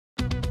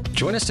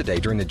Join us today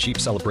during the Jeep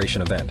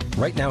Celebration event.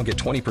 Right now, get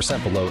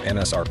 20% below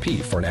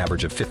MSRP for an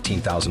average of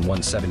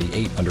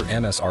 $15,178 under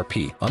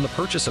MSRP on the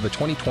purchase of a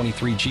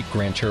 2023 Jeep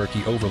Grand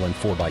Cherokee Overland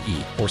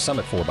 4xE or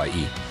Summit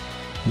 4xE.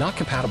 Not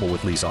compatible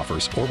with lease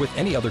offers or with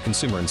any other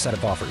consumer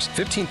incentive offers.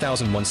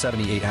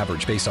 $15,178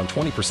 average based on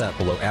 20%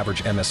 below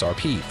average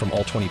MSRP from all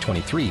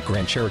 2023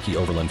 Grand Cherokee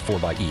Overland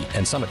 4xE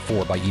and Summit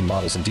 4xE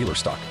models in dealer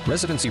stock.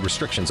 Residency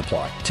restrictions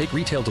apply. Take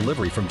retail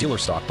delivery from dealer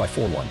stock by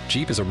 4/1.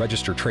 Jeep is a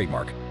registered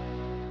trademark.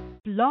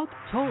 Blog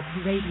Talk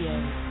Radio.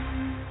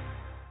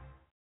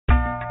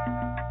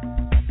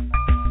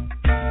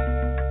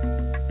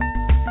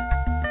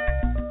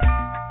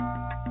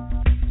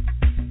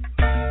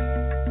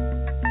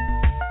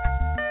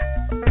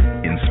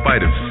 In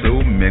spite of so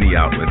many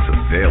outlets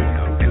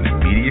available in the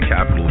media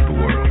capital of the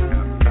world,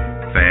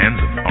 fans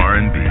of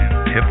R&B,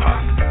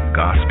 hip-hop,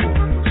 gospel,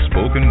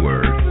 spoken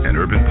word, and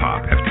urban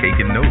pop have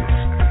taken notice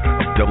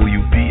of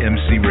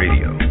WBMC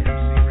Radio.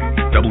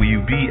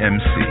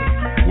 WBMC,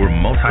 we're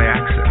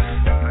multi-access.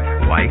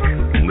 Like,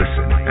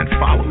 listen, and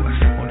follow us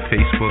on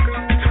Facebook,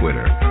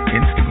 Twitter,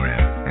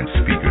 Instagram, and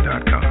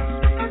Speaker.com.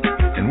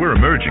 And we're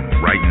emerging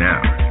right now,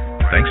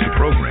 thanks to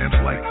programs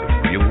like The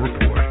Real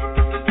Report,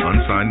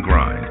 Unsigned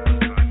Grind,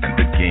 and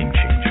The Game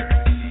Changer.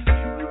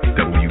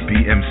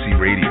 WBMC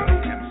Radio.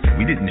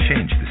 We didn't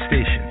change the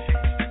station.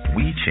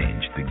 We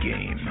changed the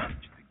game.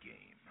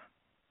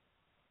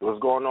 What's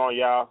going on,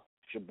 y'all?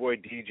 It's your boy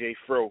DJ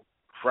FRO.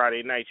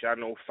 Friday night, y'all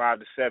know, 5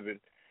 to 7.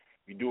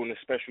 We're doing a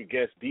special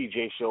guest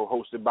DJ show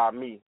hosted by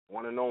me,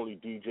 one and only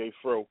DJ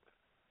FRO.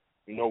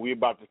 You know, we're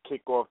about to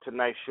kick off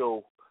tonight's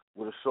show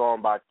with a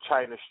song by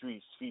China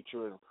Streets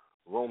featuring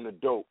Rome the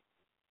Dope.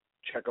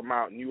 Check them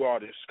out. New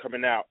artists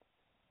coming out.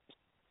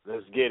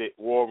 Let's get it.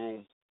 War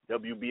Room,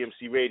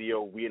 WBMC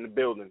Radio. We in the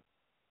building.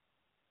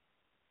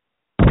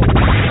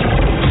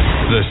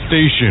 The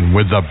station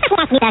with the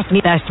best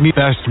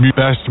music.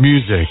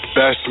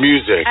 Best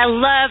music. I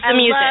love the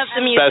music.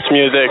 Best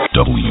music.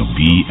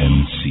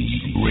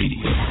 WBMC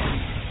Radio.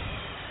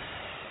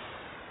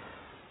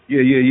 Yeah.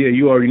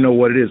 You already know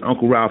what it is.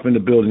 Uncle Ralph in the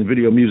building.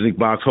 Video music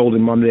box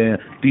holding my man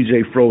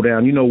DJ FRO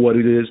down. You know what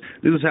it is.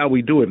 This is how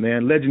we do it,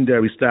 man.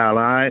 Legendary style,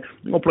 all right?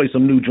 We're going to play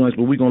some new joints,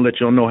 but we're going to let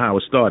y'all know how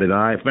it started, all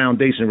right?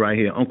 Foundation right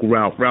here. Uncle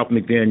Ralph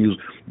McDaniels,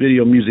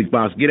 video music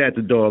box. Get at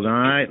the dog, all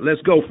right?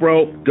 Let's go,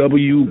 FRO.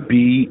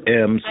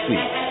 WBMC.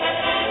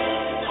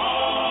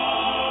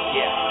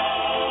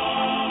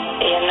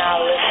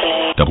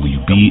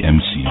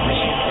 WBMC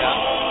Radio.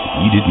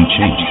 We didn't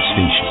change the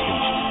station.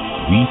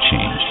 We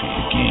changed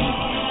the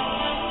game.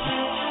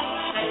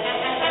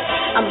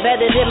 I'm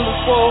better than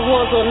before,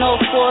 whores on no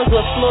floors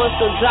with floors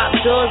to drop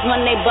doors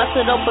when they bust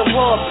it open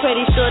raw.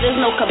 Pretty sure there's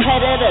no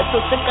competitor, so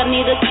sick I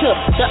need a cure.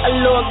 The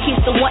allure keeps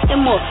them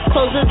wanting more.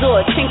 Close the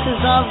door, Chinks is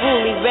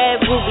unruly.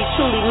 Red ruby,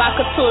 truly, my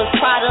couture is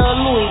Prada or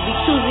Louis. Be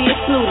choosy or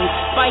snooty,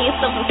 find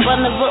yourself in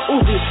front of a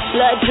Uzi.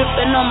 Blood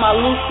dripping on my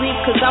loose sleeve,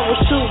 cause I will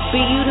shoot.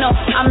 Be you know,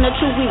 I'm the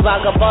truth, we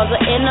vagabonds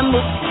are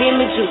animals.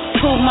 Damage you,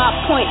 prove my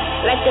point,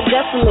 like a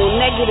decimal.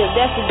 Negative,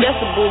 that's a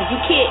decibel. You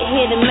can't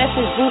hear the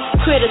message, boo,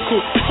 critical.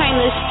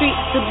 China Street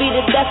to be the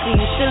death of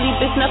you. Silly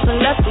bitch,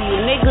 nothing left for you.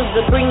 Niggas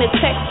to bring the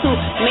text to.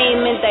 Maim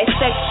and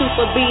dissect you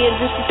for being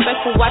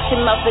disrespectful. Watch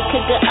your mouth and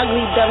cook an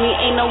ugly dummy.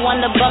 Ain't no one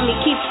above me.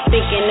 Keep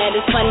thinking that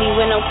it's funny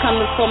when I'm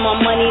coming for my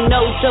money. No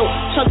joke.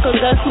 Chunk of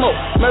gun smoke.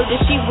 Murder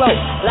she wrote.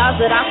 Lies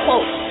that I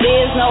quote.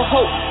 There's no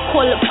hope.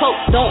 Call it poke.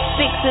 Don't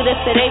fix it if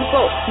it ain't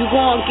broke. You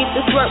gon' get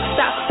this work.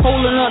 Stop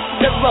holding on to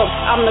the rope.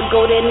 I'm the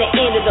goat in the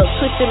antidote.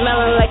 Twist your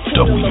melon like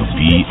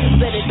WBMC.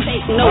 Better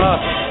take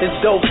notes. It's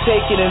dope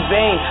taken in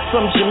vain.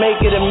 From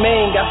Jamaica to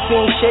Maine, got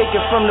fiends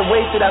shaking from the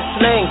weight that I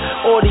slang.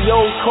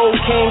 Audio,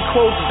 cocaine,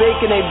 quotes,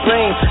 baking they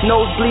brain.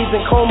 Nosebleeds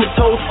and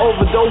comatose,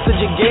 overdose of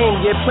your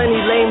game. Yeah,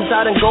 plenty lames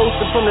out and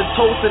ghosted from the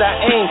toast that I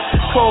aim.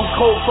 Chrome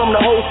coat from the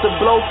holster,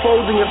 blow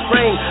folds in your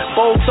frame.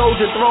 Bold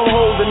soldier, throne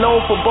holder, known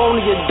for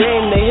boning your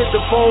dame. They hit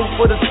the phone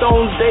for the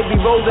stones, they be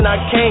rolling. I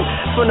came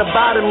from the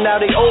bottom,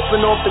 now they open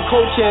off the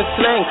culture and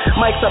slang.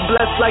 Mics are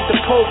blessed like the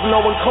Pope,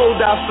 knowing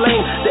cold I flame.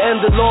 The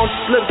end of long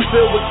slips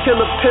filled with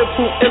killer pip,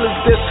 who ill is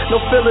this?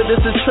 No filler, this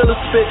is triller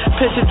spit.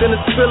 Pitches in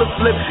a thriller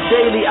flip,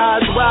 daily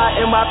eyes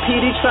wide.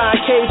 NYPD try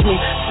and cage me.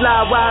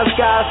 Slide wise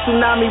guys,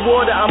 tsunami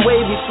water, I'm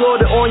wavy.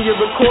 Slaughter on your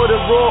recorder,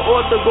 raw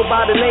author, go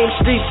by the name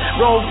Streets.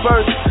 Roam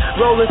first,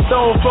 Rolling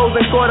Stone,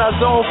 frozen court, our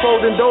zone,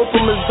 folding dope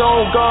from the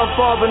zone.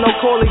 Godfather, no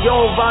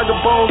Corleone,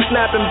 vagabond,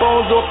 snapping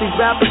bones off these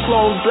rapper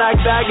clones. Black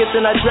baggage,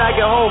 and I drag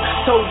it home.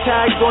 Toe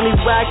tags on these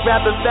whack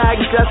rapper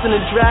fags, dressing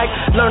in drag.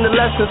 Learn the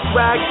lesson,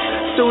 swag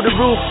through the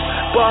roof.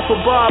 Bar for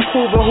bar,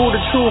 proving who the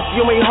truth.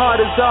 You ain't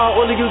hard as all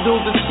of you do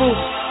is spoof.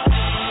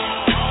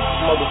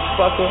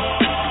 Motherfucker.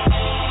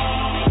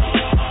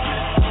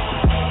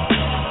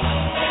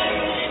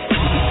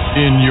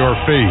 In your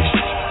face,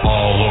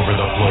 all over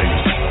the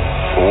place.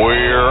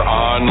 We're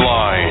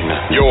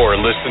online. You're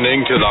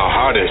listening to the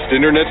hottest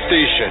internet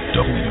station.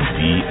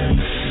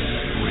 WBMC.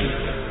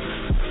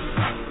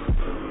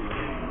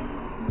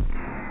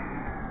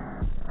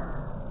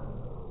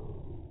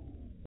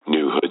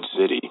 New Hood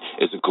City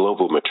is a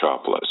global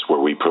metropolis where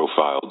we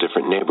profile different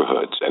different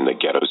neighborhoods and the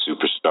ghetto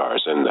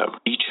superstars in them.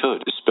 Each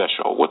hood is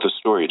special with a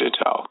story to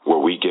tell,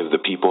 where we give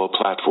the people a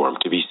platform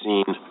to be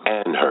seen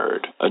and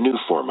heard. A new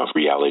form of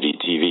reality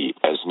TV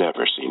as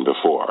never seen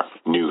before.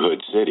 New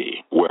Hood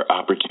City, where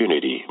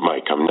opportunity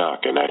might come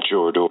knocking at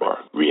your door.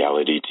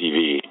 Reality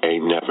TV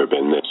ain't never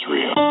been this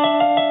real.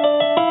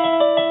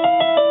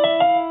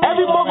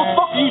 Every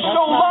motherfucker you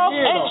show love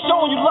ain't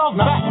showing you love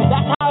back.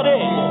 That's how it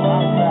is.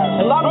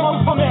 A lot of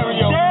motherfuckers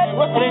dead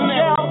and in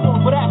jail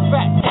for that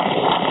fact.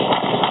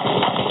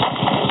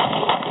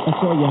 That's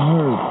all you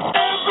heard.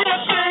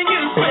 Everything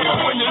is better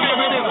when you're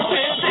living in a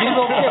city.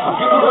 Everything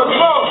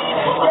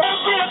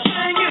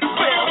is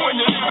better when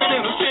you're living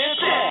in a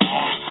city.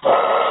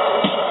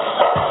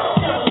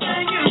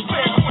 Everything is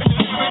better when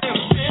you're living in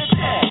a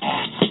city.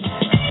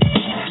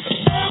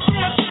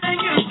 Everything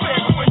is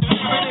better when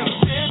you're living in a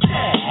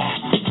city.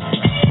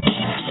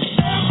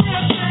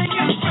 Everything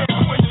is better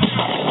when you're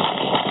living in a city.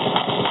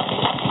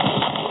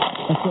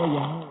 That's all you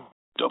heard.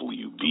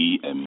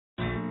 WBM.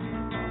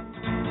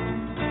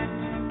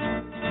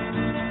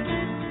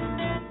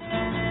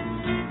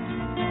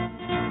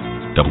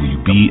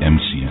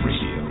 WBMC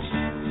Radio.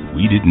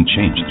 We didn't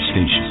change the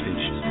station.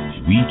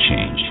 We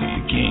changed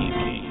the game.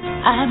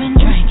 I've been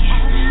drinking.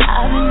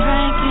 I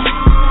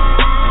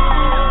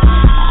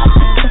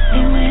took the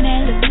thing when they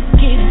look to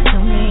give it to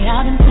me.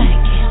 I've been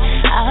thinking.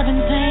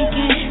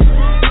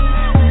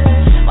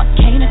 Why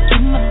can't I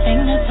keep my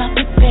fingers off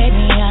it,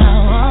 baby? I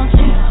want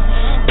you.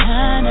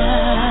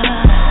 Nah.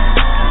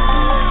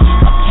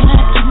 Why can't I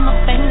keep my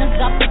fingers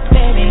off it,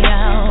 baby? I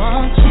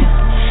want you.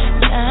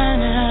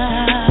 Nah.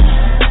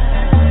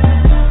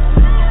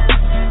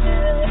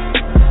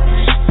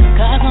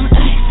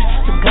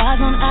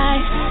 Cigars on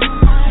ice.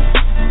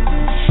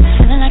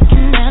 Feeling like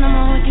an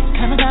animal with these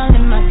cameras all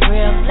in my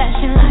grill.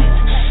 Flashing lights.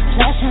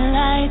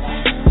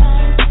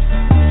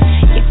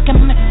 You got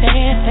me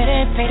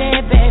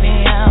faded, baby.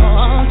 I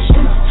want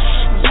you.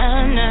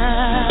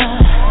 Nah.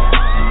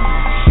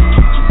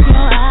 Can't keep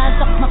your eyes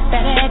off my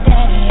fatty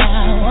daddy. I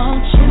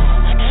want you.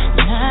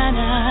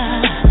 Nah.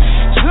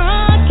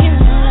 Drunk in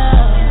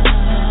love.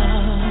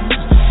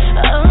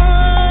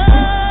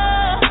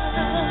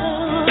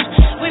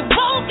 We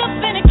woke up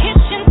in the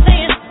kitchen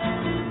saying,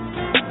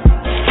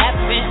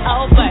 happy,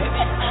 oh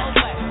baby.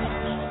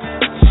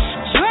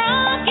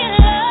 Drunk in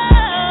love.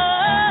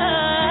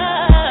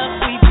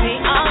 We be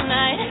all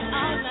night.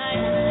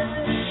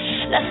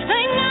 Last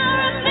thing I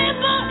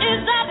remember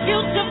is our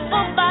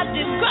beautiful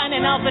bodies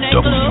grinding off in that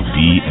club.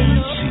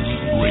 WBMC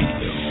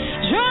Radio.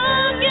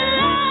 Drunk in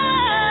love.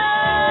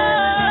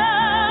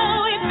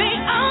 We be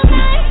all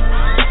night.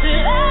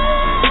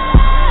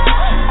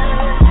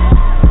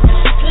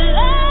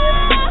 Love.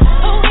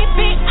 We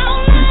be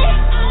all night.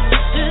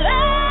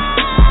 Love.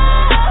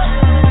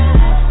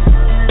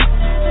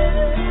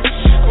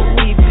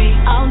 We be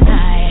all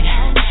night.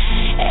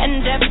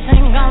 And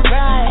everything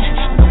alright.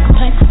 No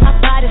complaints 'cause my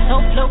body's so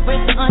fluid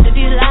under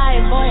these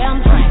lights. Boy,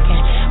 I'm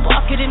drinking.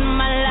 Walking in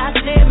my life,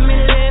 let me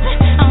live it.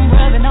 I'm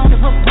rubbing on the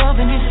above,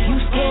 and if you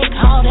scared,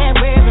 call that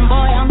ribbon.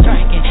 Boy, I'm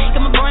drinking.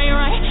 Got my brain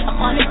right. I'm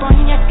on it,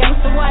 brain, that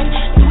gangsta white.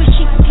 Louis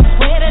sheets, he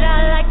swear that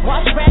I like.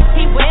 Wash racks,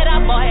 he wear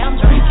that. Boy, I'm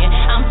drinking.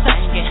 I'm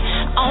singing.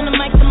 On the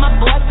mic to my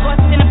boy,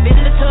 sports in a bit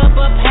of the tub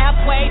up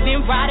halfway.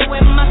 Been riding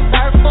with my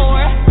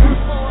surfboard.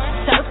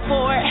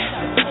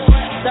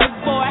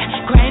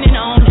 Graining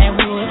on that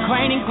wood.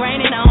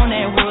 Graining on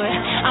that wood.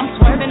 I'm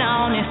swerving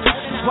on this.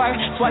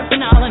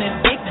 Swerving all on this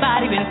big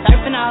body. Been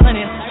surfing all on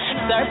this.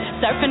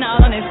 Surfing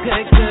all on this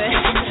good.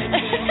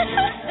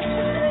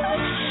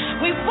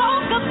 We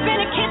woke up in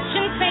the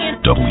kitchen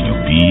saying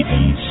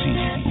WBMC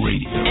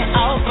Radio. and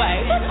oh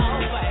baby.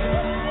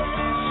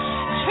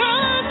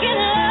 Drunk in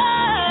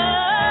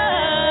love.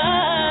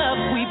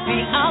 We be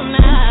all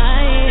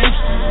night.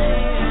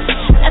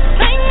 Last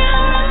thing I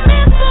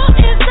remember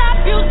is our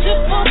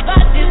beautiful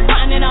bodies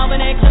grinding over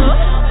that club.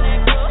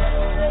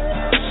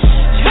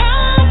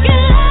 Drunk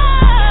in love.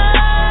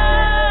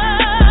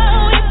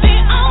 We be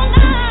all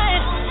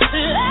night.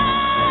 Love.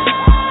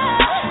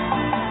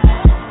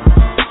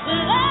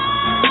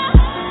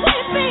 We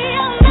be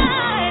all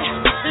night.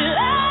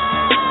 Love.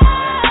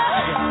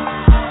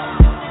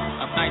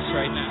 I'm nice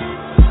right now.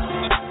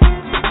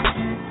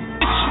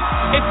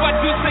 If I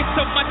do say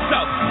so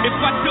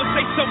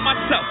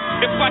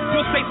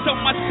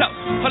myself,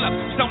 hold up,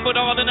 stumbled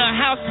all in the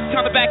house,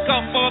 trying to back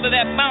off all of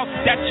that mouth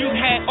that you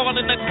had all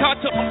in the car,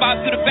 talking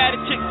about you the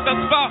baddest chicks thus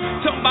far,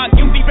 talking about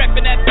you be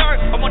repping that dirt,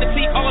 I wanna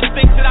see all the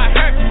things that I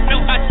heard, no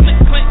I slip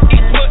Clint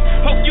Eastwood,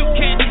 hope you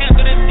can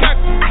handle this Kirk,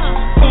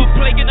 for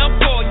playing up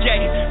 4J,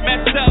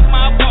 messed up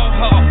my wall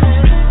hall,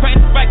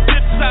 right to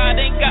the side,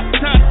 ain't got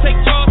time to take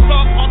jaws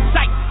off on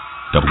sight.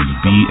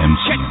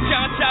 WBMC Check Radio.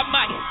 John, I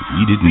might.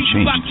 We didn't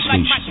change the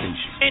station.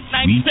 In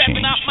We 97,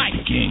 changed I might.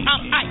 the game.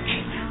 I'm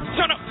Ike.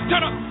 Turn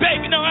up,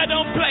 baby. No, I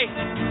don't play.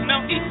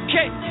 No,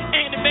 EK.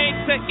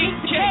 Anime, say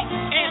EK.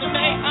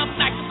 Anime, I'm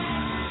nice.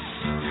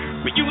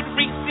 For you to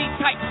reach these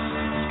heights,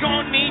 it's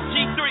gonna need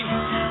G3.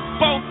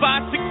 4,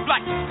 5, 6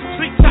 flights.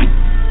 Sleep tight.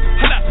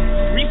 Hold up.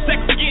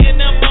 Resex again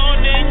in the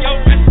morning. Your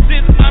rest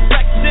is my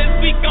breakfast.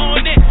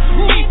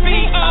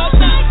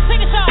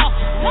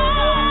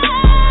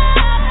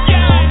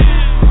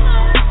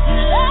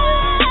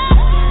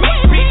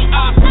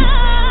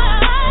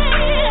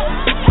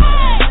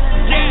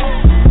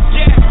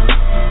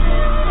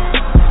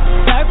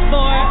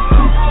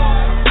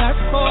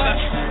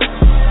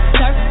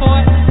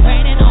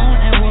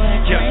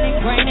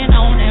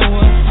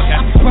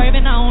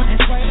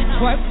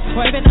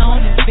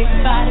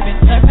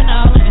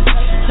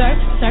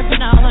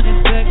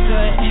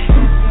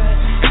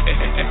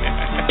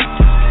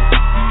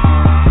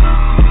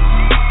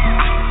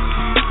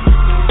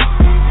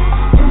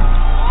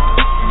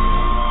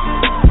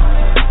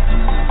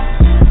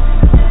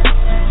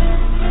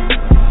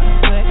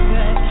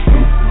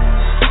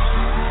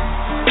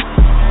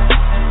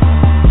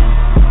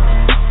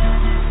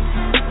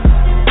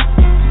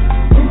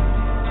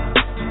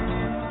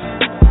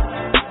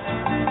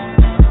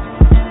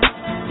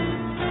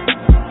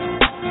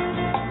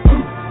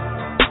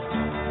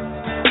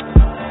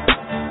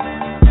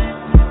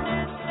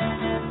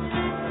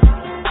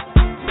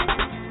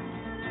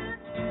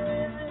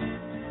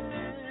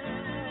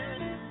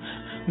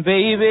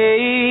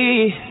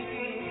 baby.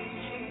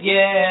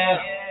 Yeah.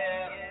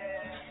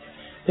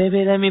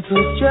 Baby, let me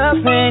put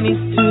your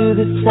panties to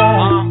the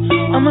side.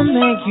 I'ma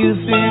make you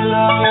feel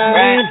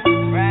alright.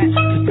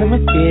 Cause I'ma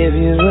give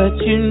you what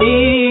you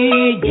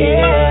need,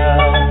 yeah.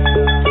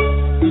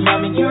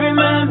 Mommy, you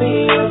remind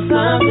me of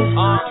something.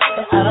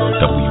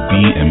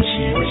 WBMC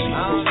Radio.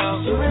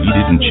 We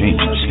didn't change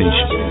the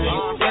station.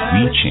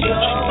 We changed the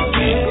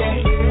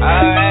game.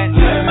 Alright,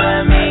 you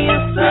remind me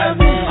of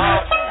something. I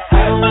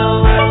don't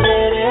know what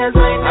it is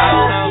right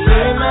now. You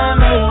remind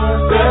me of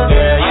something.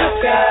 Girl, you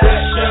gotta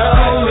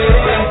show me.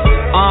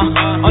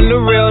 On the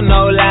real,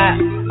 no lie.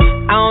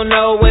 I don't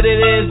know what it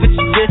is, but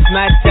you just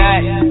my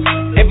type.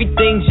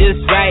 Everything's just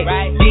right.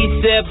 Beat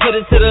said, put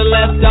it to the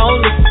left, don't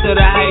listen to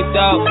the hype,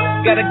 dog.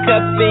 Got a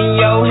cup in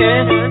your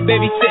hand,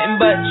 baby sitting,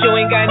 but you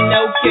ain't got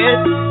no kiss.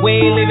 We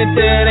ain't leaving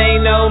till it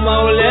ain't no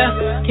more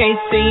left. Can't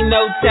see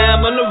no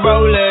time on the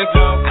roller. I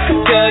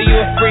can tell you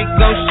a freak,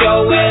 gon'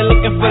 show it.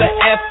 Looking for the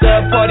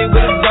after party with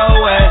a go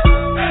at.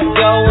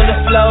 Go on the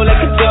flow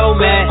like a dough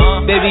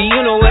man. Baby, you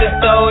know where to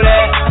throw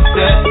that. I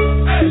said,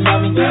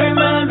 mommy, you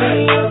remind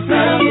me of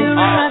something.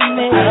 I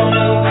don't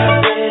know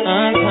what it is.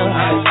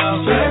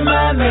 You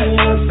remind me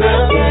of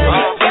something.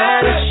 You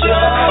gotta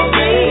show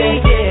me.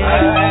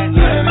 You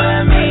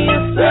remind me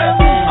of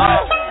something.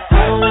 I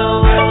don't know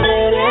what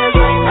it is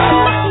right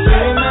now. You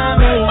remind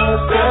me of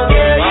something.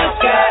 Girl, you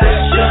gotta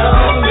show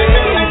me.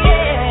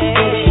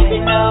 You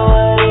know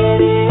what it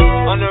is.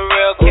 On the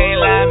real, can't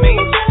lie, me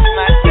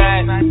my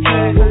type. On the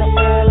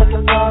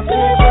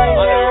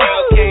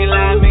real, can't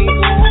lie, me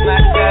my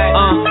type.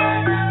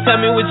 Tell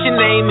me what your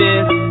name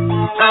is.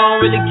 I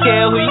don't really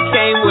care who you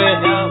came with.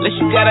 Unless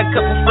you got a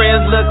couple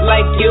friends look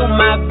like you.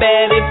 My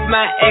bad if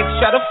my ex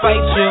try to fight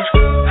you.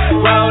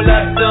 Roll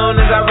up soon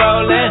as I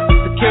roll in.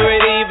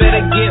 Security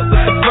better get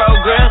with the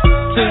program.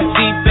 Too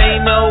deep,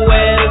 ain't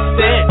nowhere to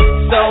sit.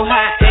 So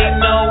high, ain't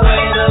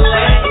nowhere to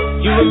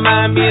land. You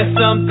remind me of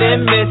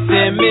something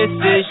missing,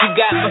 missus. You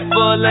got my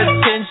full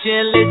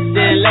attention.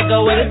 Listen, let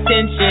go with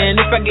attention.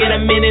 If I get a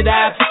minute,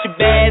 I'll put your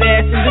bad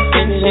ass in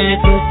detention.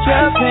 Put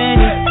your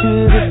panties to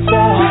the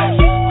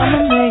side. I'ma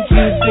make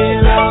you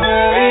feel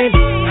alright.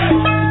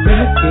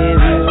 I'ma give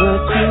you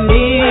what you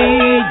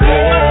need,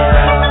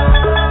 yeah.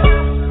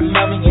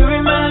 Mommy, you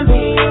remind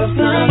me of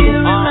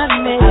something. I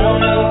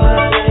don't know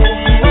what it is.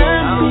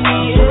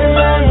 You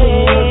remind me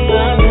of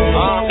something.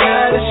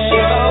 Gotta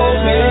show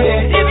me.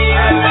 If you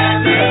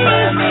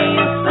remind me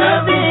of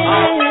something. I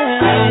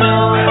don't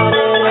know what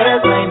it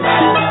is right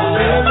now.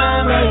 You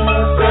remind me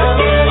of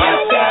something. You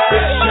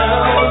gotta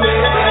show me.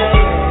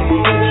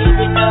 If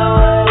you know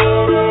what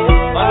it is.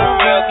 On the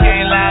real,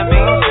 can't lie, me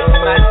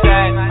my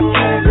type. On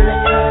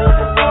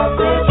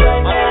the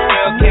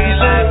real, can't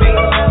lie, me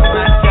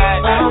my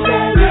type. Oh,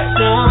 baby,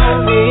 show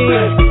me.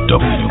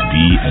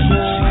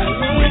 WBMC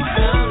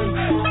Radio.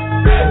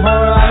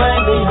 Tomorrow I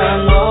might be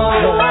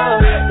hungover.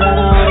 That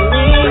don't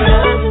mean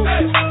nothing.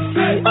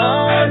 See,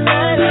 all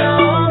night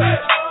long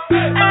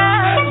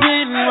I've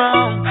been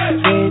wrong.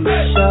 Baby,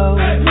 show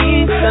me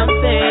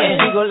something.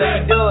 You gon' let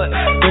me do it.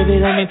 Baby,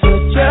 let me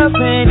put your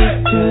panties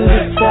to the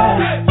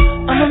side.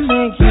 I'ma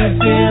make you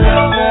feel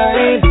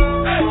alright.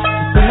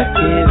 I'ma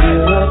give you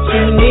what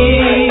you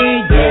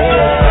need,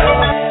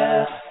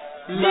 yeah.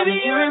 Baby,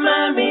 you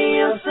remind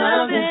me of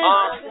something.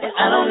 And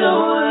I don't know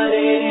what it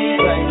is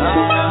right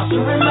now. You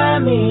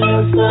remind me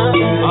of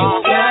something.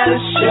 You gotta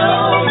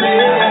show me.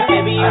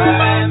 Baby, you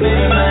remind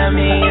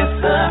me of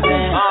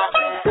something. I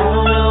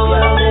don't know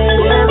what it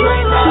is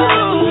right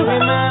now. You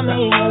remind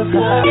me of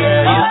something.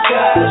 Girl, you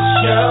gotta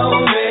show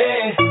me.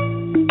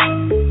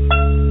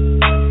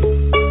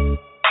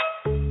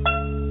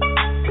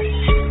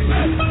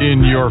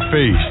 In your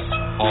face,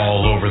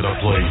 all over the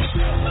place.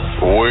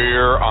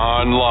 We're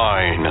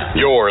online.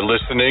 You're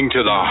listening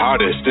to the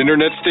hottest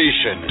internet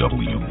station.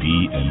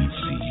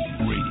 WBMC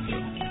Radio.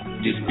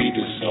 This beat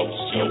is so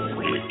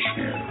rich.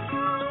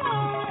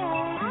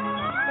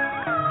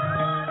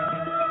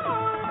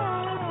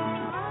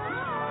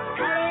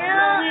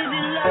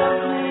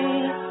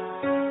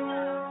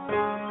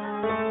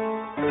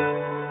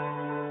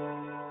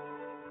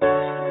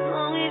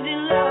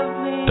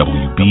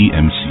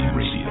 WBMC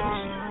Radio.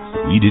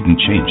 We didn't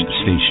change the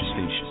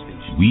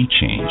station. We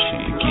changed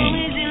the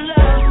game.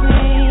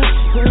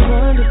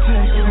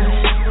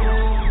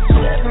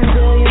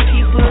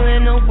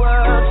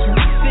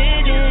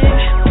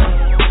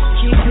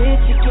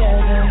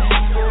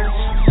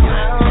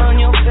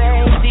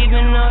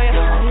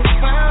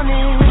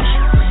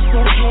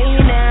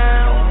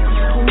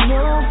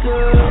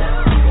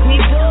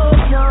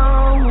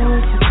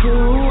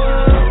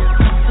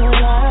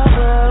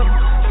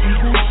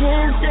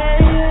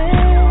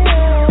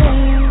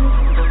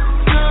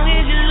 As long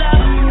as you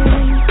love me,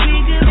 we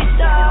could be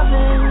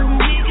starving.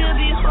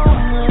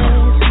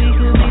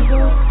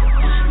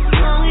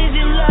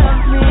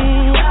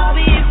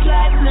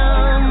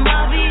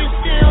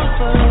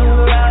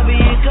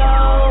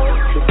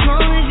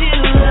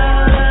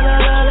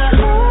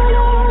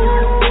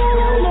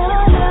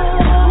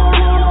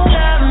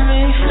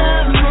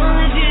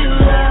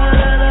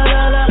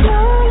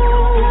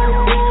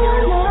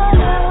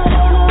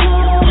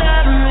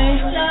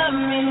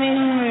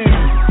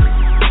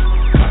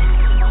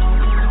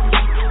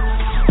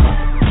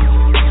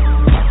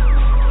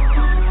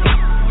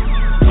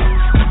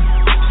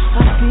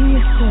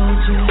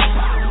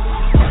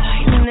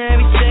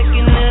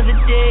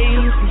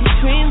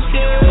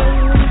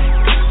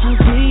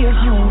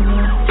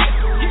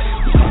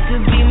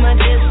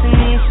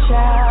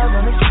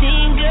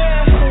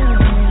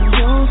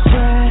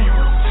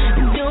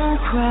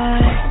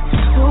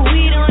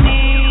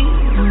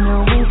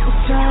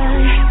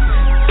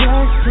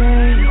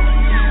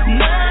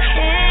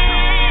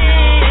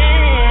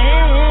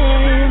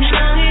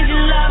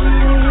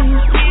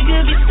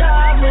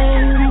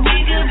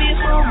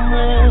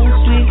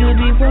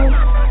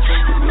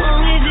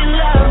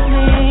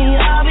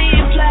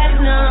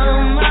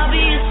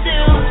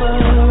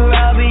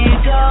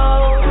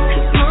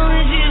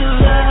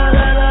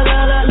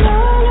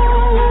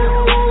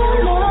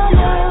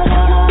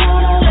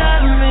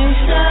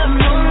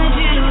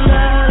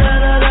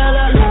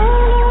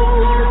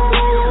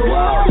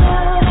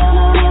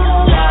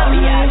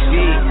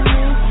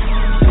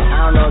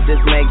 this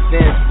makes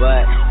sense,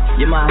 but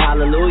you're my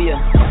hallelujah.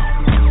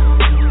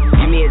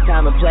 Give me a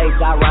time and place,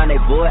 I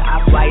rendezvous it, I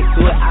flight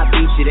to it, I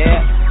beat you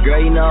there. Girl,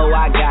 you know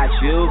I got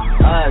you,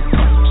 us,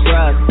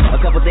 trust. A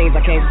couple things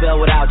I can't spell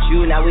without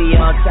you. Now we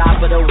on top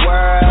of the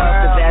world,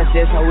 cause that's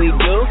just how we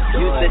do.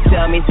 Used to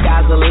tell me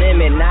sky's the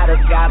limit, now the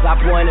sky's our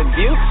point of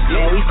view.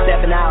 Man, we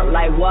stepping out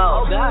like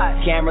whoa,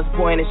 cameras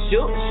point and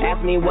shoot.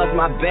 Ask me what's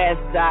my best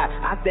side,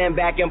 I stand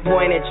back and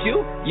point at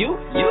you.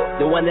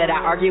 The one that I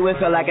argue with,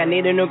 feel like I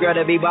need a new girl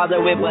to be bothered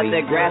with. But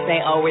the grass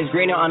ain't always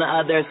greener on the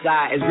other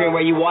side. It's green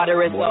where you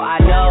water it, so I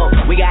know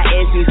we got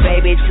issues,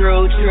 baby,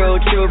 true.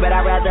 But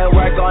I'd rather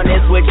work on this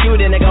with you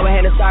than to go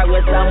ahead and start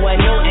with someone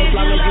new, as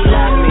long as you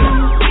love me.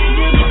 We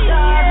could be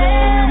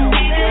starving,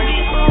 we could be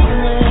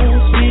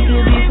homeless, we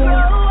could be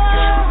broke.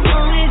 As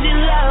long as you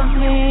love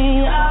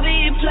me, I'll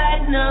be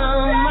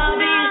platinum, I'll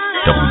be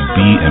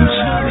WBMC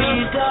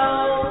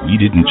Radio. We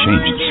didn't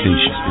change the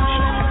station,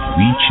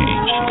 we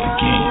changed the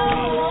game.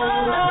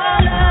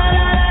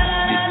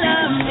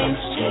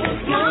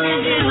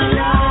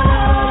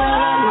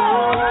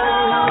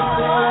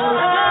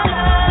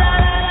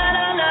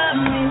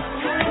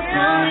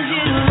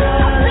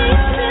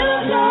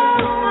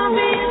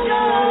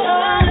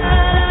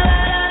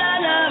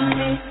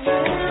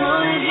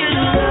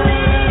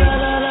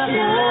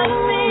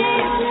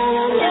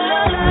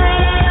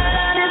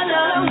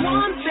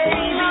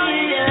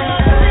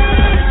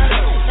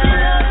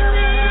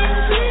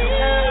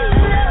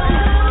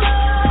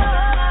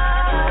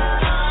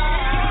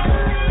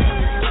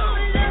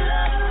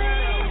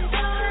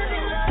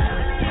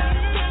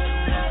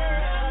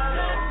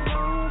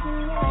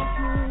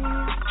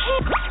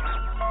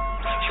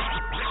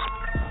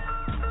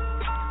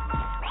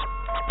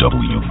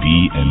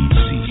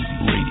 WBMC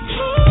Radio.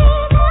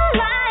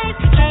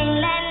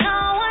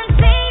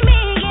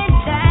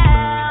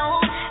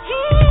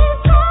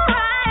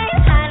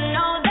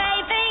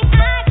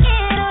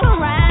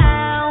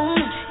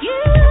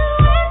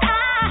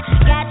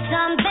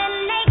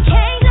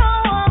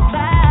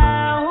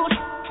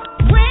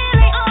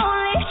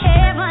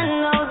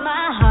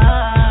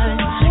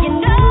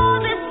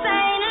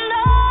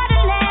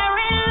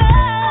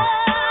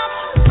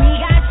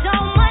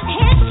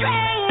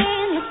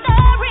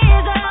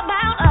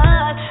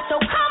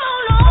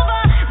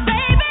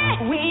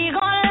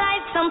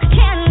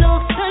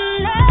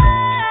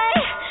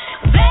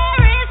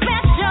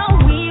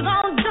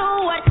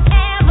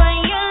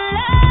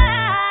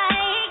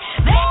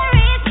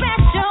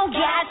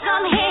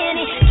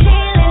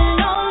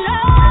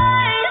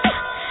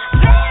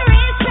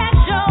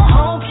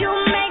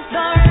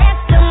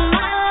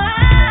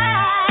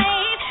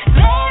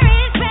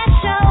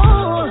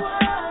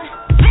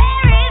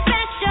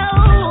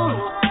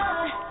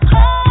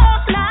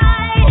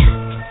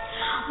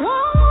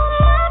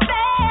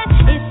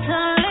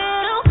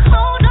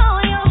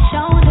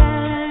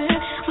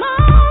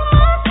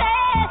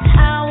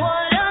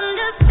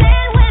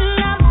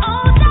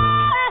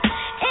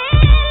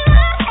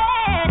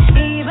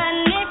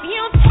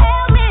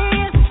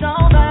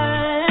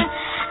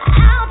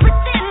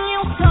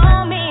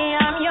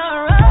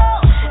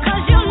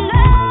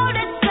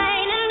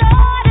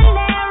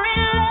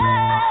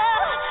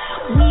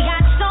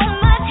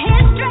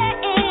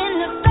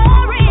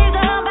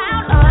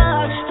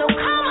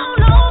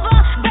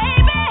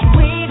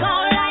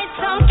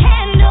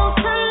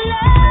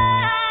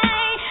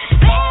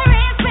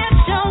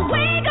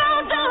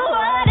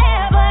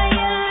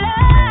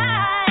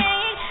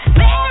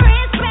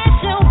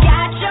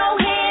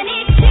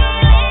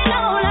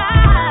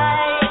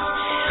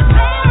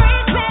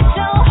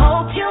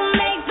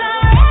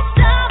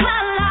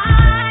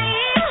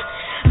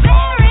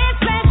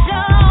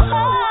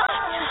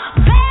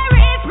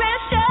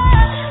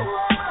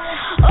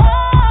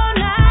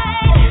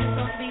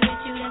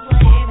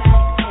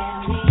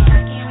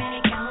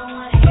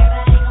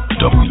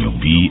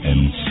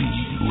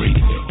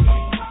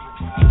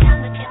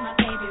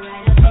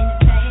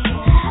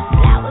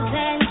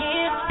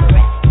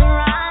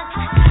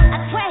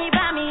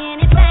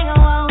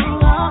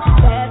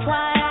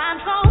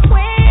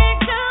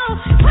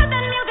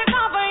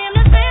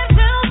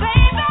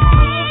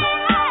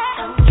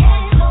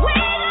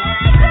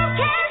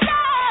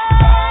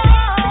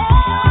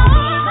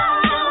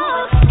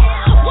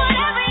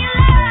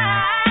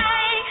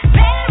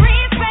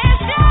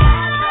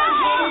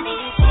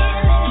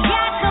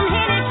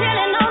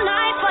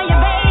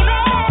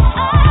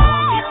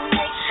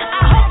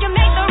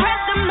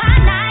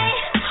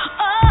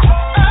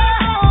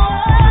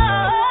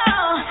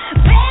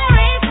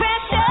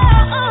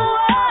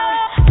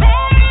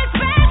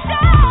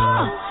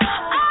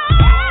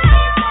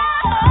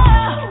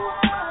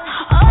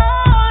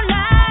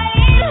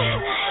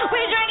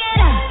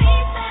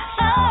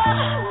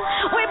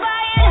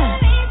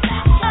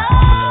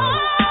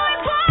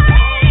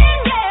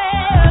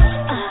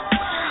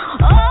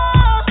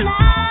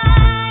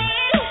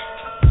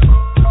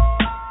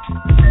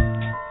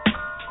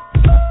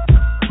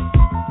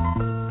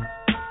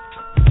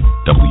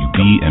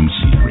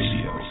 WBMC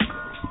Radio.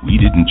 We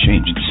didn't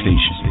change the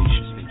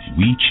station.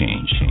 We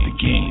changed the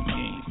game.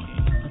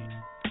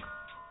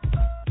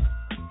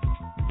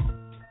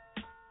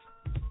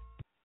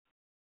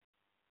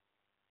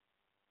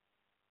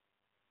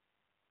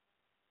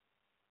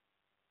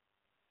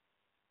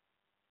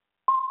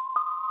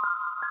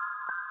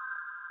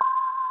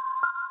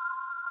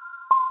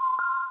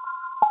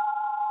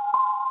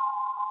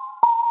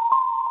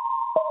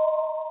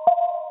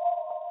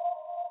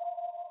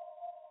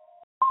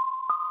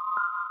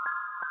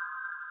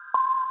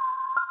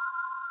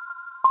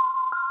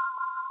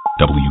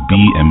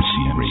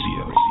 WBMC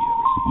Radio.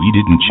 We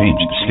didn't change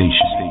the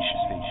station.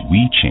 We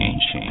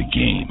changed the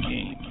game.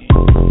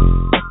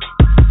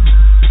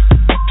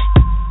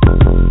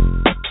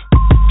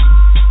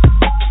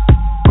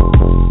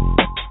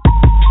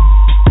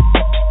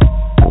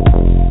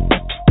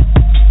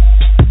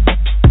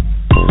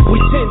 We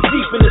 10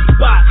 deep in the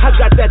spot. I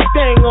got that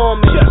thing on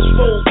me. Just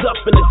rolls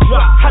up in the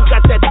drop. I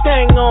got that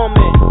thing on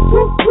me.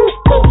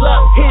 Hold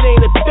up, it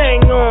ain't a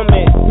thing on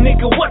me.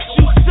 Nigga, what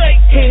you say?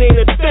 It ain't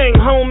a thing,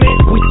 homie.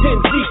 We 10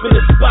 deep in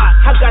the spot.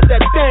 I got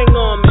that thing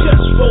on me.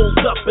 Just rolls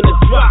up in the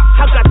drop.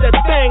 I got that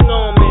thing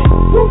on me.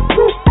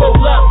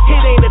 Hold up,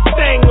 it ain't a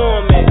thing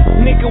on me.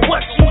 Nigga,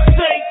 what you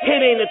say? It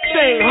ain't a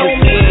thing,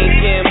 homie. If we ain't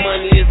getting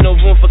money, there's no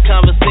room for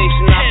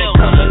conversation. I've been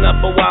coming up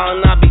a while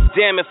and I'll be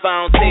damn if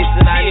I don't taste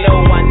it. I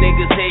know why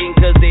niggas hating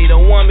cause they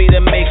don't want me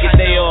to make it.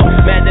 They all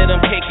mad that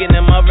I'm kicking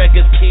and my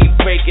records keep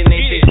breaking.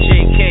 They say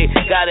JK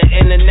got an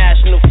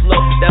international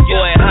flow. That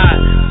boy hot,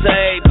 so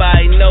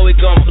everybody know it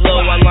gon'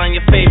 blow. I line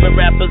your favorite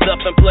rappers up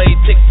and play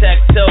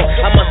tic-tac-toe.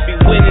 I must be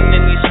winning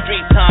in these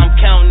streets, how I'm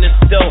counting this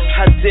dough.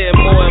 I did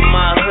more in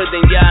my hood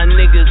than y'all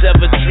niggas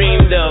ever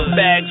dreamed of.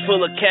 Bags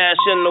full of cash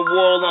in the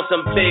wall on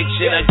some big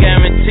shit. I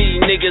guarantee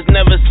you niggas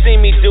never see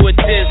me do it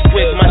this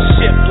quick. My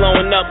shit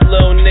blowing up,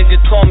 little nigga,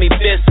 call me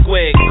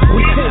Bisquick.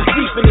 We 10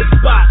 deep in the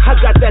spot, I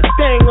got that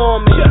thing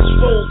on me. Just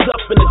rolls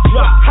up in the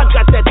drop, I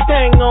got that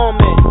thing on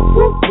me.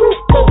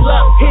 Hold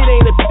up, it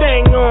ain't a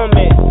thing on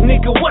me.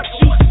 Nigga, what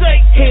you say?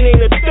 It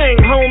ain't a thing,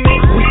 homie.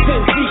 We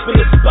 10 deep in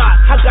the spot,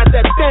 I got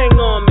that thing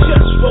on me.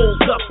 Just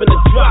rolls up in the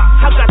drop,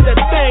 I got that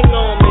thing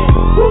on me.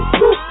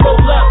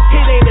 Hold up,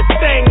 it ain't a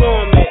thing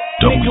on me.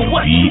 Nigga,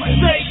 what you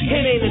say?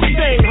 It ain't a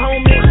thing,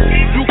 homie.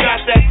 You got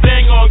that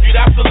thing on you,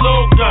 that's a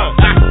low gun.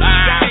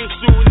 Y'all ain't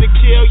shooting to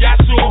kill, y'all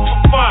shooting for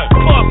fun.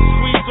 Fuck,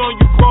 squeeze on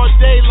you broad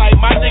daylight,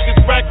 my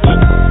niggas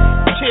reckless.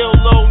 Kill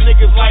low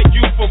niggas like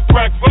you for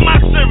breakfast. For my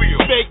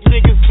cereal. Fake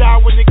niggas die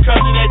when they cut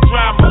to that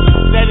drama.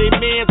 That they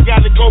mans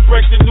gotta go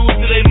break the news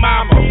to their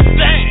mama.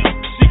 Damn,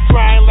 she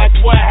crying like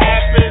what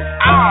happened?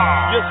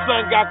 Your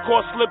son got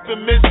caught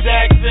slipping, Miss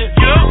Jackson.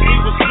 He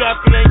was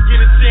strapping, ain't get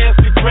a chance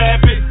to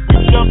grab it.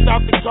 We jumped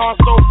out the car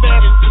so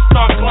fast and just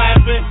start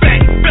clapping.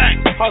 Bang, bang.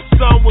 Her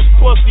son was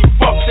pussy,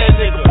 fuck that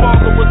nigga.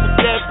 Father was a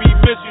deadbeat,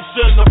 miss you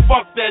shouldn't have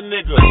fucked that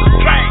nigga.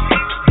 Bang.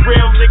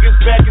 Real niggas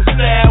back in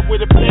style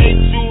with a paid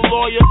Jew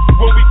lawyer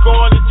when we go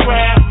on the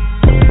trial.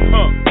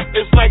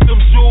 It's like them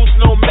Jews,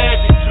 no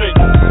magic trick.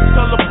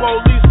 Tell the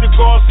police to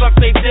go and suck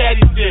they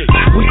daddy dick.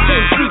 We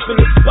 10 deep in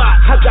the spot,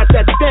 I got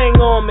that thing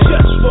on me.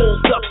 Just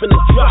rolls up in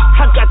the drop,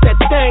 I got that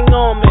thing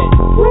on me.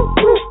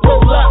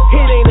 Hold up,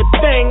 it ain't a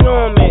thing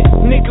on me.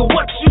 Nigga,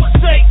 what you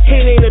say?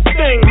 It ain't a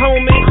thing,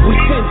 homie. We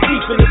 10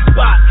 deep in the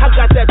spot, I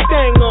got that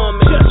thing on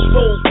me. Just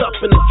rolls up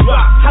in the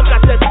drop, I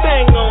got that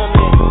thing on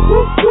me.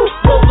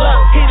 Hold up,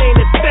 it ain't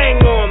a thing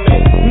on me.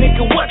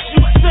 Nigga, what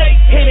you say?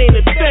 It ain't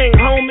a thing,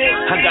 homie.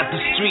 I got the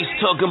streets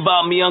talking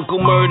about me, Uncle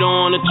Murder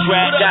on the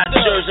track. Got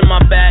shirts in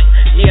my back,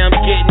 yeah, I'm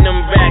getting them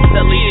racks.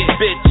 I leave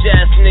bitch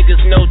ass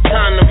niggas no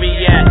time to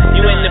react.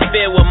 You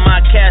interfere with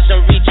my cash,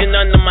 I'm reaching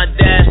under my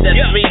dash. That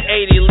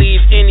 380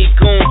 leave any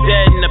goon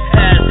dead in the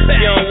past.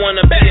 You don't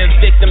wanna be a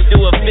victim, do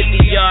a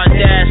 50-yard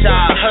dash.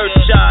 I hurt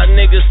y'all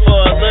niggas for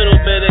a little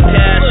bit of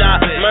cash. I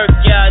murk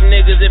y'all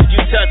niggas if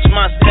you touch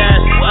my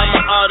stash. I'm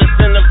an artist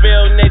and a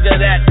real nigga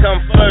that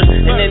come first.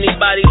 And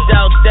anybody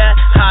doubt that,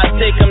 I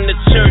take them to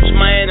church.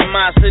 My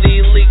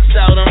animosity leaks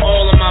out on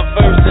all of my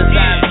verses.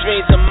 I have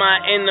dreams of my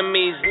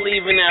enemies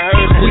leaving in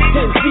hearses. We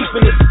 10 deep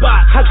in the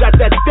spot, I got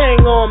that thing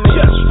on me.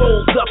 Just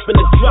rolls up in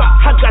the drop,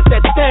 I got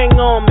that thing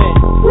on me.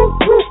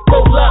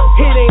 Hold up,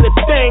 it ain't a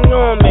thing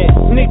on me.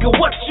 Nigga,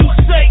 what you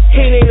say?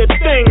 It ain't a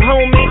thing,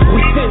 homie.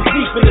 We 10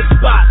 deep in the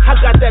spot, I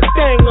got that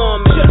thing on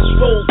me. Just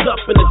rolls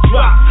up in the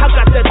drop, I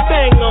got that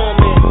thing on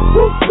me.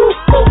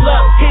 Hold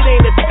up, it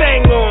ain't a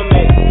thing on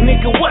me.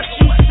 Nigga, what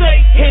you say?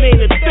 It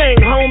ain't a thing,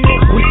 homie.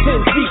 We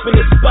 10 deep in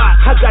the spot,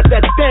 I got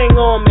that thing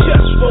on me.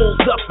 Just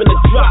rolls up in the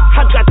drop,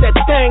 I got that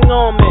thing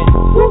on me.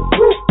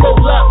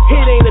 Hold up,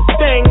 it ain't a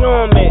thing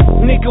on me.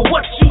 Nigga,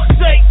 what you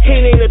say?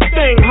 It ain't a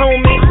thing,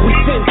 homie. We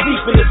 10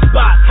 deep in the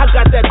spot, I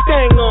got that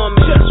thing on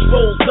me. Just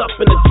rolls up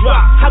in the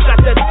drop, I got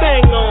that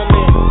thing on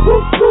me.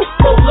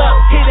 Hold up,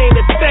 it ain't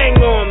a thing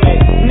on me.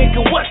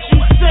 Nigga, what you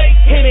say?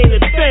 It ain't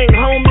a thing,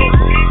 homie.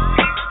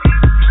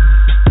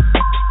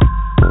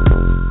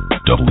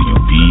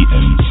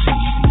 WBMC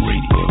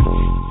Radio.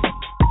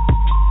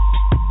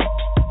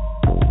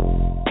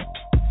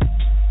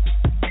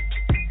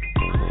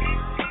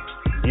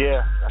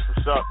 Yeah, that's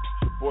what's up.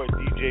 It's your boy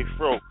DJ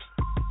FRO.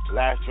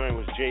 Last joint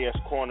was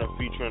JS Corner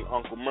featuring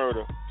Uncle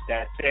Murder,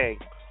 That Thing.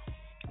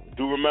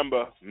 Do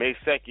remember, May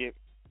 2nd,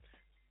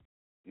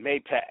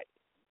 Maypac,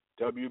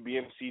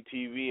 WBMC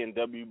TV and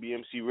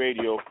WBMC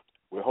Radio.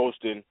 We're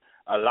hosting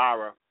a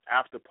Lara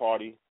after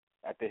party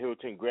at the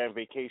Hilton Grand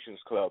Vacations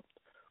Club.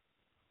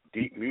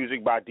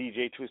 Music by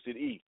DJ Twisted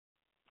E.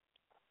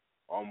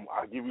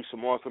 I'll give you some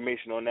more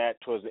information on that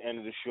towards the end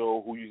of the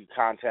show, who you can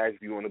contact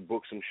if you want to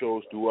book some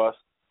shows through us.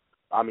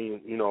 I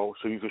mean,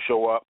 so you can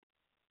show up.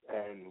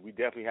 And we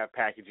definitely have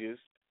packages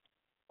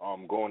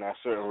going at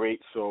certain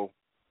rates. So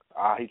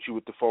I'll hit you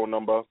with the phone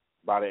number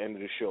by the end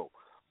of the show.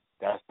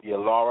 That's the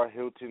Alara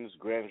Hilton's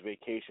Grand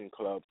Vacation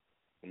Club,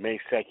 May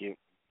 2nd,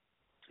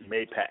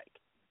 Maypac,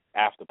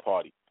 after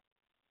party.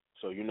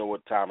 So you know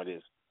what time it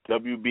is.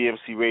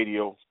 WBMC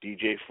Radio,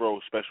 DJ FRO,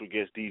 special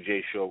guest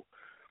DJ show,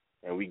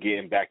 and we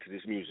getting back to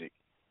this music.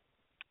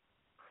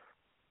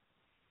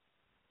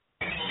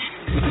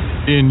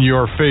 In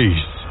your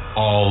face,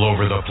 all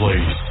over the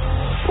place.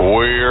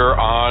 We're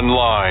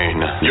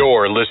online.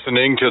 You're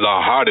listening to the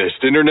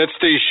hottest internet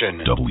station,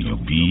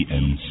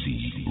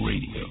 WBMC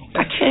Radio.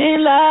 I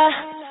can't lie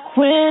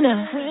when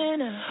I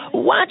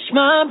watch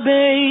my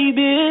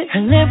baby.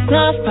 Her lip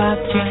gloss pop,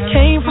 she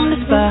came from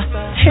the spa.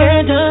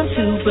 Hair done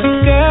too, but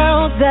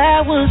girl,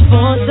 that was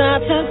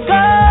foresight to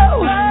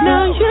go.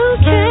 Now you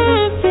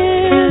can't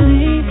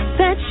believe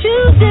that you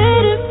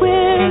did it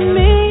with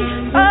me.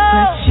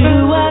 But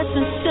you was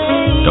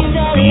insane.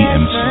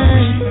 WBMC Radio.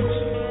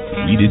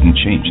 We didn't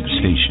change the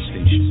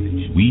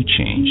station. We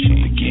changed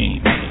the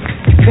game.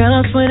 Girl,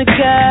 I swear to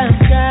God,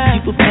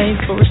 people pay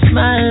for a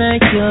smile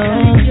like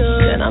yours.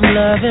 And I'm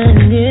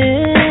loving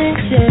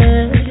it,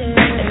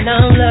 yeah. And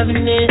I'm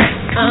loving it,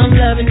 I'm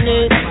loving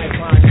it.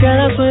 Girl,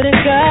 I swear to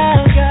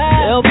God,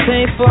 they'll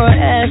pay for an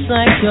ass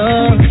like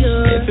yours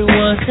if it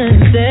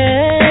wasn't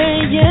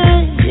there,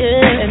 yeah,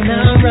 yeah. And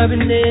I'm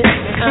rubbing it,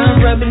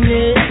 I'm rubbing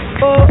it.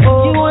 Oh,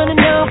 oh. You wanna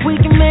know if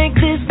we can make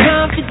this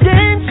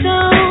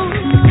confidential?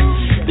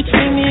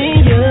 Between me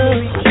and you,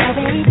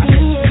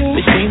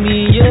 between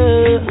me and you.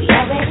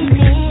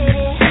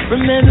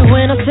 Remember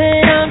when I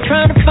said I'm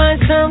trying to find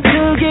something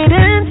to get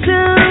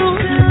into?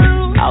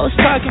 I was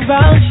talking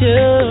about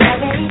you.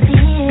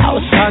 I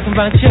was talking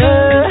about you.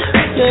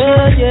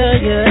 Yeah, yeah,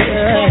 yeah,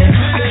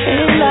 yeah. I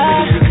can't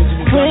lie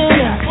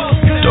when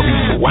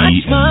I watch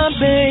my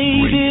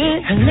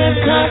baby. And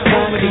that's not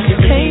funny.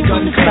 She came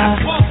from the spot.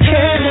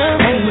 Hair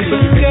done too,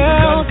 but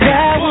girl,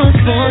 that was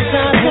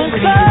foresight to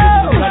go.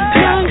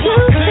 Now you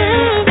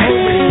can't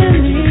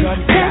believe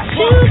that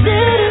you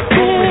did it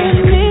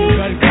with me.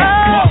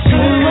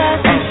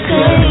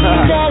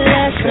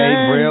 Hey,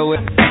 real,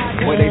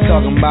 what they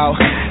talking about?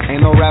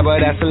 Ain't no rapper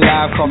that's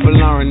alive, called for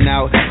Lauren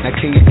out. Now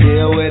can you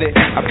deal with it?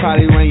 I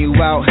probably run you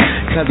out,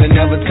 cause I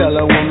never tell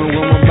a woman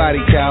with my body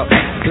count.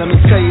 Let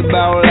me tell you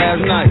about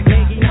last night.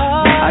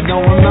 I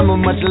don't remember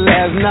much of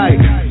last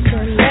night.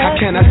 How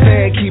can I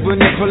say it,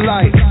 keeping it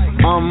polite?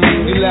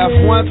 You left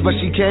once, but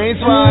she came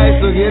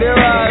twice, so get it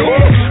right.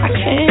 I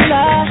can't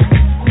lie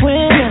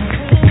when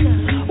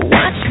I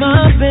watch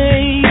my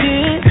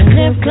baby. Her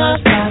lip gloss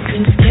pop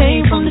just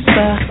came from the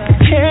spa.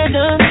 Hair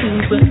done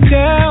too, but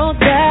girl,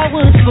 that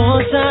was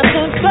foresight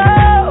to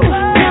go.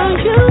 Now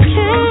you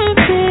can't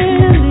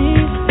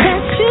believe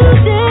that you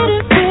did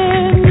it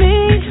with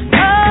me.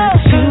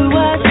 That you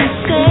was the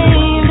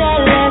same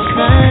that last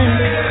night.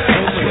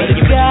 I swear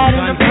to God,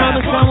 and I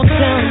promise I won't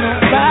tell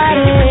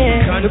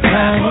nobody. The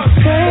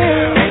promise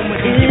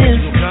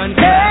is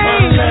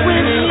stay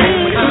with me.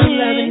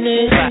 I'm loving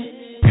it.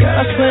 Girl,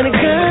 I swear to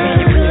God,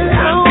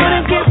 I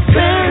wanna get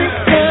better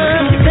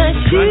down that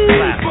you.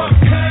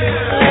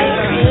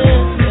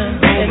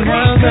 And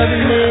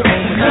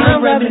I'm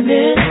rubbing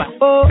it.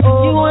 Oh,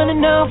 oh. You wanna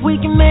know if we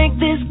can make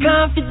this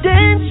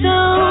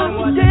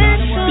confidential?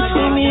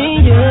 Between me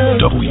and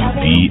you.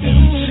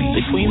 WBMC.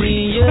 Between me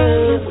and you.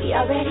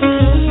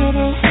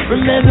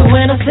 Remember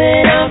when I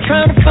said I'm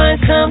trying to find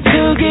something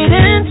to get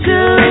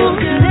into?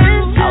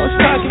 I was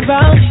talking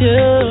about you.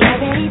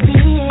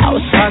 I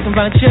was talking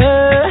about you.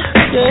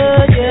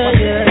 Yeah, yeah,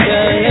 yeah,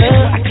 yeah,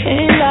 yeah. I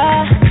can't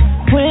lie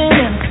when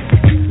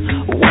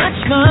I watch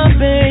my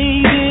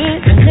baby.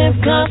 Her lip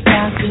gloss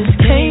pop just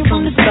came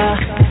from the spa.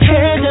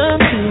 Hair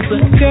done too,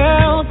 but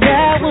girl,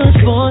 that was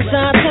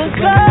foresight to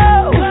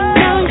go.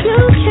 Now you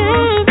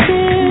can't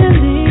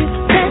believe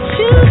that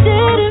you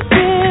did it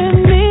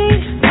with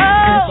me.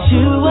 That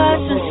you was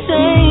the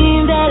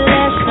same that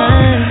last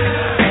night.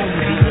 Home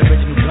with the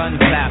original gun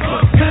clapper.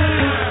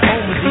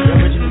 Home with the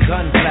original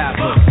gun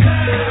clapper.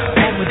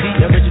 Home with the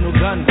original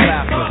gun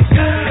clapper.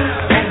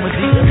 Home with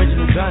the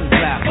original gun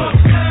clapper.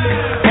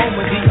 Home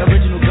with the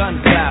original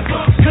gun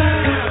clapper.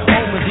 Home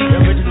with the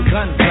original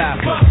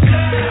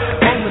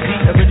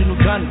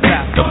gun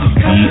clapper.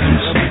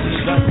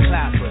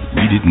 WBMC.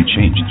 We didn't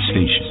change the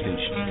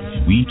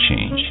station. We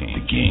changed the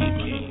game.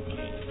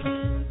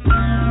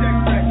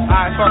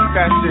 Alright, fuck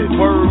that shit.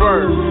 Word,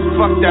 word.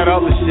 Fuck that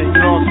other shit, you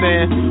know what I'm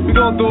saying? We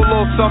gonna do a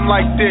little something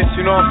like this,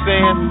 you know what I'm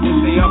saying?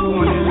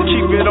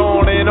 Keep it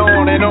on and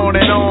on and on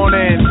and on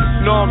and,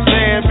 you know what I'm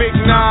saying? Big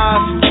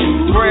Nas,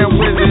 brand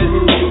wizard.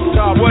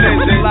 God, what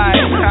is it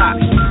like? Ha.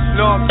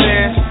 Know what I'm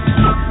saying?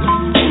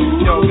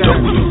 Yo,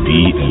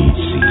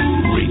 WBMC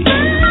Radio.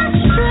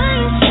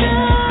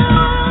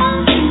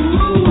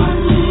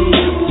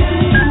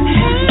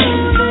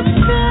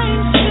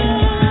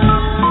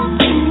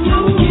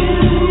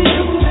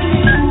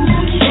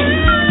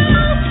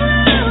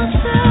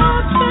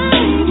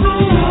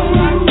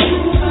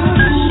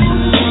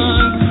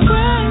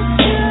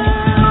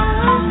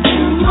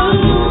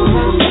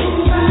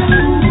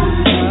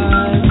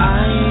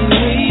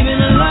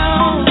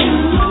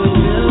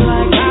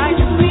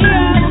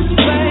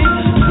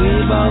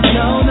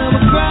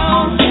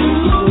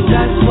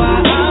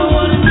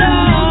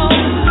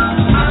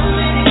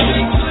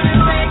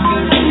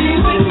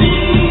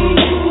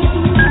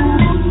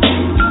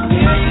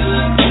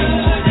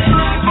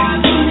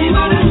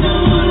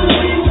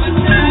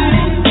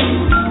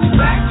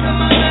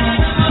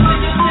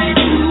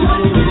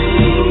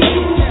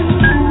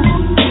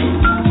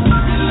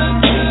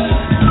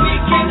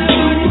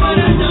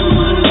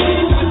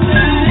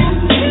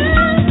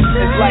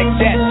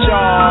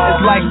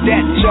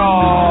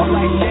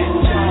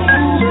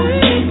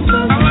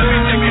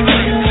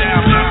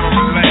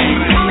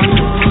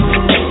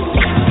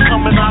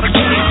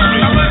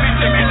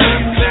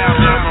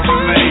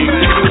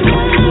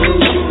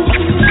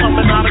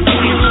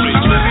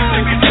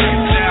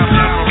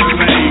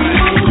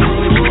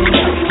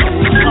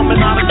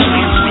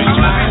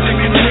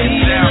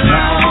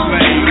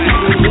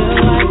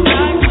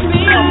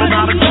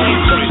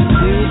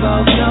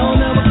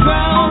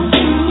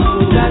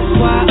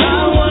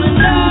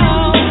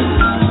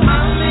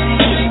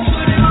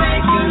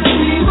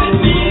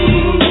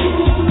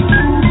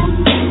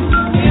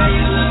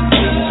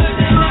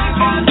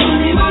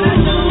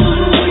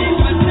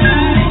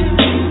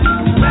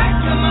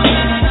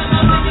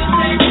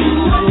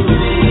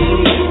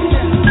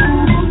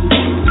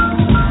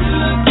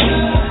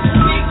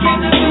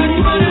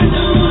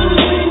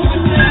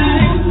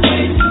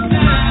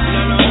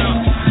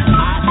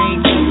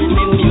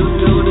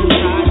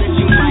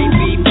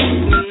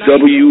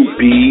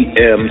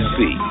 WBMC.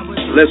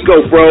 Let's go,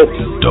 bro.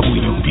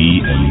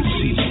 WBMC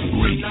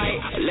Radio.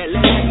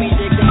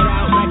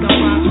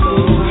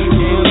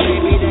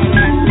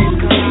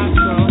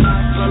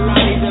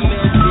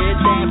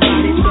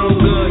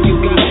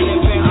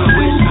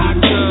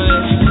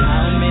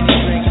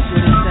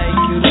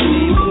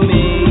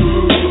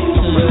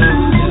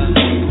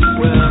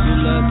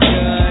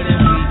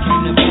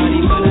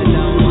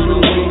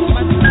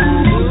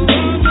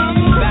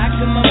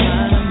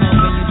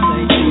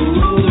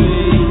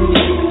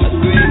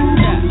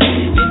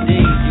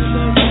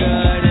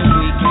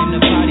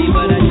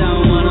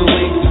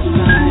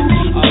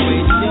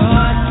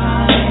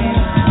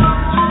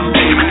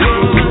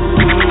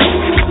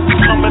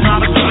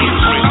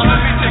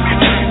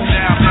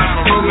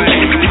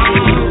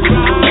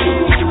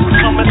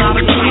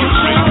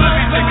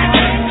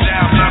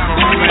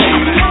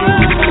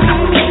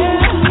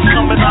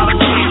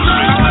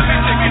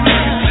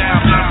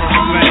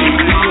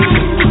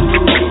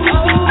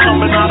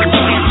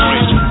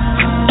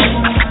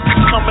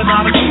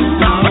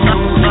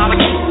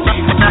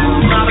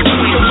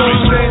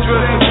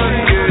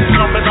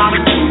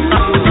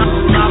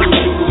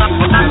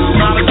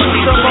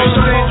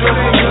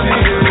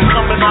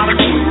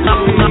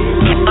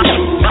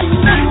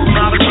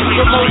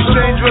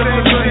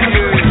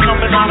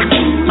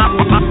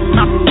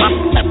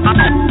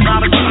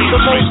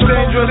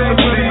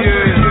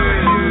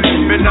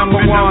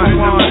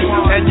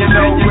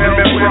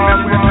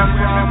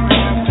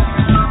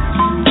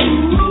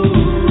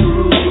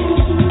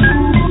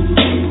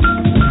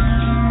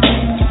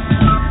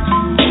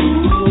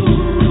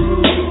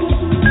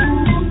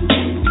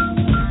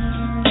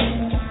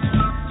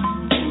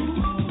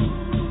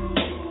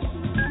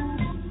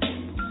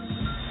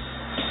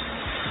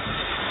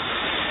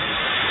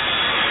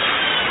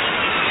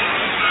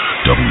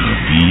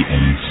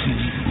 WBMC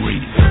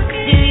Radio.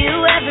 Do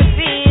you ever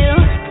feel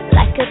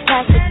like a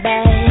plastic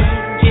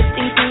bag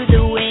drifting through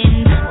the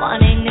wind,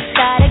 wanting to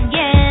start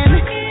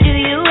again? Do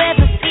you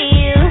ever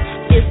feel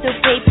just so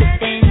paper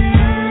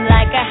thin,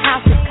 like a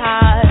house of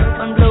cards,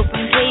 one blow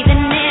from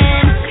caving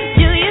in?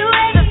 Do you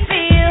ever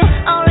feel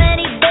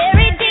already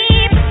buried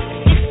deep,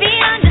 6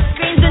 feet under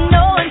screens but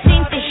no one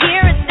seems to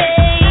hear a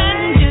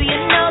thing? Do you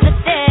know that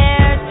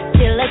there's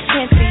still a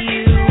chance for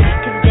you,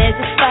 'cause there's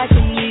a spark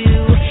in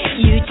you,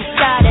 you just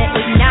gotta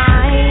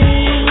ignite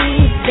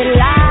the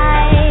light.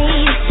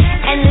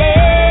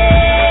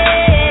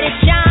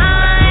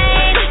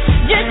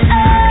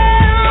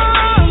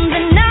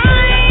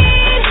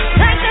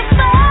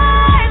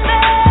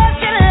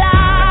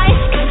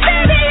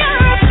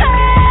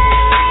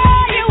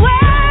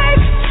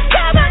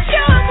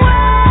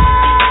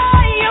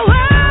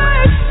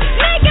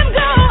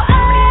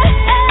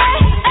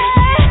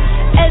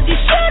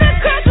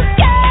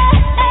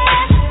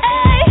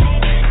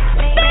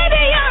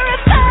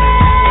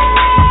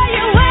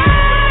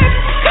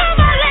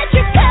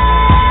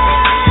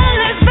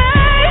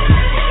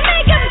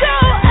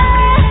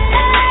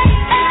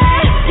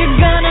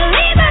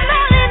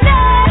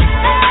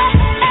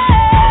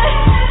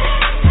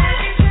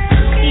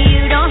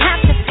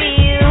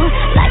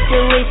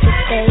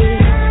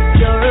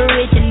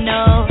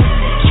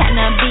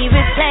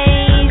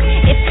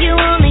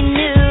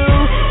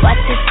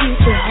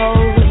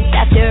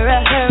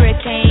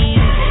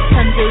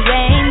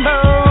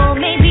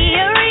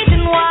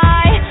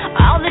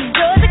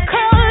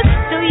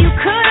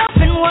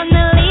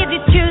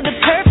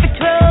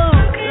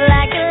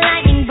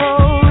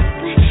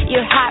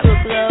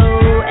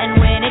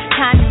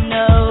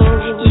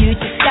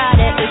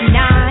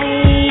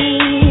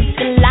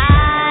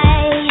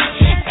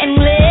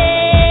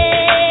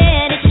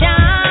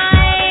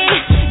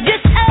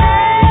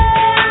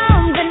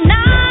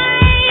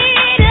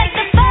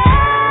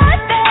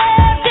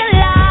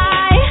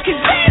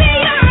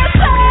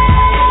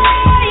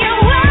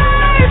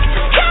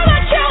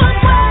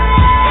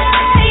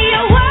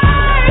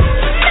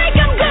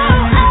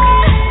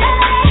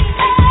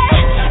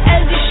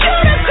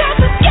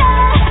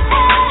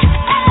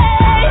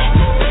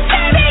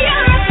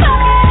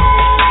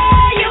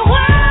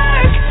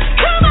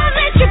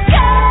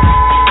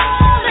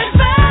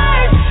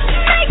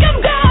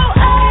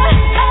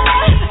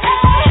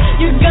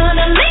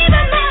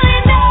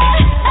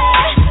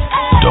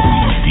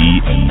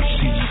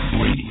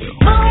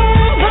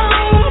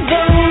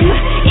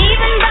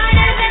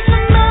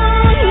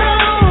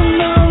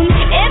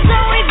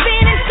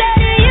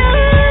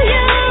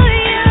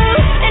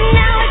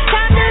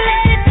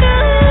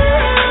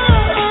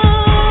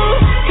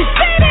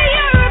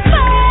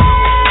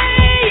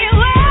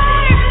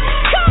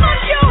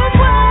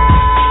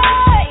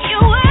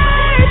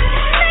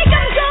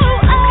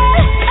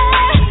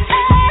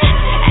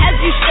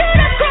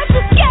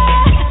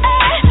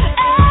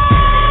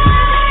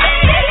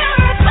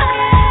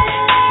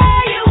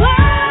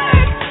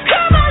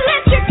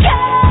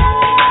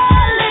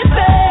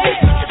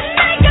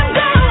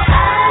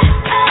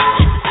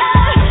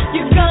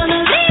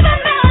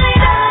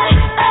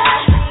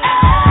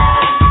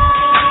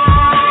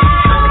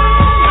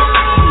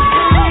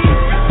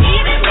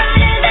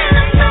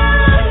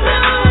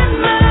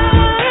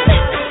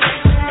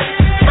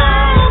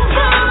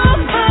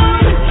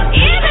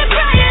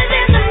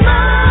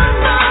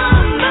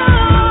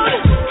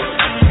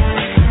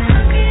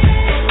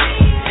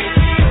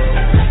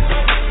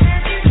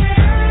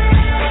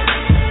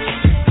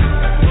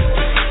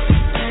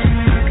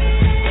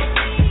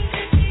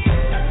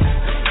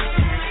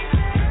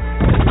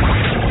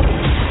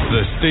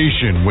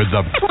 station with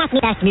the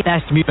best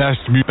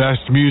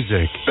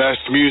music. Best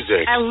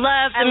music. I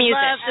love the music.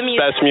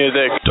 Best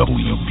music.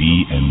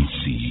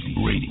 WBMC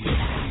Radio.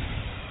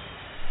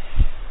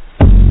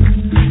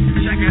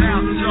 Check it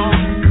out, y'all.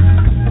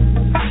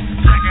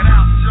 Check it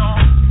out,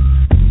 y'all.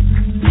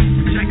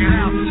 Check it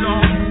out,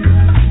 y'all.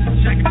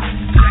 Check it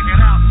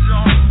out,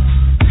 y'all.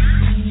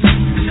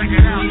 Check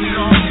it out,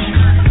 y'all.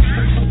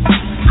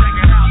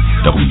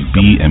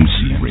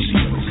 WBMC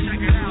Radio.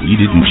 We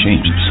didn't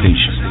change the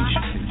station.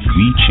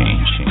 We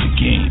changed the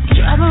game.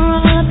 Drive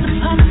around the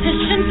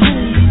politician,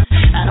 please.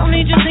 I don't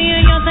need you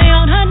seeing Beyonce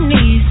on her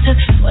knees. Took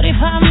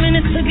 45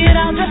 minutes to get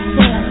out dressed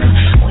up.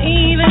 We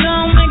ain't even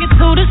gonna make it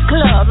to this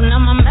club.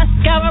 Now my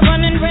mascara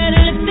running red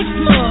and lipstick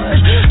smudge.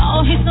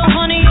 Oh, he's so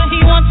honey, yeah,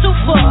 he wants too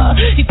far.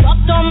 He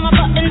popped on my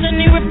buttons and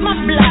he ripped my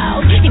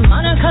blouse. He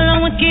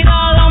monocolor whiskey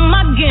all on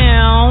my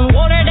gown.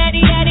 Water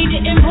daddy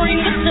didn't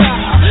bring the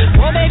towel.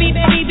 Well, baby,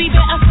 better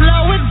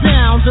slow it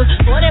down. Took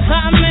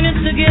 45 minutes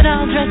to get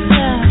all dressed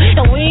up.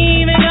 And we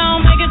ain't even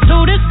gonna make it to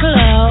this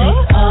club.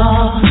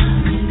 All of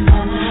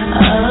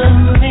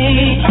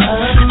me.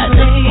 I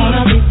just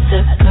wanna be the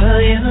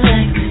girl you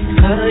like,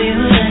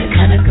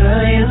 kind of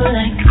girl you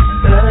like,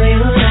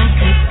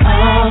 Take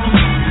all of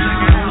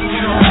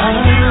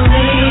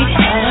me. I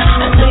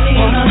just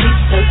wanna be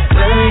the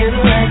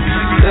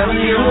girl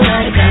you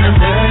like, kind of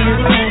girl you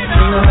like.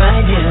 Sing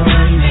right here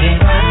with me.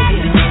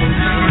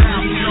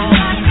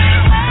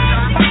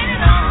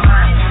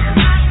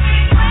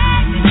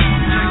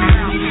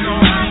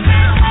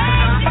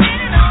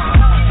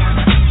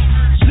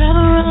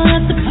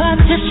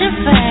 Partition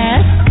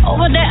fast.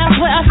 Over there I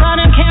swear I saw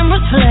them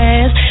cameras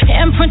flash.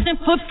 Handprints and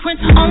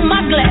footprints on my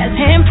glass.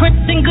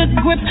 Handprints and good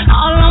grip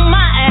all on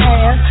my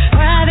ass.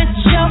 Private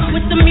show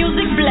with the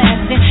music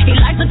blasting. He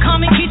likes to call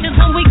me Keisha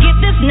when we get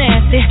this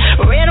nasty.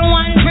 Red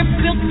wine drip,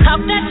 filth, talk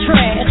that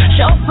trash.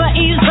 Chauffeur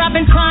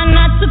eavesdropping, trying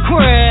not to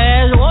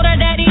crash. Water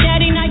daddy,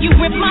 now you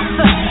rip my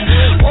fur.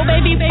 Oh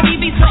baby,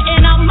 be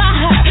sweating out my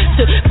hair.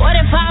 Took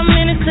 45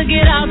 minutes to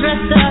get all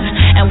dressed up.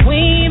 And we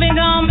ain't even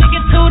gonna make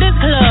it to this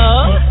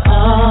club.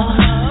 All of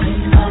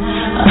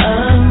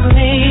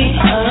me.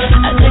 I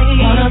just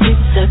wanna be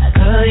the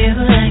girl you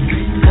like,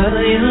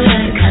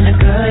 kind of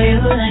girl you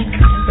like,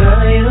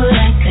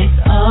 Take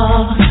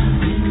all of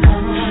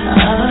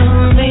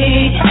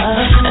me. I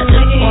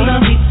just wanna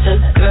be the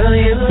girl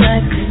you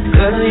like,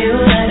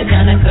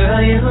 kind of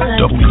girl you like.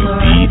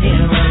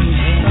 WBMC.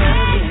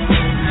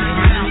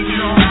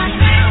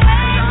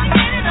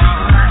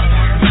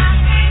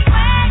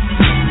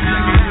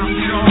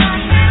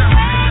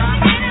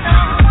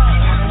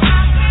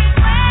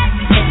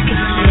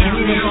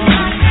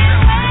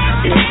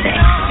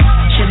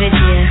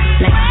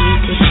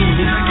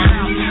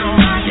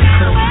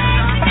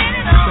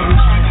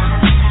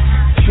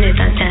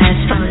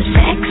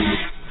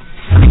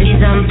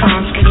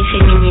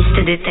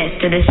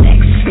 Déteste le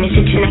sexe, mais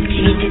c'est une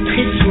activité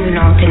très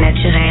stimulante et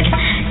naturelle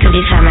que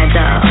les femmes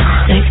adorent.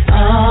 Take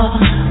all of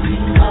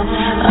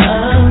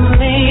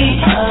me.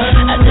 I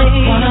just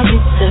wanna be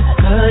the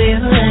girl you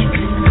like,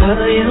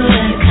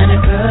 kind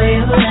of girl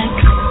you like,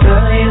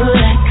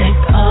 Take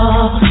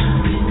all of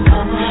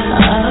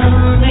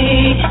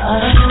me. I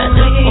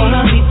just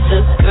wanna be the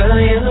girl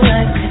you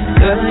like,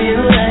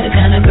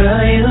 kind of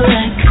girl you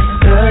like,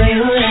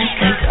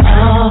 Take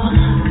all of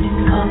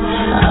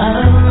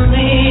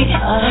me. I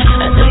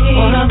just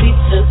wanna be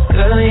the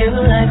girl you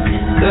like,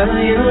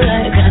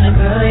 kind of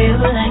girl you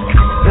like,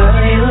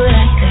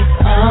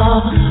 Take all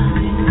of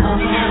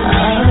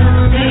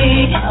me.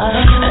 I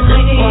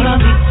just wanna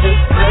be the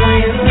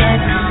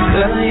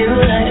girl you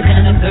like,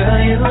 kind of girl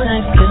you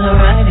like, you're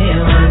right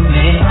here with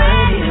me.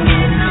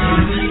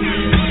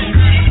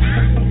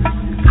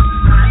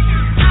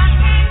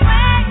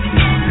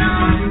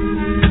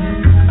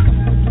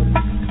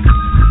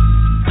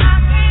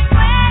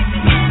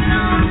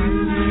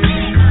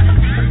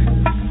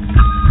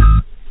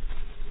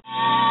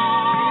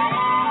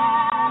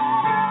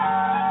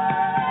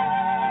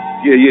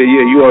 Yeah,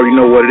 you already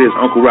know what it is.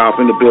 Uncle Ralph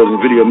in the building,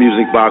 video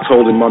music box,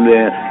 holding my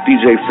man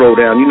DJ FRO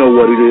down. You know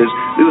what it is.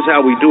 This is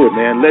how we do it,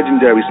 man.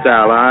 Legendary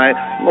style, all right?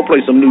 I'm going to play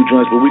some new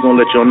joints, but we're going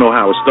to let y'all know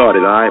how it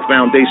started, all right?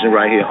 Foundation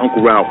right here,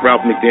 Uncle Ralph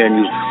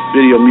McDaniels,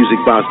 video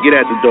music box. Get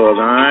at the dog,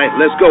 all right?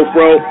 Let's go,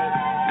 FRO.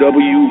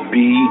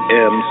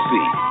 WBMC.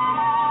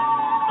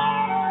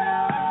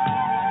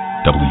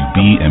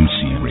 WBMC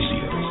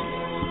Radio.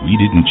 We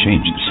didn't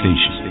change the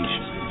station.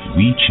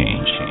 We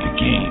changed the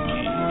game.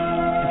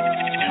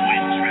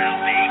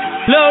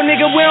 Little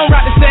nigga, we don't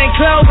rock the same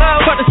clothes,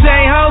 fuck the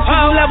same hoes,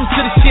 cause we levels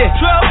to the shit.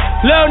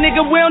 Little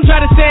nigga, we don't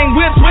try the same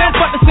whips,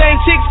 fuck the same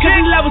chicks, cause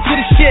we levels to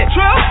the shit.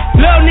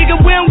 Little nigga,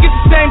 we don't get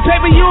the same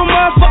paper, you a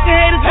motherfucking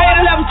hater, all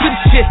the levels to the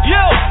shit.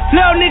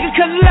 Little nigga,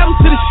 cause we levels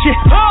to the shit.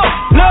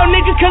 Little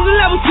nigga, cause we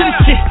levels to the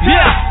shit.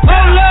 Yeah,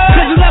 oh Lord,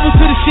 cause we levels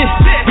to the shit.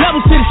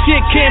 Levels to the shit,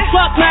 can't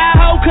fuck my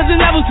hoe, cause we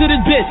levels to this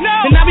bitch.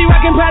 And I be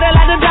rockin' powder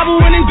like the double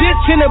winning bitch,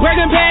 and the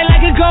burger pad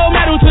like a gold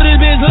medal to this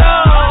bitch,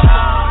 Lord.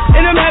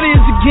 And I'm heavy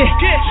as a get,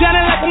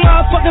 shining like a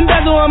motherfucking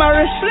bezel on my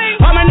wrist.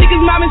 All my niggas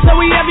mobbing, so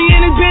we heavy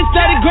in this bitch.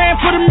 30 grand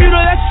for the mule,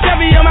 that's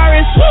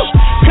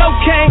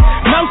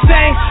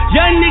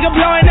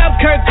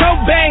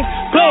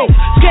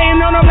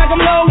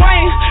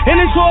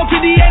 24,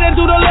 58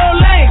 through the low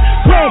lane.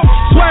 Boom,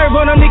 swerve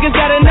on them, niggas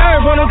got a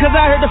nerve on them, cause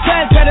I heard the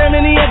fans got him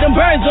and he had them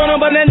birds on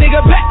him. But that nigga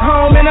back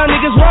home and them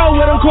niggas roll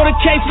with him, quarter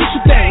case, what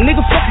you think?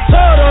 Nigga fucking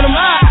told on him,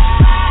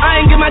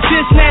 I ain't get my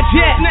shit snatched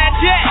yet.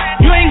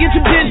 You ain't get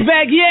your bitch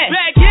back yet.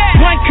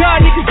 One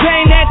car, niggas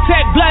gain that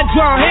tech, blood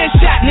drawn,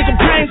 headshot, nigga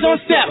brains on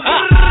step.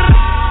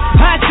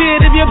 Hot shit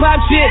if you pop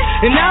shit,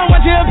 and I don't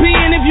want your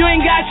opinion if you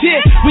ain't got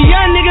shit. We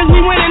young niggas, we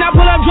winning, I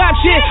pull up drop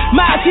shit.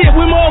 My shit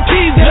with more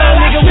keys than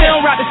little nigga. We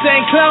don't rock the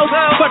same clothes,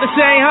 fuck the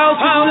same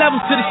hoes, cause we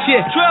levels to the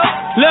shit.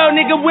 Little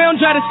nigga, we don't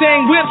try the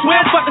same whips, we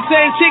don't fuck the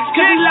same chicks,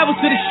 cause we levels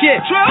to the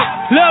shit.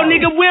 Little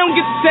nigga, we don't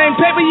get the same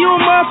paper, you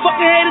a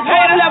motherfucking haters,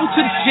 all the levels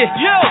to the shit.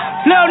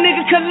 Little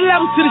nigga, cause the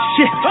levels to the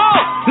shit.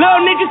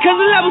 Little nigga, cause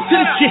the levels to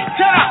the shit.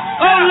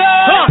 Oh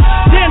Lord,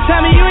 damn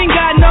Tommy, you ain't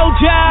got no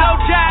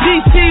job.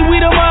 DC, we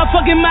the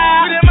motherfucking mob.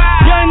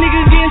 Young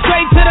niggas getting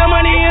straight to the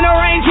money in the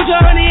range with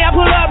your honey, I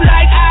pull up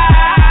like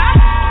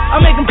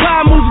I'm making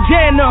power moves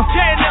again now.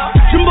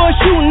 Some boys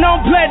shooting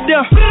on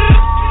platinum.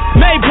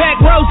 Maybach,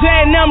 Rose,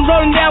 and I'm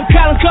rolling down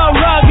Collins Cove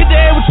Road, get the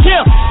air with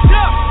chill.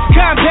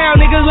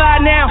 Compound, niggas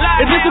lie now.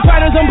 If it's the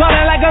finals, I'm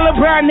ballin' like a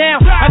LeBron now.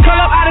 I call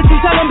up Odyssey,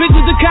 tell them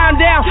bitches to calm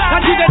down. I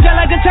treat that jet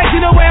like a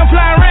taxi the way I'm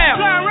flying around.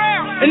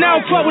 And I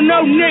don't fuck with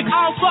no niggas.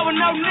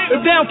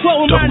 If they don't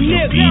fuck with my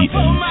niggas.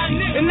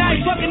 And I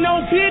ain't fucking no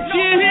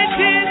bitches.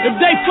 If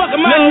they fucking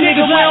my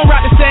niggas, we don't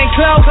rock the same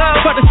clothes,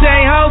 fuck the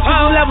same hoes,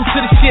 cause we levels to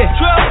the shit.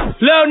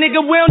 Little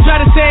nigga, we don't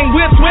try the same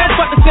whips, we don't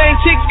fuck the same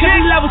chicks, cause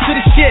we levels to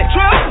the shit.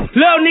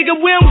 Little nigga,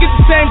 we don't get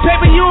the same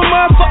paper, you a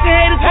motherfucking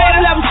haters, all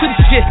the levels to the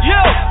shit.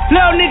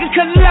 Little nigga,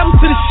 cause the levels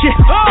to the shit.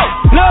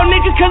 Little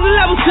nigga, cause the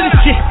levels to the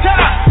shit.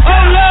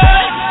 Oh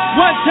Lord,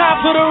 one time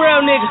for the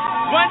real niggas,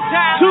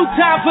 two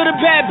times for the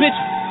bad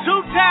bitches.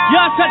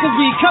 Y'all suckers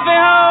be cuffin'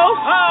 hoes,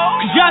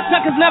 cause y'all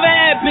suckers never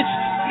had bitches.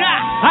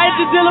 I hit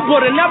the dealer,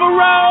 but it never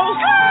rose.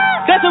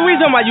 That's the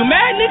reason why you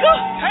mad, nigga.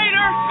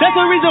 That's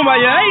the reason why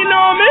you hating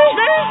on me.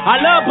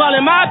 I love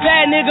ballin' my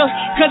bad nigga,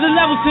 cause it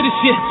levels to the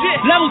shit.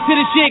 Levels to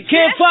the shit.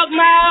 Can't fuck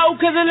my hoe,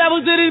 cause it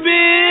levels to this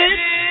bitch.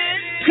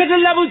 Cause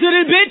it levels to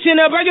this bitch. And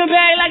a Birkin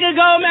bag like a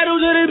gold medal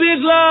to this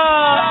bitch.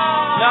 Lord.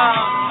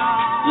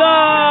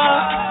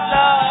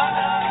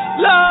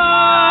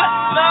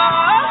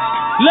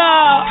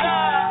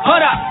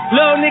 Hold up,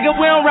 little nigga,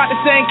 we don't rock the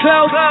same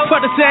clothes,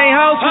 fuck the same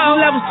hoes, cause we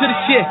levels to the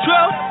shit.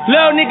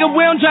 Little nigga,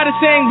 we don't try the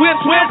same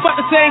whips, we don't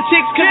fuck the same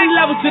chicks, cause we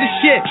levels to the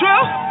shit.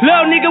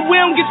 Little nigga, we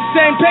don't get the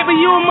same paper,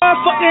 you a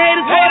motherfucking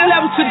haters, all the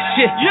levels to the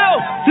shit.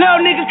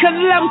 Little nigga, cause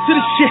the levels to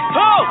the shit.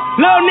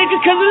 Little nigga,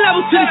 cause the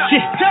levels to the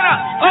shit.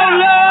 Oh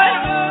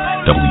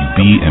Lord.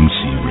 WBMC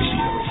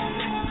Radio.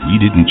 We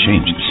didn't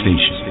change the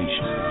station,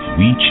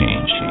 we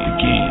changed the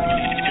game.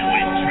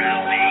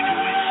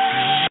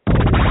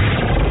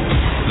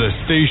 The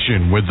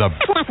station with the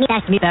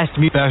best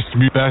music.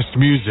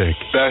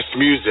 Best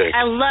music.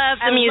 I love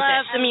the music.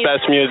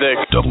 Best music.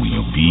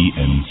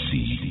 WBMC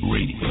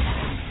Radio.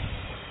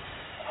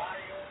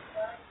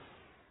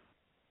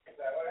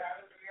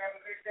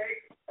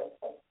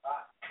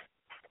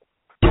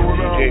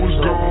 I was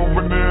gone,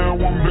 but now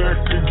I'm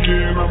back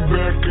again. I'm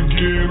back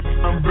again.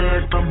 I'm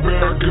back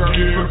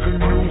again.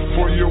 Something new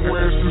for your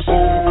asses.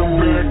 I'm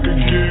back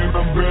again.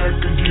 I'm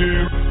back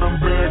again.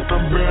 I'm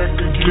back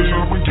again.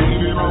 I'ma get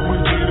it.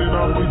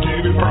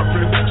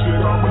 Poppin',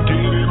 said I'ma get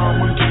it.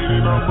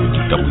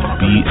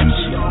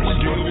 WBMC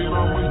Radio.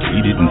 We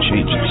didn't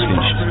change the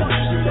station,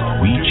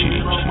 we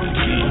changed the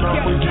game.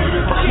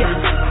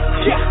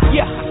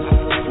 Yeah.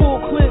 Full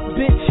clip,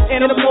 bitch,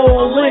 and I'm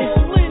all in.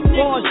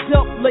 Bars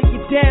up, lay you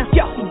down,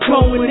 I'm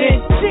going in.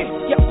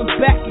 I'm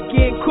back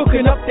again,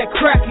 cooking up that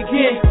crack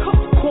again.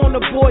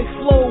 Corner boy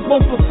flow, 1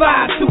 for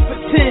 5, 2 for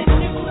 10.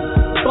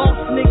 Boss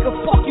nigga,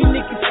 fuck you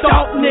niggas,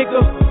 stalk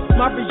nigga.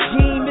 My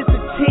regime is a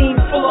team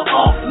full of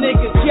off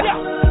niggas.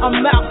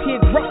 I'm out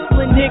here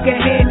rustling nigga,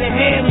 hand to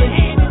hand.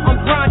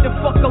 I'm grinding,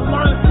 fuck a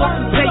line,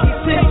 fucking pay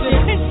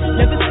attention.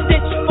 Never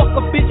stitch, fuck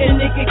a bitch, and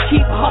nigga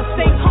keep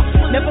hustling.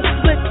 Never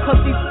slip, cause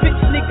these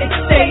bitch niggas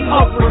stay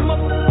hovering.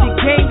 The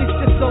game is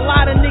just a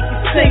lot of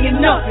niggas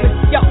saying nothing.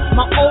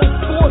 My old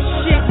force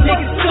shit,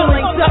 niggas still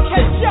ain't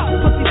touching.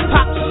 Pussy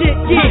pop shit,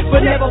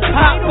 but never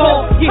pop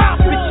off.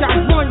 Bitch, I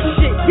run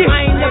shit,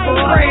 I ain't never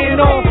ran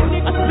off.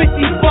 I spit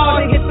these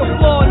bars and hit the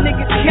floor,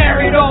 niggas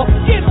carried off.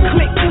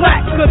 Click,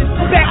 clack, cause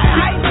it's back,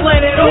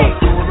 let it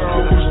off.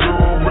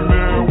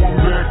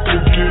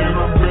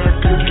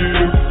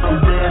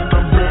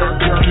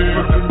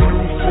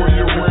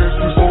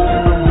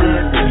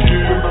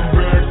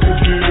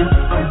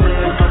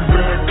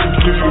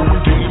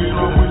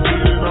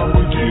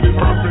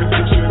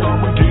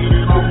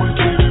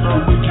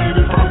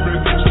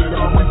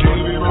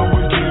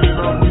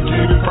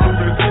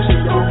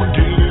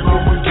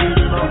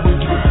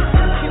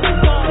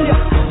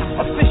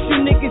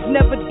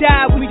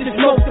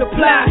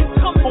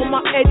 On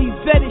my Eddie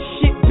Vedder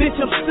shit, bitch,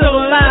 I'm still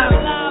alive.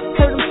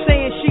 Heard him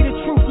saying she the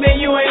truth, man,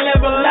 you ain't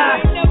never lie.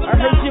 I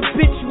heard your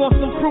bitch want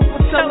some proof,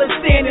 but tell her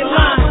stand in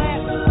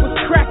line. Was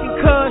cracking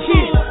cuz,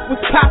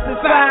 was popping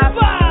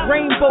 5.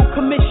 Rainbow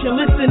Commission,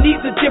 listen,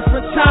 these are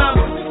different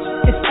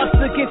times.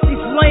 against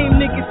these lame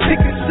niggas, pick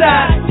a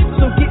side.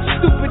 So get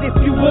stupid if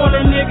you want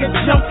a nigga,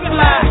 jump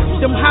fly.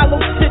 Them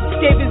hollow tips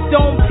gave his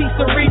dome piece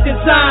a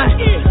redesign.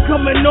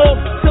 Coming off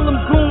till them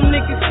goon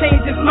niggas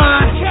change his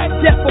mind.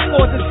 Death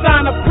before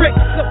designer bricks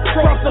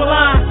across the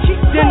line.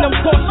 Then them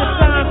caution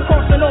signs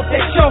crossing off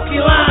that chalky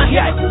line.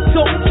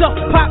 Talk tough,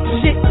 pop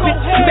shit,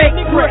 bitch, make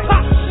bricks.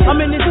 I'm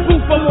in this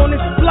booth, I'm on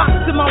this block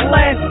to my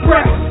last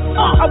breath.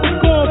 I was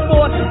going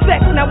for a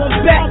sec, now I'm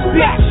back,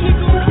 bitch.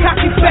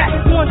 Cocky back,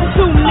 1,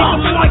 2, nigga,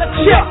 mic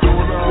check.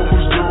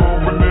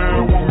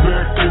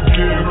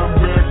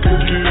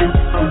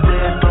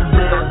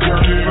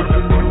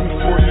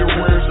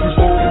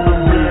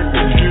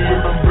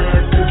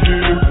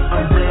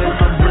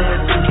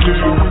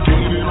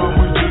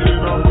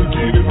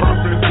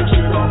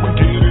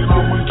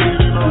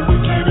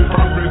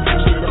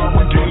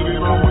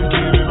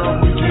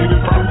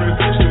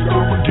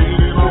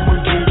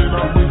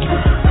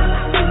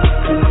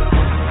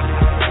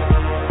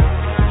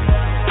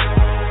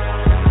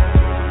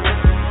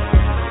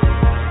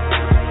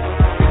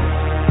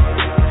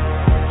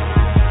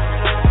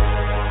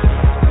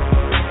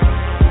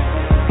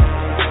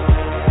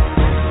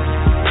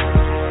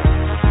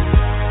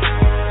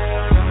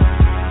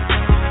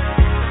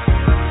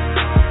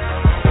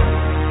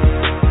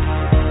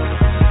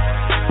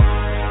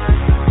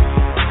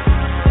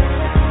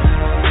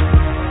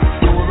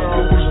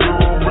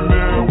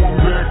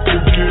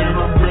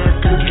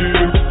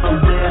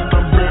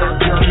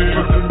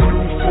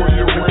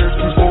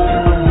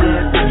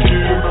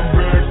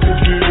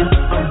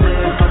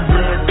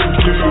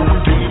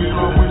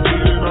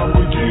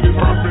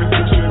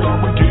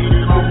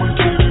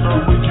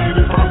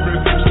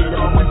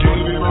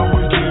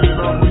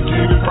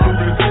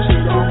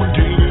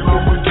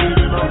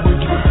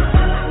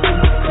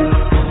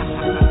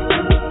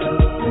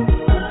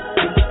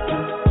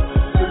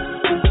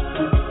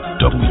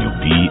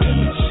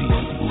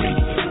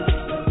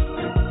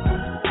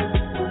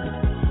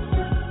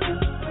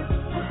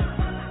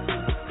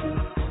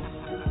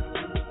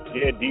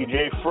 Yeah,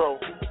 DJ FRO,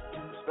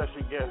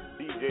 special guest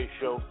DJ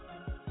show.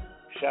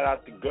 Shout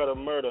out to Gutter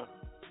Murder,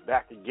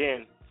 back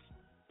again.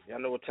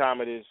 Y'all know what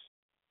time it is.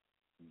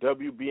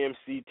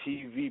 WBMC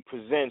TV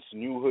presents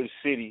New Hood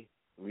City.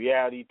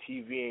 Reality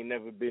TV ain't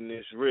never been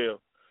this real.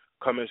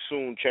 Coming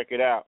soon, check it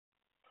out.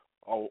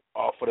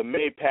 For the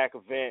May Pack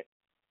event,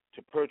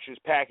 to purchase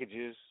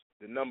packages,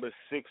 the number is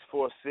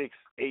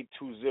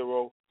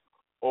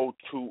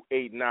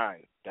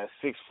 646-820-0289. That's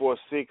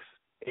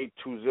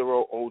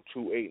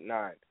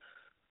 646-820-0289.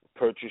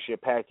 Purchase your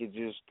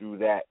packages through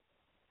that.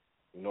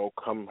 You know,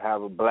 come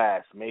have a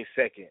blast. May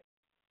 2nd,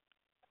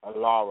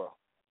 Alara.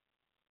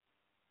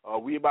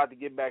 We about to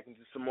get back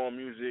into some more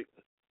music.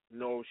 You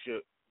know, it's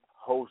your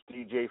host,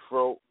 DJ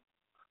FRO.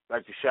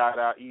 Like to shout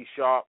out E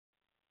Sharp,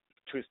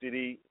 Twisted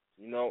E,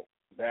 you know,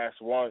 Bass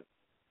One.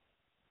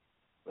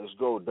 Let's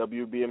go,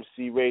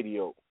 WBMC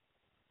Radio.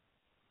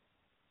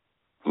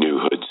 New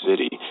Hood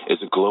City is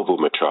a global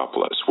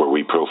metropolis where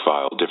we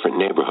profile different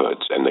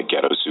neighborhoods and the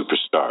ghetto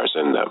superstars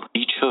in them.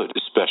 Each hood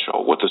is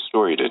special with a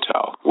story to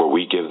tell, where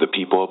we give the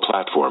people a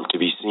platform to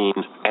be seen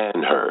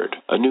and heard.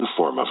 A new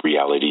form of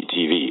reality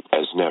TV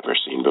as never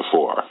seen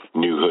before.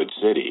 New Hood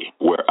City,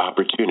 where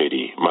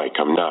opportunity might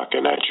come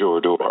knocking at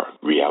your door.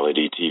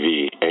 Reality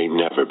TV ain't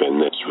never been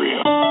this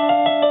real.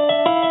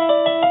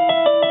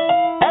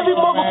 Every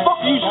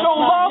motherfucker you show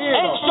love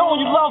ain't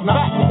showing you love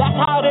back. That's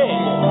how it is.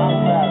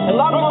 A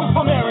lot of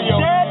motherfuckers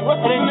dead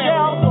and in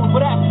jail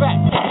for that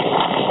fact.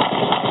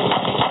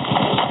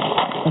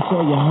 That's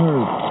all you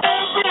heard.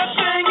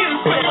 Everything is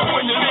fair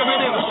when you're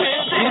living in a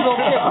city.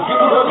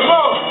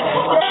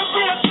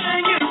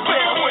 Everything is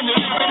fair when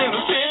you're living in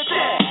a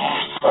city.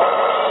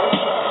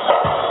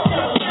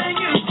 Everything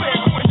is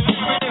fair when you're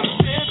living in a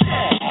city.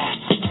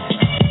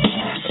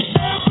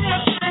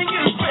 Everything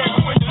is fair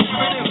when you're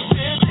living in a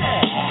city.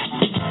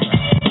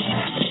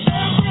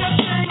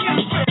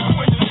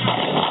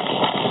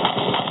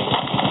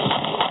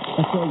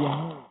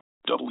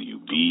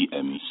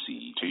 WBMC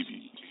TV.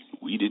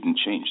 We didn't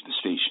change the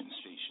stations.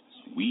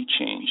 We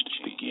changed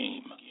the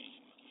game.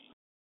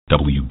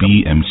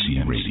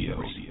 WBMC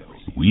Radio.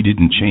 We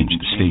didn't change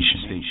the station.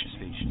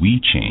 We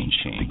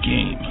changed the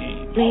game.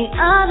 We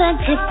all the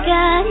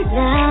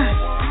together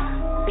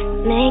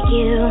make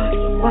you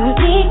want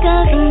me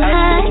 'cause I'm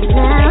high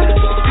now.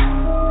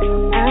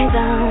 I'm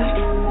gone,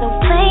 so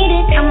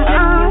faded, I'm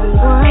on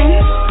one.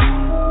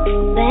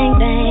 Bang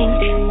bang,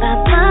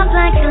 pop up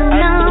like a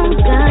long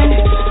gun.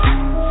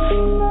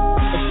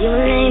 If you a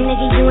lame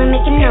nigga, you ain't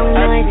making no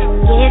noise.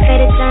 Get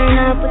ready to turn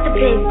up with the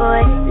big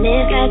boys.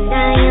 Live fast,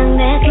 die young,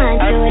 that's my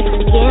choice.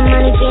 Get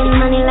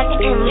money like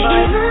an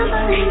invoice.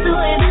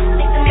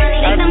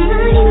 Take the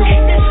money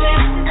like the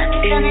grip.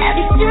 I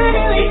be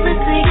stunning way for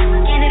quick.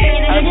 Get it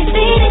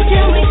faded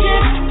till we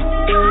trip.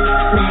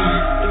 Man,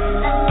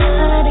 I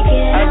love to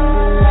get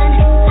on.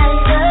 I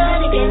love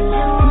to get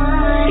to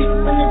one.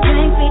 When the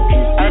drink be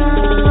too strong,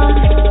 when the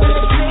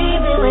tree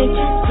be way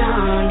too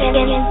strong. Get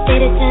ready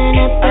to turn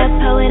up,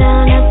 pour it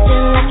on up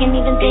till I can't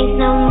even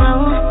think no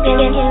more. Get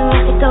ready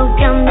to go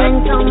dumb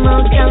and go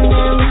more.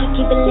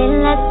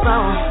 that's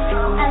wrong.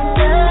 I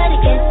love to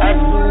get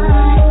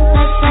someone.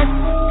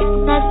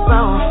 That's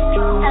wrong.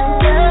 I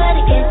love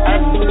to get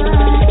someone.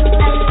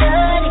 I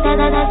love to get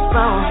that's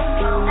wrong.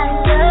 I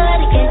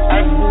love to get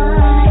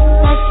someone.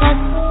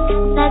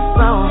 That's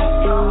wrong.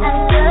 I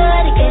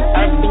love to get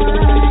someone.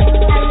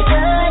 I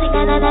love to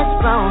get that's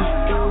wrong.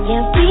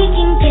 Yeah, we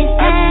can get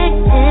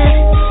active,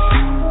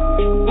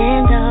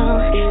 and all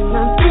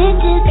my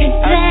bitches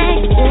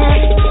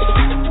infected.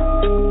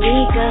 We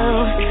go,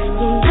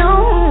 you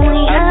know who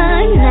we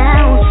are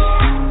now.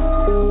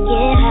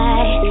 Get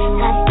high,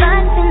 hot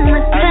spots in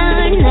my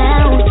car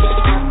now.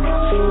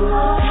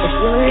 If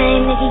you a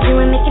lame nigga, you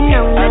ain't making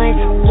no noise.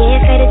 Get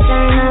ready to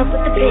turn up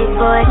with the big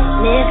boy.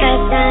 Live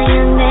fast, die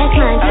young, that's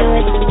my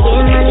choice.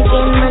 Get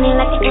money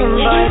like an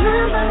invoice.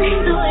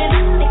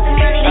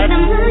 Take the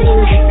money,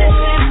 make the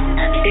grip.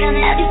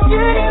 I be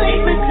stunning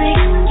like my click.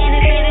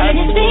 And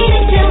it's beat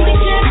until we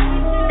trip.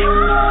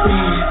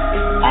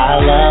 I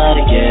love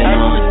to get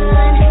on.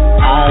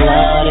 I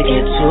love to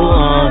get too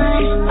on.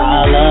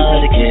 I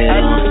love to get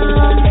on.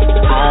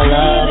 I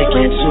love to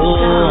get too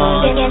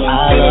on.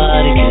 I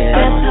love to get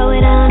on.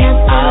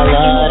 I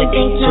love to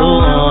get too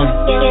on.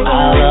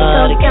 I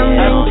love to get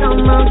on.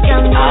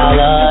 I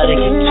love to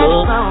get too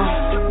on.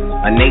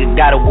 A nigga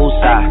got a woo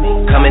side.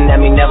 Coming at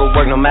me never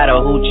work no matter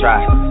who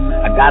try.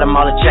 I got them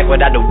all to check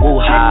without the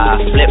woo-ha.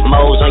 Flip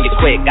modes on you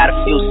quick, got a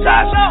few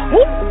sides.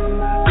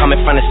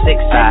 Coming from the 6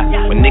 side.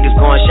 When niggas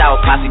going shower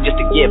posse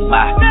just to get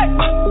by.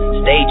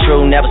 Stay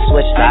true, never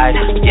switch sides.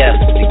 Yeah,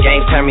 the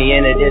game turned me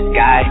into this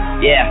guy.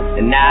 Yeah,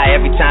 and now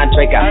every time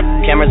Drake out,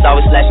 cameras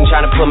always flashing,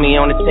 trying to put me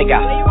on the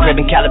takeout.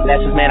 Crib in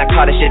Calabasas, man, I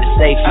call that shit the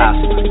safe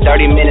house.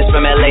 30 minutes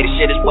from LA, the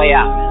shit is way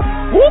out.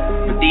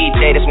 For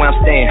DJ, that's where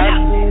I'm staying.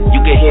 You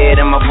can hear it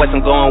in my voice,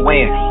 I'm going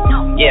weighing.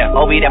 Yeah,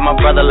 Obi, that my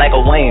brother like a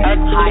Wayne. But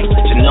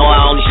you know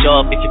I only show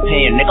up if you're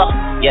paying, nigga.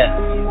 Yeah,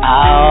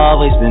 I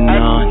always been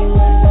on.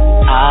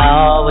 I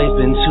always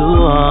been too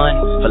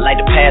on. For like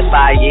the past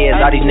 5 years,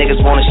 all these niggas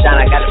wanna shine.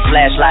 I got the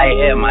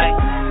flashlight here, man.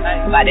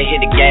 About to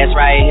hit the gas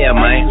right here,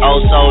 man.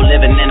 Old soul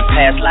living in the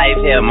past life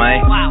here,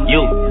 man.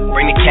 You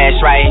bring the cash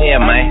right here,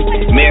 man.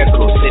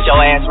 Miracle, sit your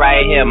ass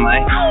right here,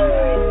 man.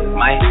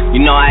 You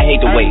know I hate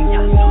to wait.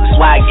 That's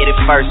why I get it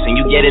first and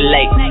you get it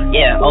late.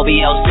 Yeah,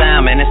 OVO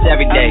sound, man, that's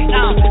every day.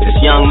 This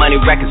Young Money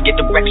Records, get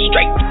the record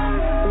straight.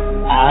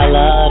 I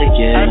love to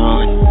get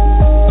on.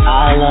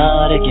 I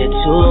love to get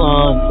too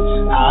on.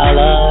 I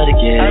love to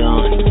get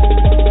on.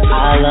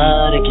 I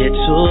love to get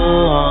too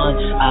on.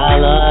 I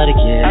love to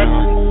get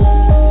on.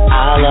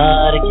 I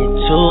love to get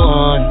too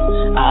on.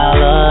 I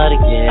love to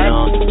get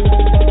on.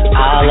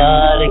 I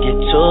love to get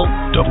too.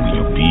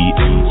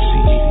 WBAC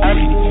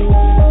Radio.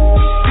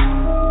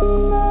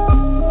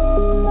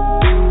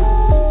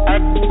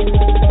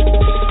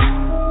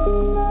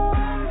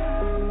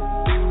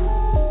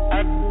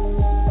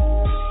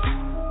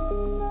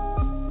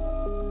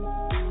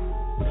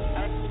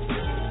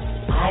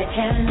 I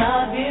can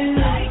love you.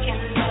 I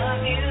can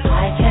love you.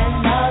 I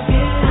can love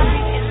you.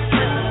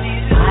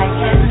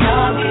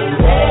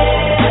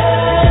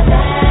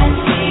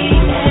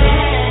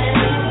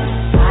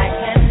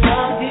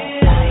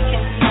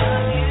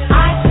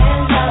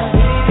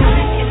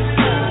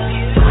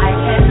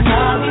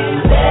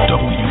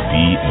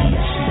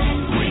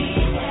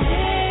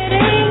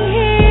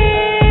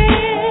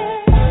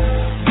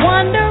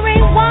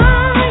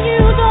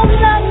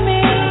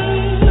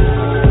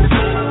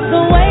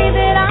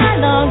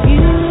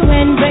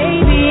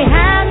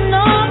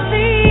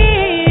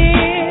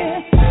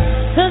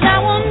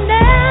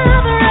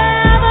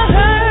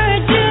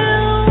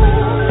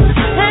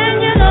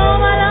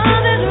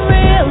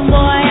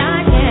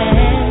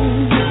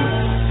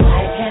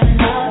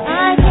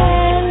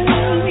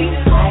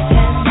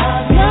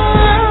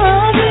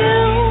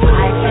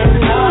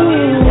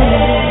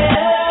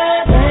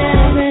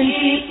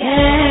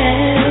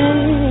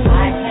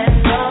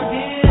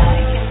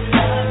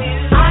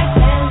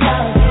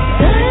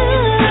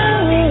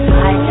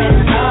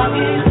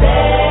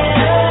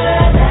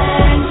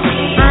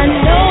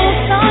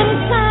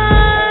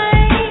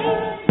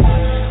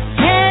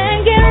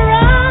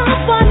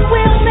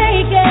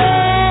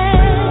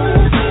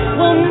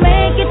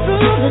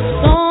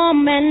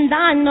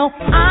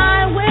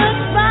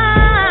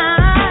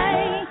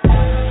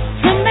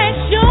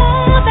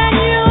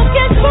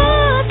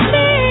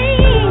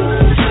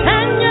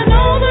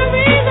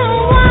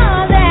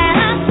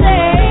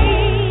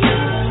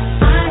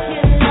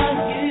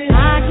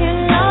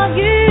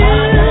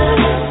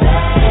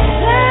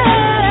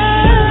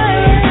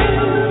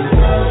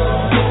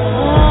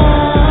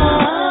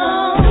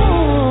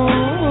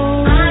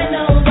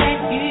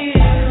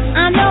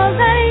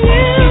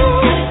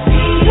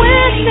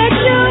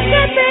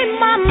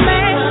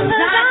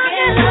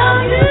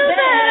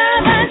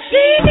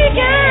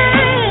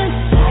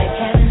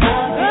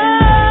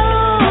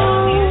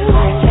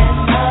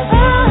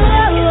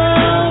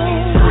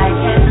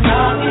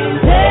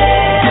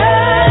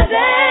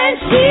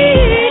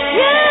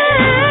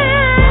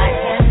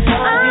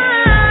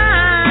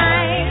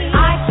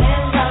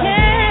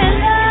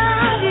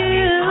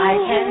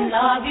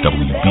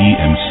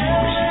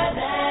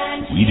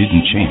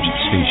 didn't change the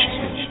station.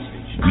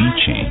 We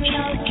changed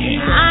the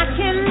game. I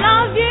can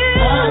love you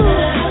a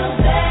little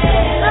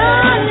better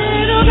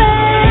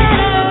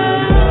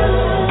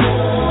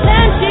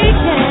than she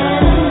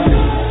can.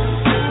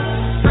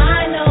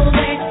 I know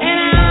that, and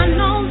I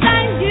know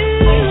that you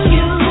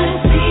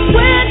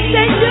wish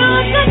that you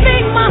could be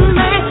my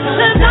man,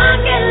 'cause I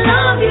can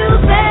love you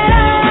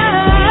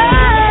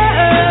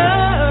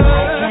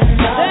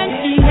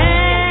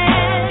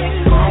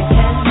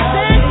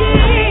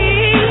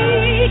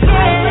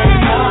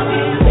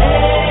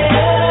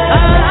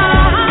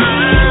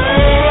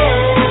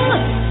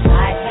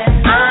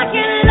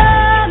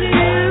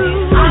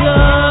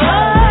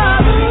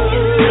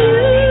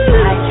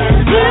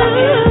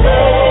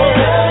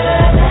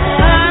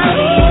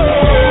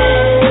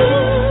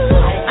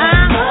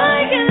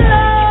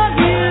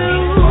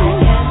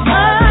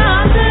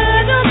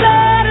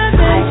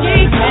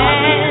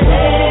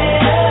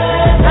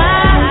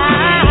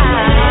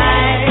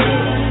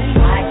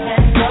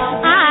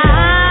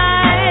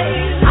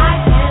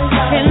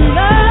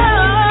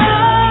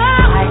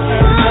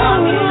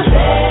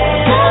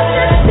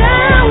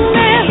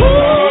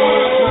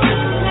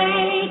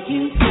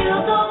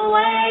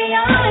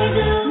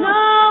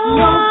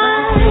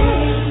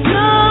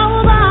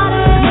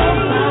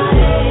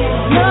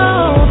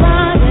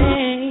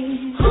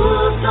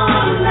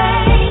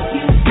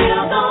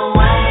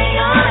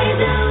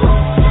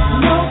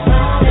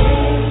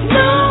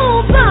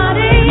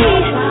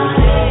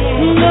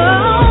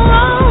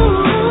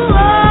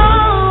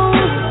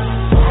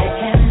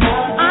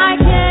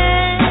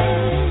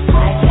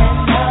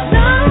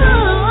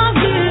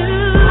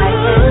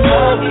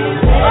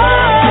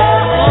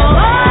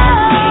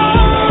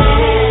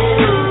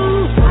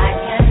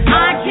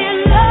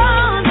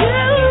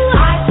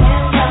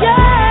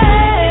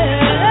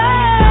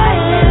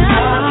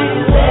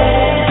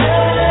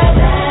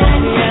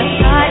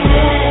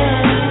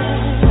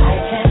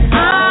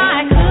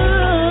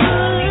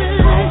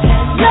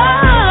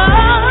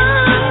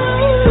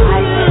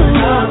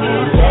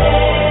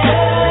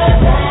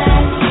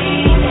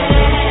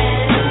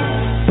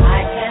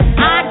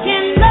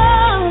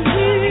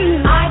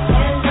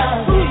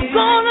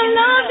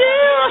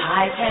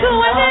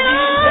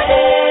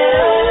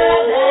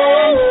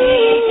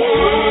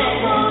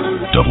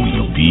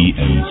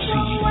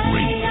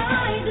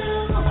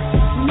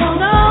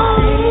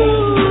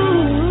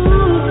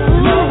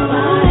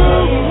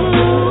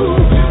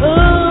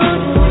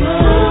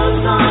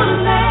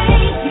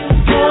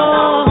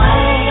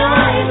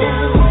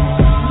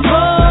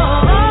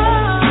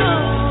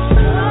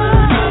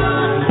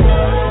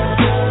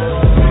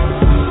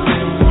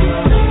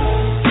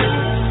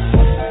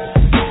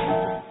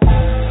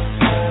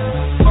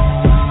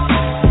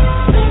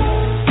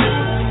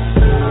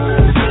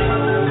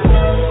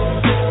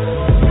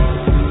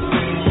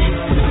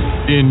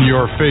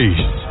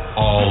Face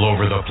all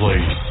over the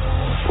place.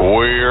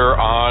 We're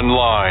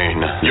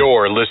online.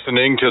 You're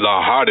listening to the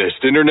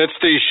hottest internet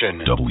station,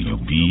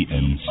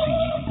 WBMC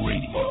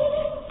Radio.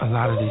 A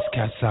lot of these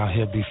cats out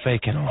here be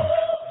faking on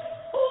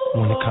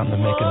when it come to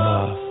making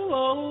love.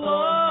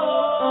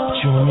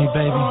 But you and me,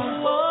 baby,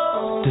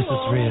 this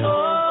is real,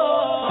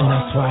 and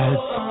that's why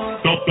it's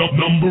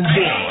number one.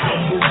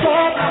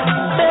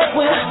 That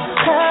we're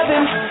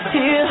having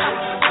here,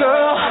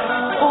 girl.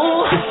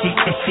 Ooh, this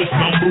is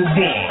number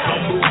one.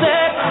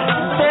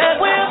 That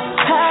we're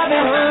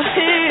having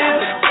here,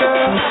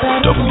 girl.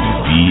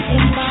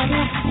 WBMC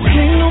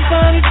Radio. Ain't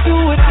nobody do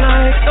it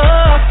like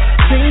us.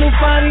 Ain't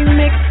nobody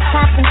mix,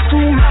 pop, and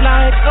scoop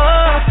like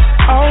us.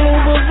 All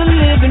over the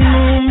living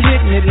room,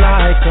 hitting it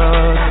like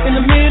us. In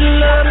the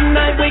middle of the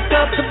night, wake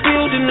up the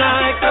building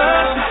like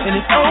us. And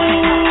it's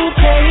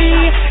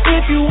okay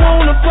if you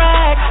wanna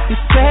brag. Your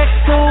sex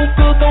so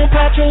good, don't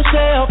pat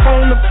yourself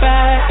on the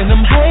back. And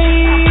them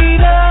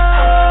haters,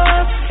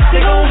 they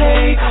gon'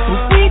 hate,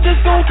 but we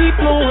just gon' keep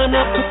blowing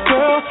up the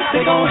girls.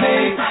 They gon'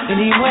 hate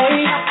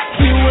anyway.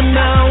 You are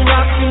now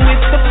rocking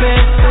with the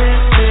best.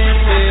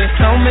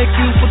 Don't make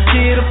you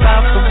forget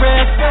about the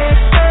rest.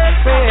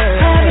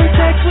 Having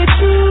sex with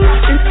you,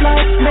 it's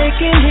like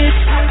making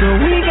hits. Girl,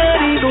 we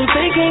got egos,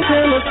 they can't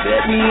tell us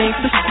that we ain't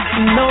the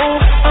no.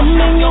 I'm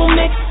in your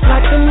mix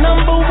like the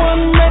number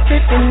one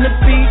record, and the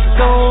beat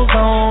goes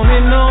on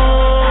and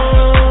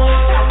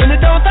on. And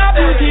it don't stop,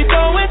 you keep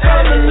going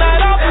from the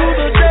night all through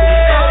the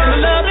day. And I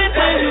love it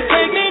when you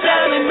take me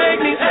down and make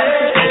me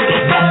say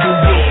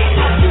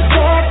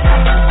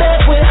that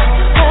we're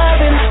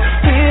having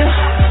here,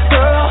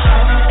 girl.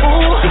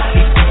 Ooh,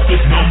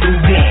 it's number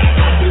one.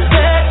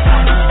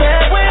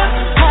 That we're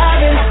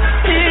having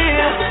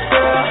here,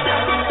 girl.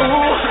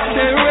 Ooh,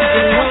 they're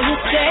ready. When you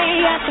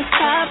stay at the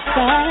top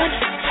side,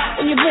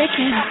 when you break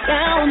it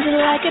down to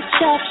like a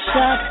chop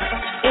shop,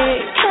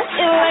 cut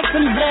it like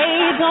some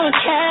blades on a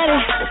caddy.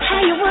 That's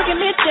how you working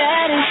me,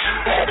 daddy.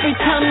 Every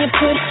time you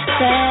put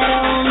that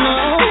on,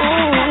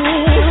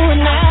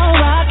 now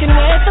rocking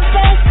with the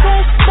best.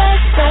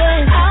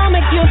 I'll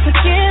make you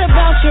forget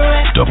about your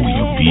ex.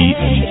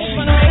 WBMC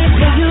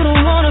You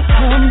don't wanna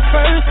come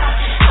first.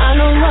 I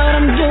know what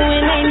I'm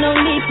doing, ain't no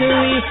need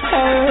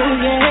mystery.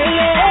 Oh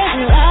yeah.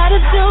 A lot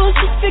of dudes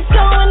just be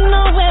going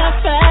nowhere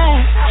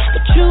fast,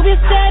 but you be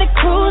steady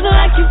cruising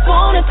like you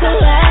wanted to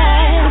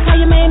last. How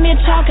you made me a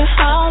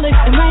chocoholic,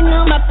 and right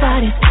now my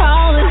body's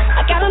calling.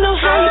 I gotta know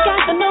how you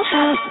got to know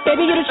how.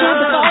 Baby, you're the truth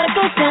before it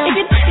goes down. If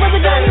it was a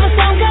girl, you was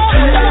so good.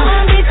 Don't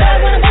wanna be that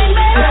when I'm in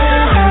bed.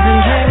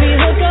 Can we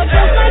hook up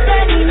just like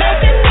that and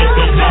make it new?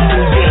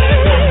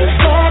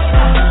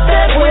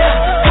 That we're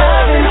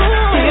having here,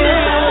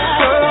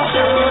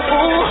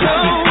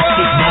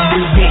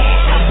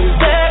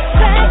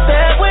 girl.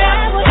 That we're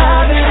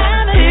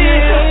having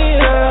here,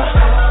 girl.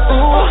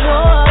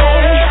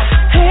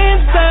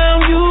 Hands down,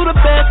 you the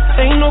best.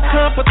 Ain't no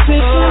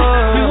competition.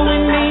 You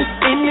and me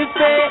in this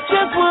bed,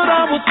 just what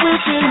I was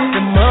wishing.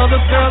 The other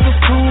girls was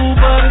cool,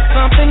 but it's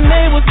something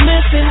they was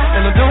missing.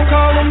 And I don't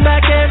call them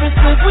back ever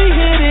since we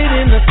hit it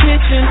in the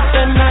kitchen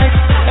that night.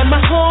 At my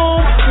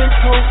home, been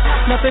toast,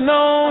 nothing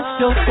on,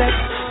 still sex.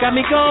 Got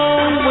me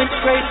gone, went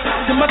straight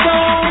to my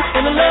dome.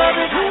 And I love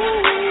it,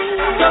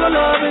 girl, I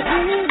love it.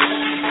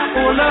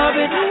 Oh, I love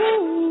it,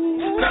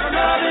 girl, I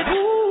love it.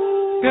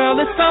 Girl,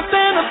 there's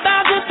something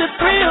about it that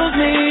thrills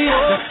me.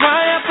 That's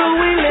why after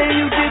we lay,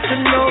 you get to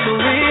know the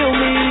real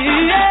me.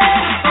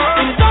 Yeah.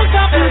 And don't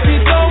stop and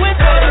keep going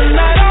for the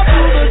night all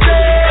through the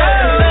day.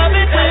 I love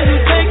it when you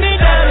take me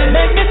down and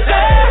make me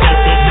say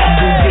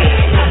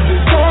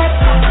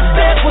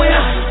that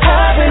we're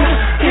having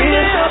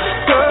here,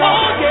 girl.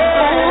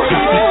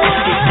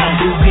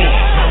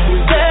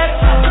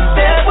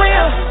 That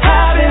we're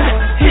having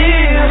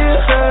here,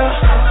 girl.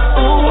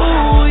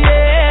 Ooh,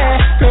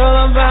 yeah. Girl,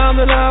 I vowed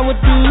that I would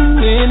do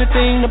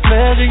anything to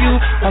pleasure you.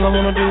 All I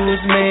wanna do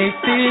is make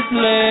this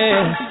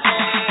last.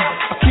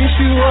 I'll kiss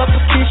you up,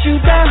 I'll kiss you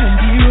down.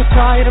 Be real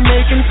quiet and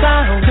making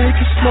sound. Take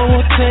it slow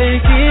or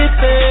take it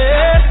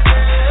fast.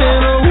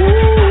 And a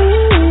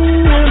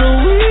ooh, and a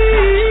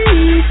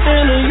wee,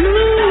 and a you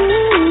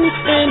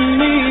and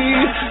me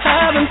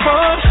having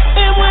fun.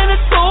 And when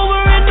it's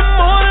over in the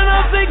morning,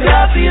 I'll say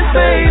gracias,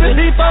 baby.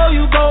 Before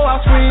you go,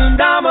 I'll scream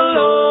down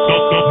below.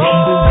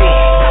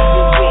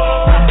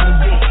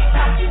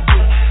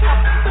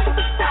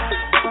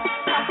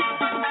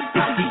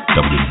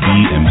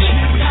 WBMC.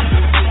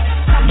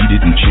 We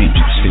didn't change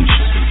the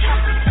station.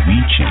 We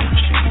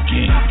changed the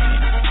game.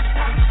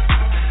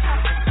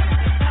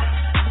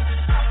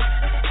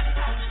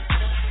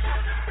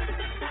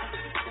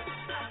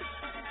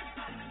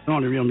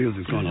 Only real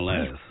music's gonna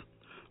last.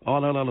 All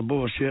that other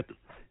bullshit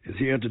is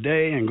here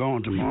today and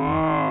gone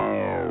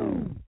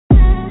tomorrow.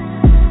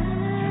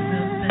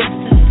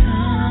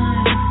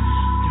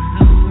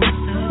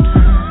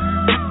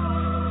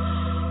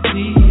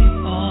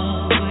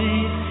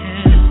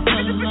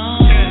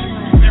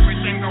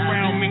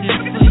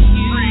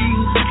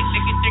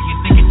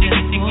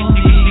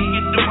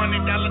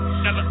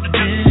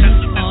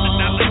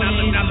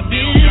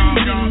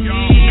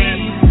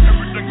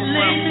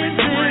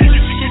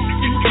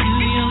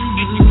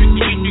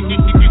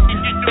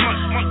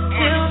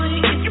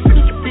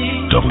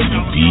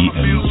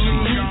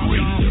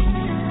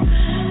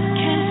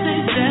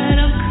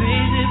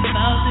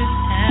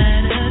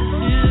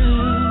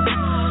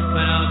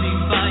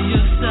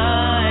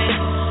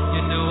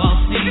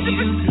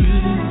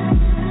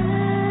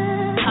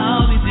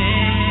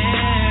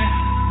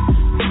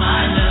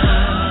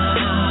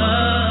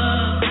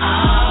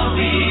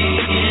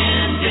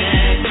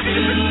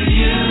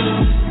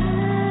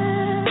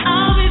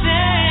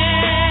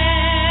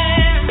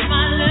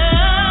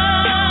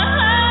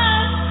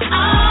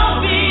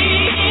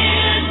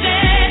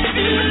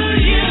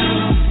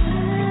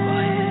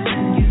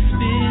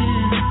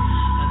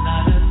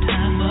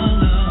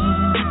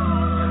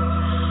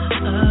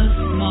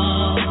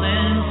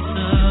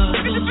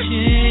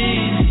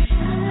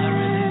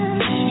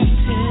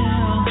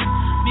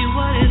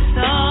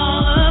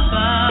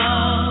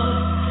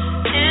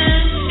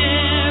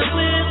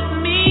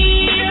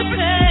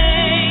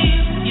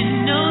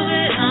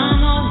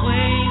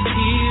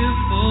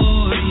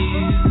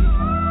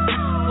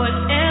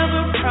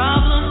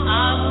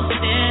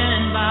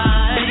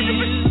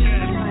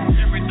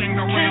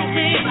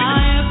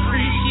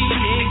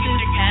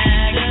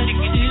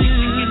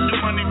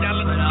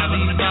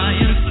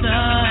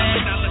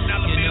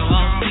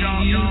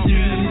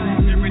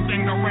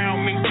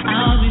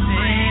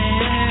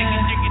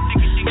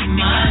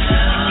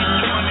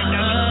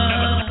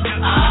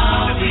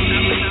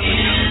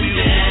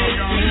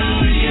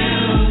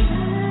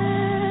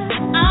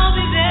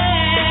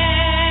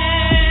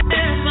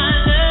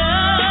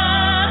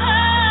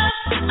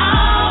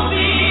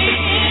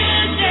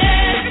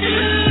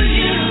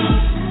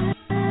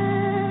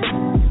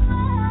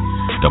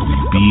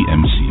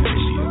 WBMC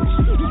Radio.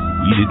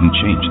 We didn't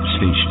change the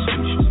station.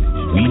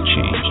 We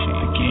changed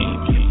the game.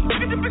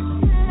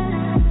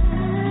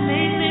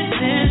 Lately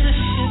there's a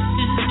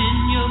shifting in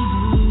your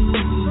mood.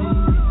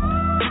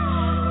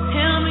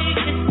 Tell me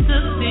it's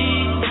the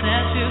things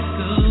that you're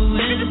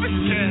going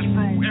through.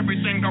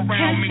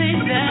 Can't say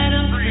that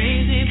I'm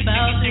crazy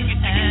about this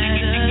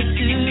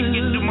attitude,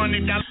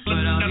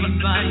 but I'll be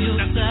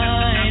by your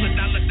side.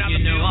 You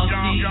know I'll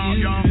see you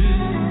through.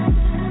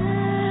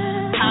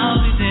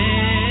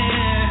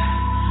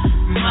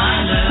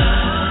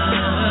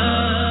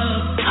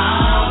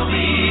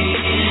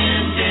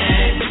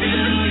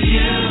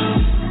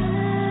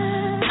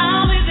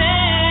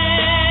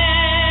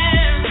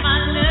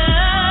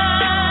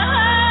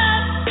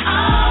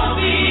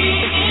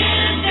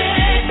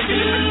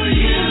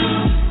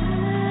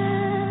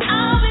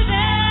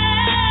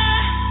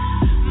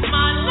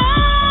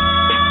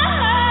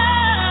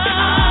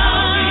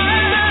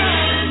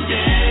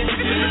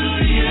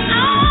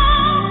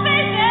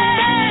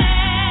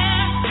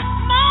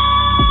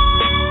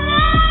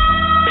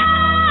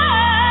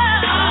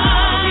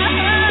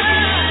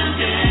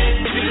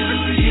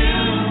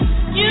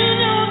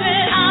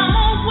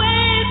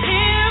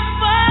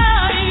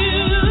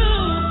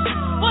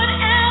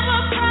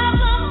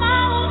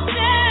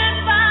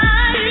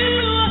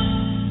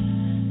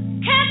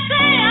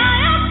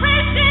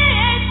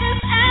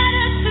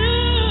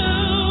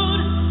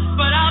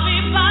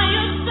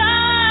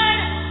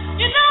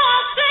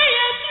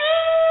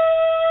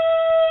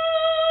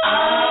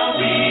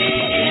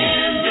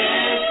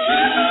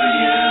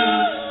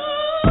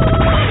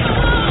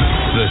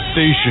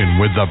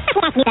 with the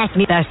best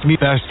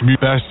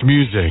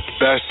music.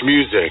 Best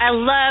music. I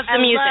love the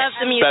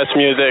music. Best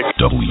music.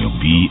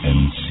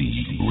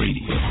 WBMC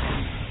Radio.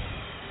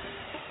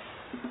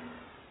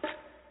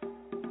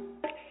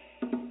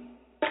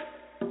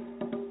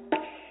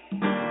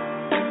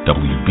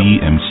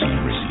 WBMC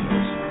Radio.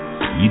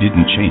 We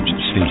didn't change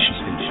the station.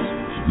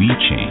 We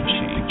changed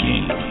the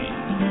game.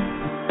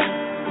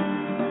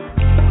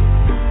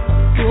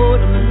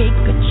 Gonna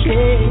make a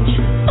change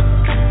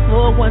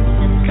for once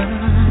in my life.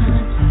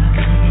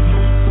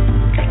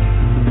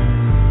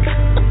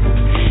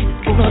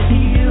 It's gonna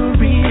feel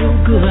real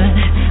good.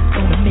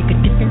 Gonna make a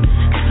difference.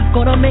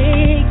 Gonna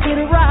make it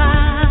right.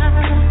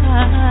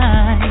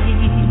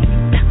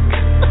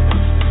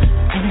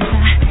 And as I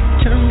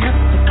turn up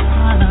the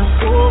collar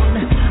on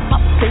my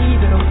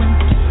favorite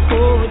winter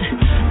coat,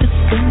 the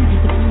sun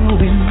is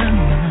blowing my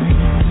mind.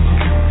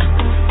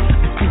 I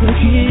see the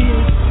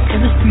kids in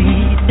the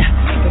street,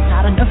 but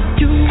not enough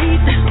to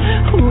eat.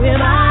 Who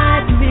am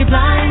I to be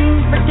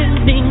blind,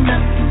 pretending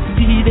not to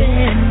see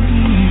their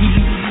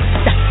needs?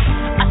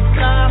 I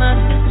gonna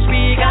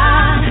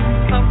disregard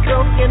a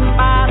broken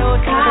bottle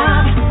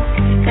top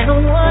and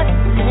what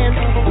and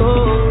so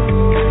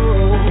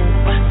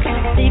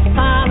they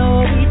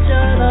follow each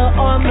other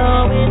on the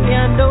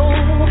window.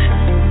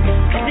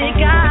 They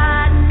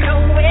got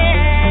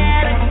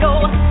nowhere to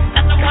go.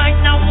 That's why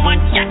no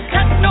one gets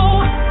to know.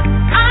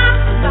 I'm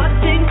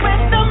starting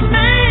with the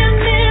man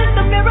in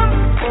the mirror.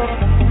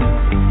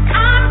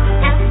 I'm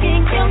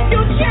asking him to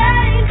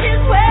change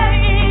his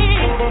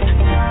ways.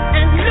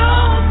 And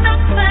no,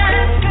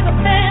 nothing's gonna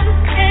bend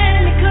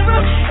any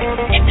clearer.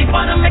 If you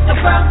wanna make the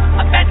world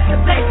a better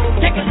place,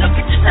 take a look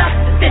at yourself,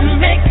 then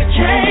make a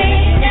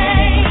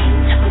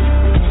change.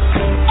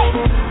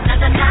 Na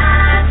na na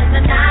na na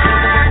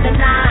na na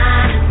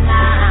na.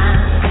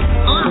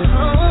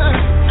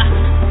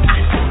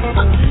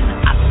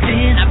 I've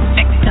been a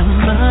victim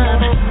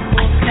of a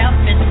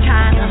selfish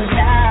kind of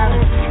love.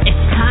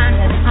 It's time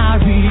that I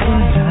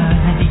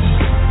realize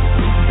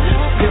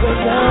there was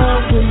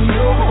love with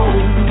no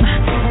home,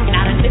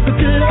 not a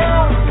typical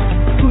love.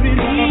 Could it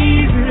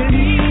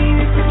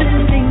even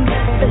pretending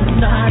that they're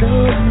not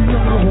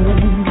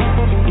alone?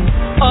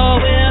 Oh,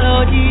 well,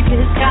 oh, deep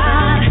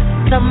inside,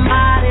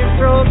 somebody's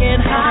broken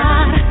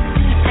heart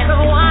and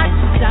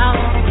watched out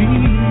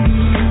breathe.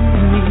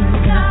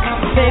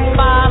 They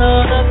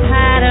follow the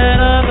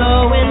pattern of the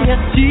wind you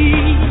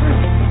see.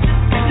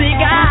 They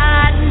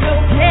got no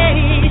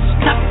place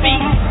to be.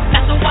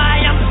 That's why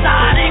I'm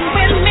starting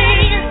with me.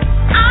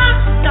 I'm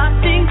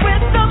starting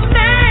with the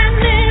man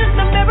in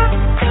the mirror.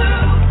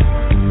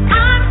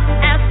 I'm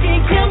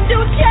asking him to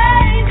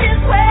change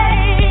his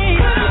ways.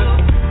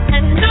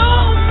 And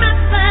no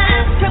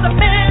method's gonna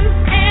bend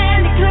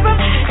any clearer.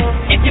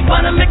 If you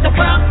wanna make the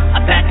world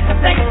a better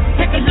place,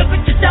 take a look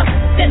at yourself,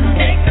 then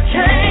make a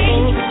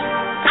change.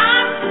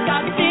 I'm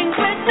starting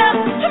with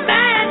the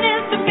man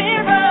in the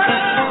mirror.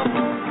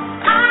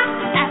 I'm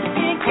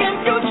asking him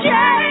to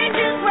change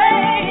his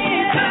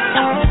ways.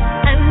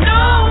 And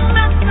no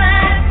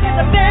method's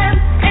gonna bend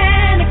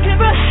any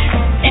clearer.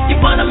 If you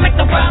wanna make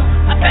the world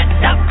a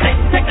better place,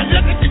 take a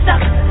look at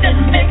yourself, then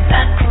make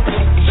that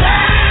change.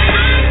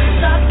 I'm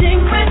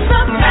starting with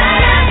the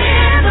man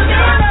in the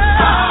mirror.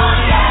 Oh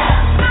yeah.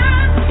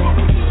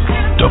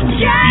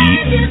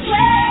 Change his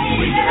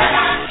ways.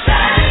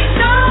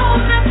 No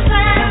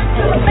method's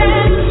gonna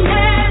bend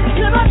any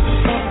clearer.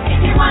 If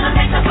you wanna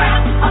make the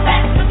world a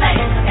better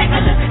place, take a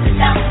look at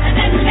yourself and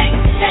then make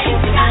the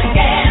change. You gotta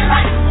get it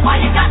right while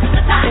you got the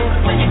time.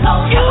 When you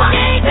close your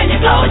eyes, then you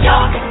close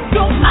your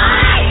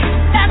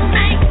mind. That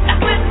makes that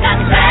with that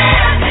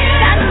man.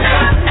 That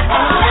makes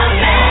that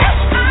man.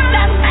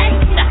 That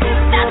makes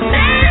that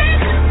man.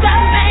 That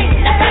makes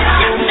that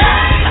man.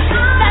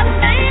 That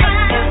makes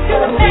to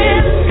the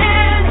man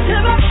and to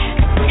the.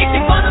 If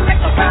you wanna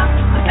make the world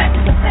a better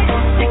place,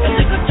 take a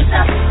look at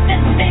yourself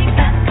and make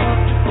that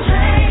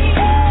change.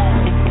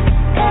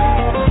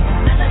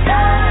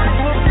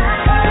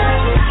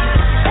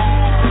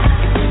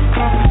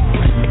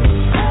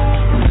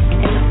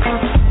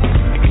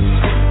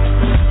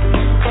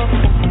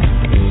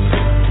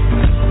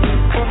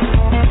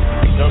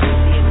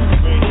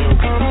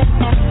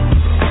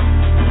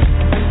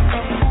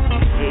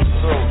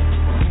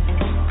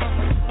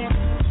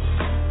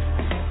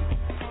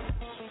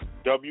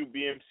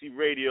 WBMC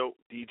Radio,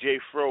 DJ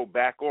FRO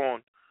back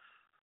on.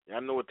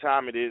 Y'all know what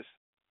time it is.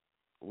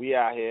 We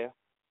out here.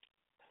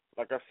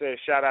 Like I said,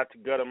 shout out to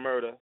Gutter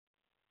Murder.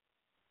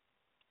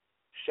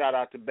 Shout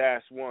out to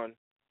Bass One.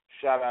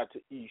 Shout out to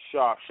E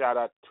Sharp. Shout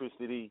out to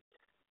Twisted E.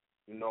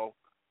 You know,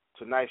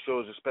 tonight's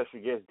show is a special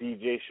guest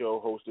DJ show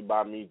hosted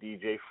by me,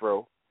 DJ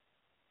FRO.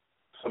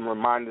 Some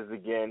reminders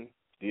again.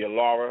 The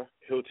Alara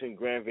Hilton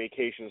Grand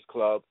Vacations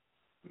Club,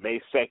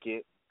 May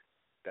 2nd.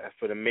 That's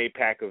for the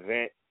Maypac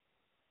event.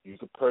 You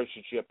can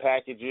purchase your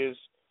packages,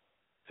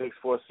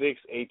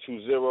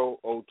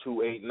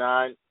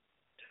 646-820-0289.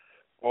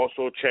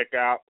 Also check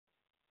out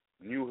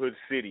New Hood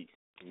City.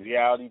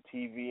 Reality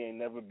TV ain't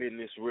never been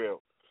this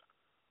real.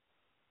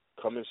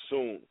 coming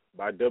soon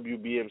by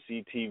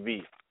WBMC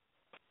TV.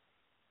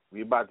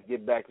 We about to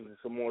get back into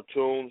some more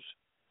tunes.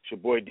 It's your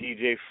boy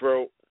DJ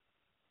FRO,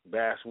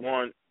 Bass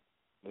One.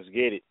 Let's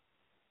get it.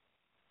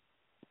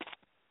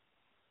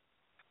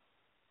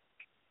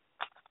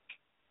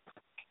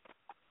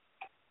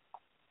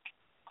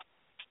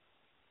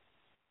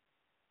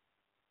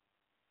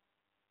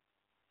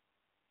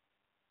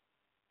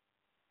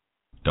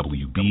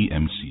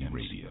 WBMC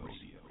Radio.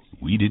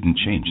 We didn't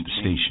change the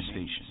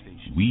station.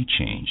 We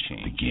changed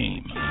the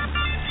game.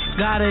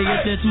 Gotta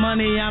get this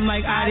money, I'm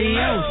like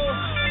adios.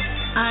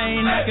 I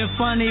ain't acting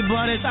funny,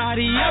 but it's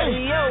adios.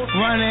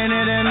 Running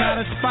it in a lot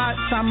of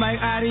spots, I'm like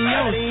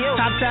adios.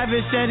 Top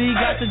Savage said he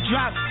got the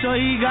drop, so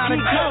he gotta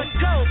go.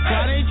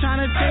 Why they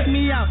tryna take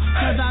me out?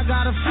 Cause I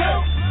got a flow.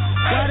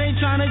 Why they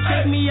tryna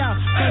take me out?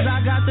 Cause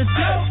I got the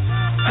dough.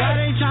 Why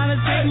they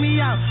tryna take me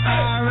out?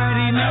 I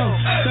already know.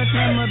 Cause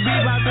I'ma be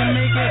about to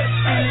make it,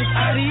 and it's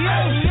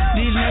adios.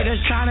 These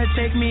niggas tryna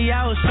take me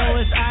out, so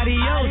it's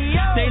adios.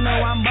 They know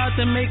I'm about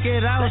to make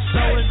it out, so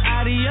it's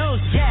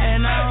adios.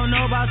 And I don't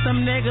know about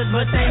some niggas,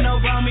 but they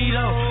know about me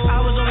though. I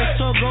was always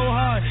told go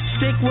hard,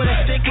 stick with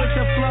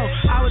the flow.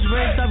 I was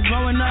raised up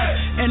growing up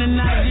in the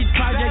 90s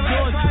project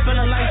doors,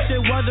 feeling like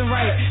shit wasn't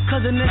right,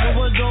 cause a nigga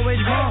was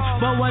always wrong.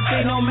 But one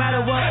thing, no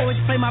matter what,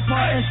 always play my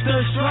part and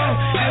stood strong.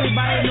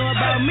 Everybody know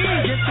about me,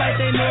 just like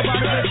they know about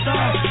a good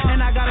song.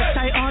 And I got a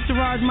tight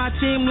entourage, my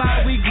team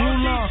like we grew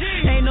long.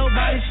 Ain't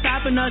nobody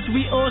stopping us,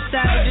 we all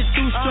savage, it's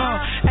too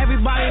strong.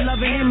 Everybody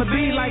loving him a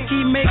beat like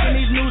he making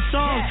these new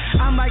songs.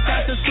 I'm like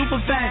that's a super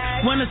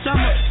fan, winter,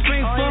 summer,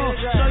 spring, fall.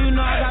 So you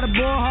know I got a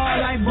ball hard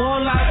like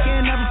ball out,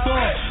 can't never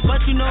fall. But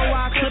you know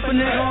I clip a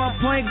nigga on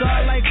point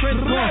guard like Chris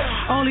Paul.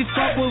 Only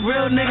fuck with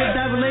real niggas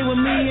that relate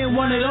with me and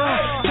want it all.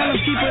 Tell them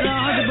keep it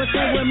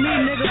 100% with me,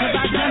 nigga, cause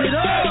I done it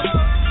all.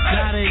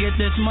 Gotta get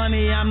this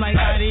money, I'm like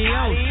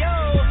adios.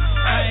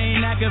 I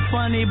ain't acting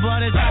funny,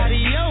 but it's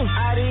adios.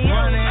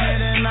 Running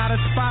it in a lot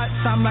of spots,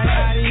 I'm like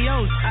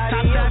adios.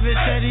 Top Savage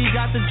said he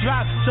got the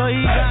drop, so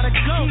he gotta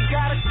go.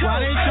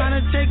 Why they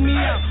tryna take me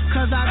out?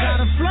 Cause I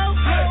got a flow.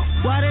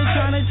 Why they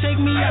tryna take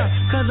me out?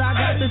 Cause I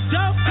got the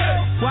dope.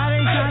 Why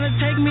they tryna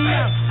take me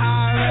out?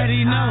 I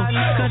already know.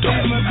 Cause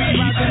I'ma be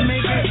about to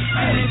make it,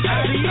 and it's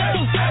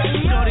adios.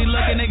 Shorty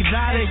looking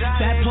exotic,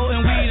 that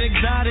potent weed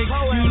exotic.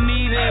 You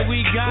need it,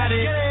 we got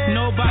it.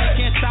 Nobody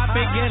can stop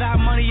it, get our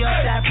money up,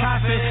 that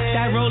profit.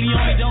 That rollie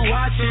on me, don't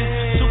watch it.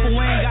 Super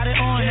Wayne got it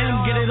on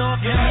him, get it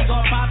off him, he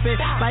gon' pop it.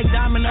 Like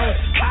dominoes,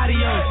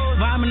 adios,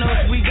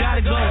 vominos, we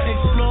gotta go.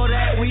 Explore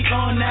that, we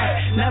on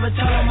that. Never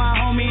tell him my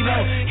homie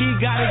though, he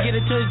gotta get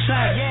it to the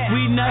track.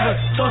 We never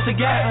toss a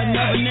gap,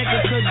 another nigga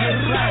could get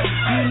slapped.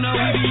 You know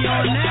we be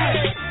on that.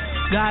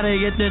 Gotta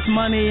get this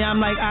money,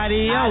 I'm like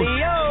adios.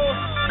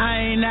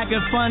 I ain't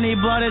acting funny,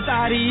 but it's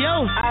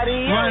adios.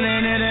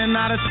 Running it in a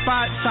lot of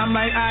spots, I'm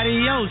like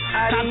adios.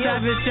 Top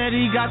Savage said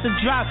he got the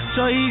drop,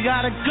 so he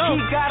gotta go.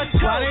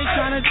 Why they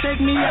tryna take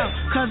me out?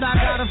 Cause I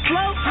got a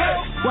flow.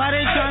 Why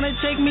they tryna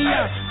take me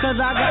out? Cause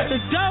I got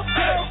the dope.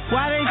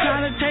 Why they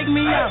tryna take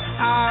me out?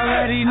 I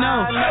already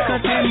know.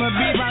 Cause I'ma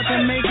be about to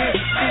make it,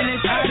 and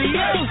it's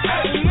adios.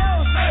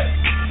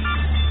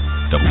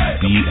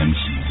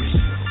 WBMC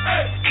Radio.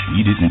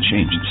 We didn't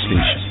change the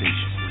station.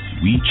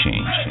 We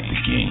changed the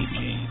game.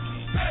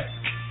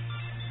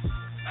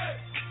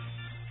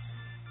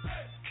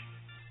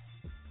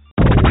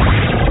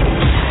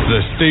 The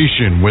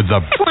station with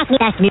the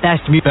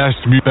best music.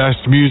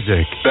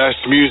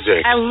 Best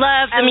music. I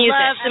love the music.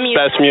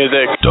 Best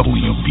music.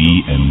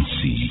 WBMC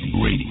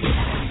Radio.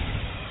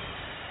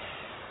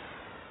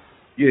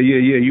 Yeah.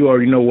 You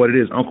already know what it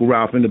is. Uncle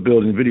Ralph in the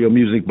building, video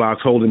music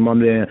box, holding my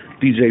man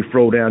DJ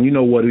FRO down. You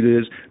know what it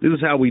is. This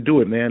is how we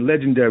do it, man.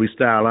 Legendary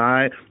style, all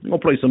right? We're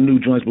going to play some new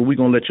joints, but we're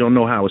going to let y'all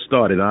know how it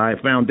started, all right?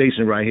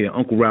 Foundation right here.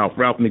 Uncle Ralph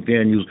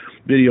McDaniels,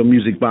 video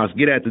music box.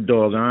 Get at the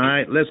dog, all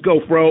right? Let's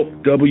go, FRO.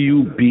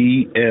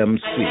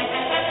 WBMC.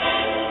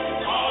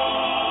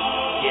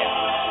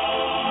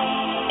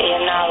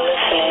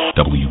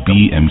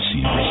 WBMC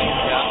Radio.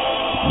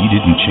 We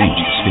didn't change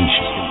the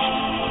station.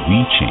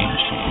 We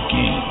changed the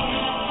game.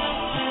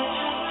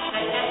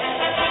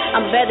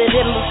 I'm better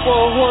than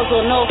before, whores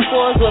or no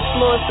fours with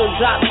floors, so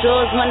drop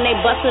doors when they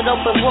bust it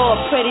open raw.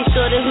 Pretty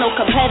sure there's no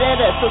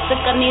competitor, so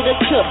sick I need a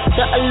cure.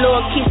 The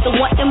allure keeps the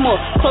wanting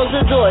more. Close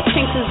the door,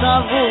 chinks is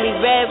unruly.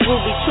 Red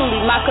ruby,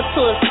 truly, my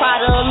couture is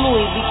Prada or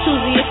Louis. Be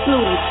choosy or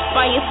snooty,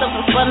 find yourself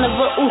in front of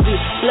a Uzi.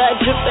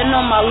 Blood dripping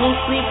on my loose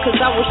sleeve, cause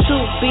I will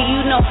shoot. Be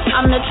you know,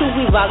 I'm the truth,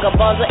 we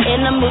vagabonds are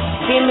animals.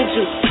 Damage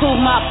you,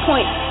 prove my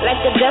point,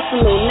 like a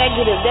decimal.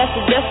 Negative, that's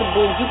a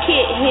decibel. You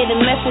can't hear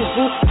the message,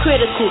 boo,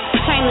 critical.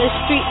 China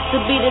street to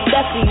be the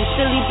death of you.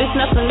 Silly bitch,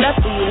 nothing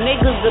left for you.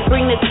 Niggas that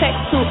bring the text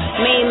to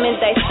maim and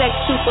dissect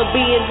you for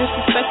being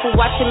disrespectful.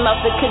 Watch your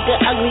mouth, it could get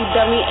ugly,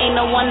 dummy. Ain't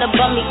no one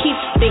above me. Keep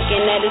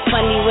thinking that it's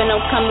funny when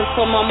I'm coming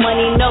for my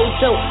money. No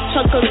joke.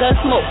 Chunk of gun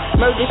smoke.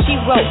 Murder she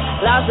wrote.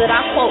 Lies that I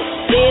quote.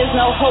 There's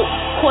no hope.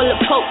 Call it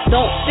poke.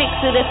 Don't fix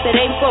it if it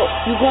ain't broke.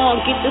 You gon'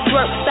 get this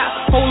work.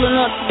 Stop holding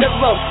on to the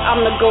rope.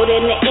 I'm the goat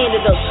in the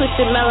antidote,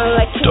 twisted melon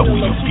like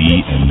cantaloupe.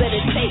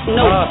 Better take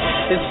notes.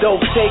 It's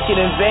dope taken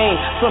in vain.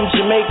 From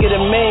Jamaica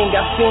to Maine,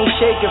 got seen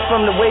shaking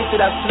from the weight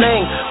that I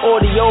slang.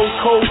 Audio,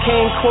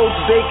 cocaine, quotes,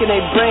 baking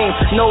they brain.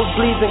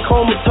 Nosebleeds and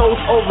comatose,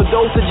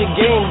 overdose of your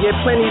game. Yeah,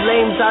 plenty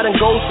lames out and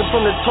ghosted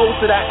from the toast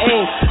that I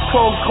aim.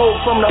 Chrome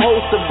coat from the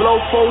holster, blow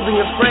folds in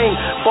your frame.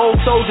 Bone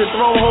soldier,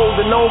 throne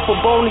holder, known for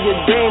boning your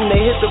dame.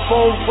 They hit the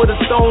phone for the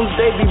stones,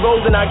 they be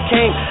rolling. I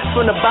came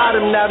from the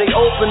bottom, now they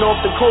open off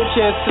the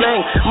culture and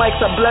slang.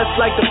 Mics are blessed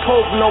like the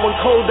Pope, knowing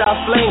cold I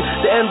flame.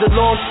 The end of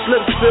long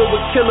slips filled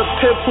with killer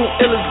pip, who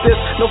ill is this?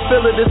 No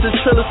filler, this is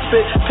triller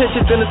spit.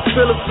 Pitches in a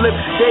thriller flip.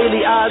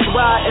 Daily eyes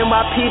wide,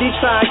 NYPD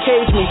try and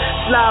cage me.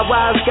 Slide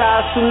wise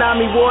guys,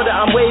 tsunami water,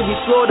 I'm wavy.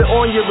 Slaughter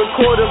on your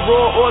recorder,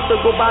 raw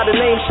author, go by the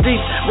name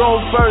Streets.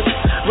 Roam first,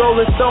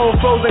 Rolling Stone,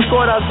 frozen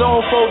court, our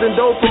zone. Folding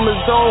dope from the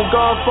zone.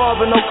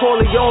 Godfather, no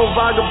Corleone.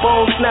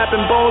 Vagabond,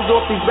 snapping bones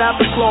off these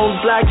rapper clones.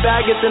 Black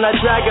baggage and I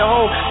drag it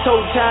home.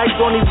 Toe tags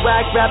on these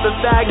whack rapping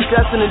fags.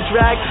 Dressing and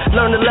drag,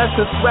 learn the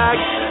lesson swag.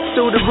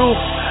 Through the roof,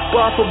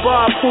 bar for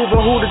bar, proving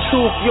who the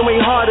truth. You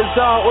ain't hard as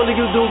all of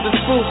you dudes is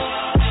proof.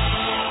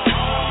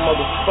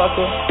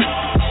 Motherfucker.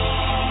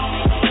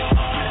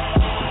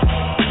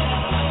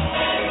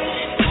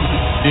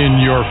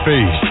 In your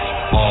face,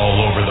 all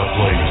over the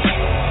place.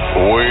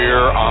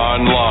 We're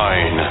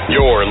online.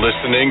 You're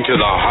listening to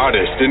the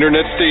hottest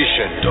internet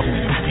station.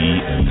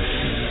 WBMC.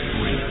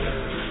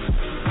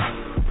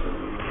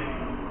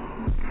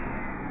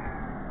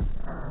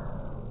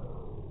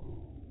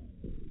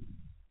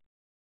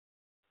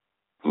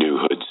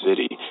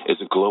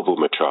 Global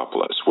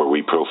metropolis where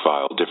we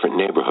profile different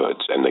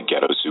neighborhoods and the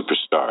ghetto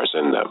superstars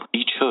in them.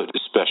 Each hood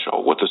is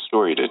special with a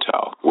story to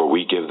tell, where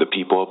we give the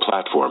people a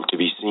platform to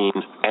be seen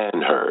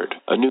and heard.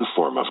 A new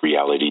form of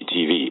reality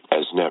TV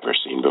as never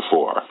seen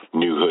before.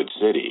 New Hood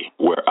City,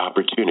 where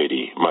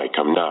opportunity might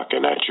come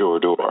knocking at your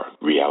door.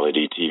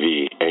 Reality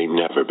TV ain't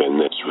never been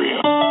this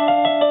real.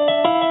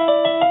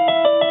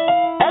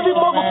 Every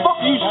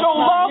motherfucker you show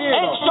love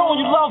ain't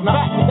showing you love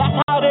back.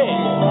 That's how it is.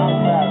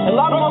 A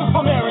lot of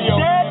motherfuckers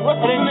dead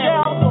and in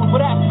jail for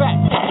that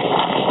fact.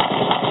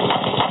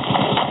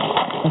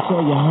 That's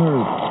all you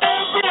heard.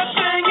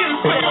 Everything is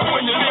fair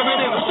when you're living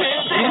in a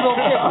city.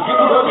 Everything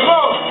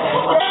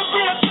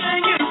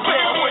is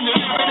fair when you're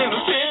living in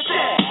a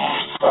city.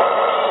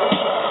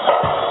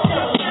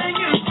 Everything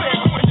is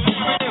fair when you're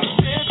living in a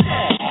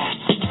city.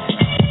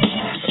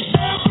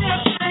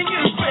 Everything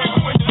is fair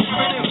when you're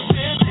living in a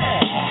city.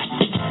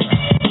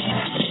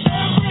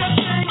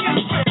 Everything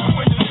is fair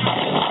when you're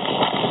living in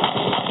a city.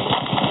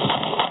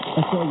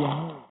 That's all you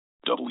heard.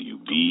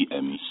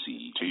 WBMC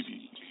TV.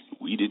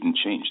 We didn't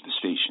change the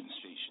station.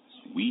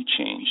 We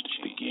changed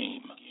the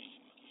game.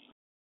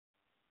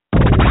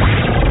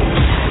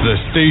 The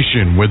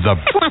station with the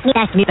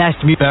best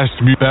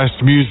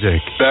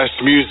music.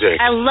 Best music.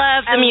 I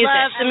love the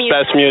music.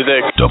 Best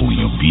music.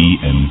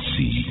 WBMC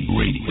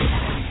Radio.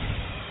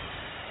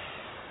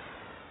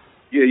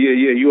 Yeah.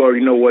 You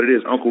already know what it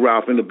is. Uncle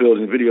Ralph in the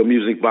building. Video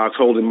music box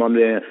holding my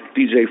man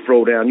DJ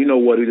FRO down. You know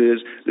what it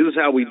is. This is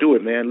how we do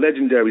it, man.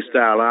 Legendary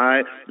style, all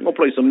right? I'm going to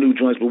play some new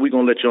joints, but we're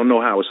going to let y'all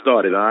know how it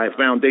started, all right?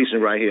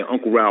 Foundation right here.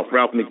 Uncle Ralph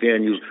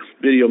McDaniels,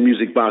 video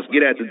music box.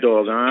 Get at the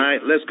dog, all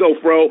right? Let's go,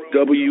 Fro.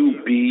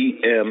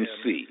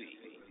 WBMC.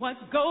 What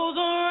goes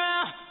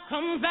around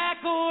comes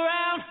back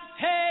around.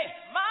 Hey,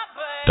 my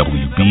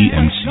baby.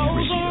 WBMC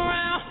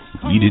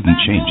Radio. We didn't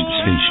change the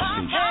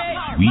station.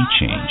 We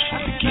changed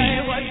the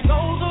game. What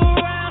goes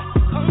around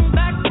comes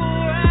back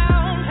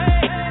around.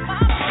 Hey, my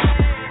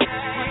baby.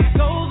 What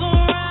goes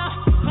around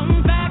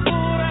comes back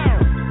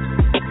around.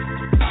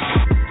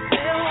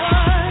 There was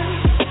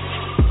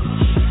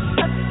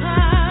a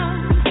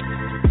time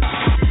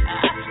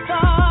I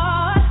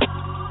thought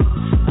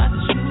that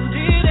you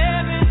did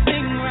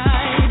everything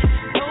right.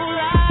 No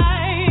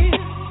lies,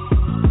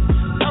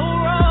 no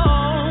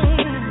wrong.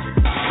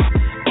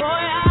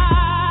 Boy,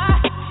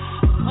 I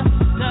must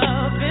have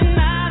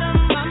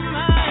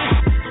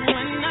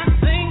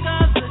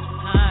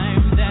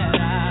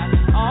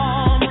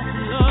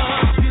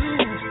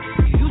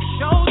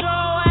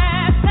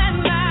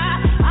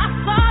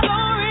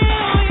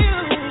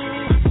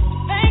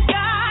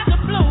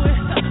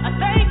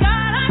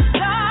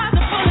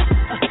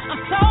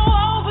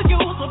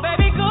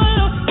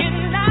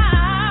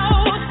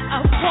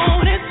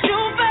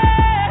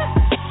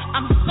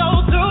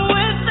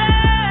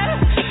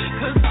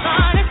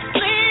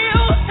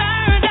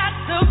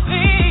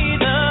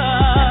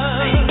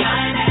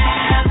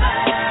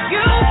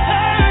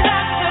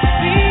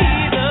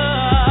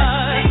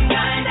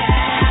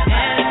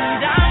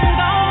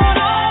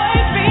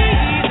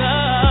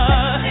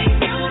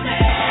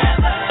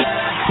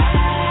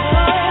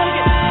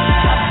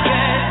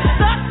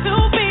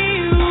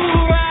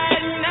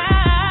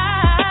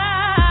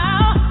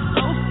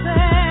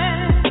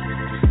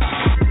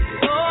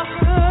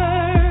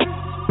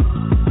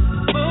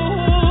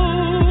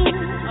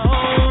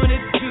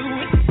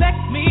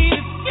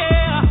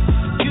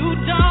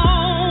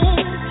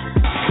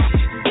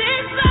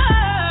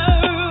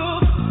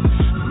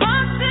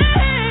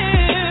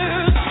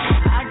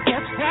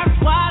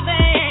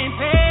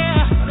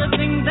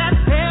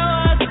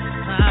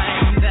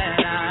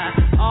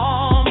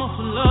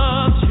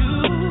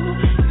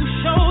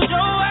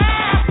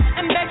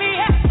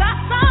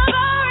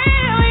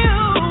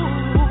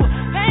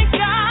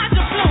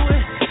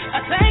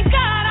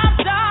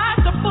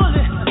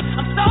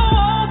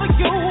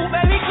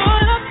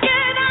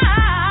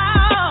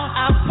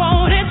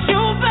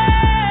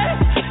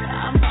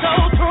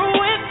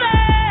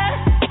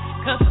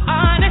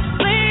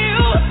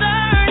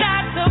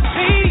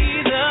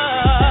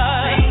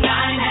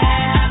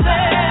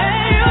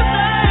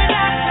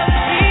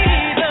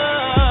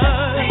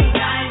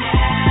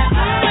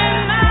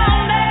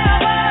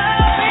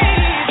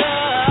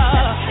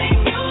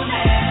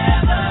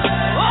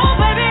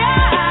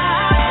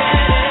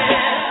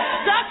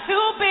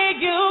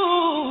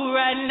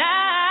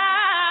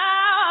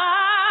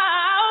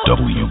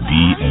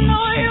WBMC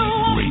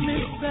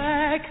Radio.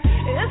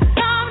 It's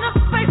time to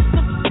face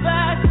the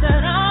fact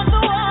that I'm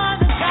the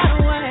one that got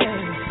away.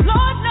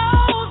 Lord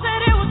knows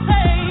that it will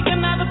take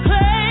another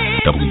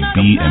place,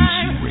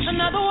 WBMC Radio.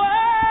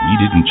 We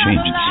didn't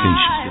change the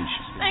station.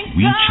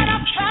 We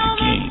changed the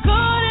game.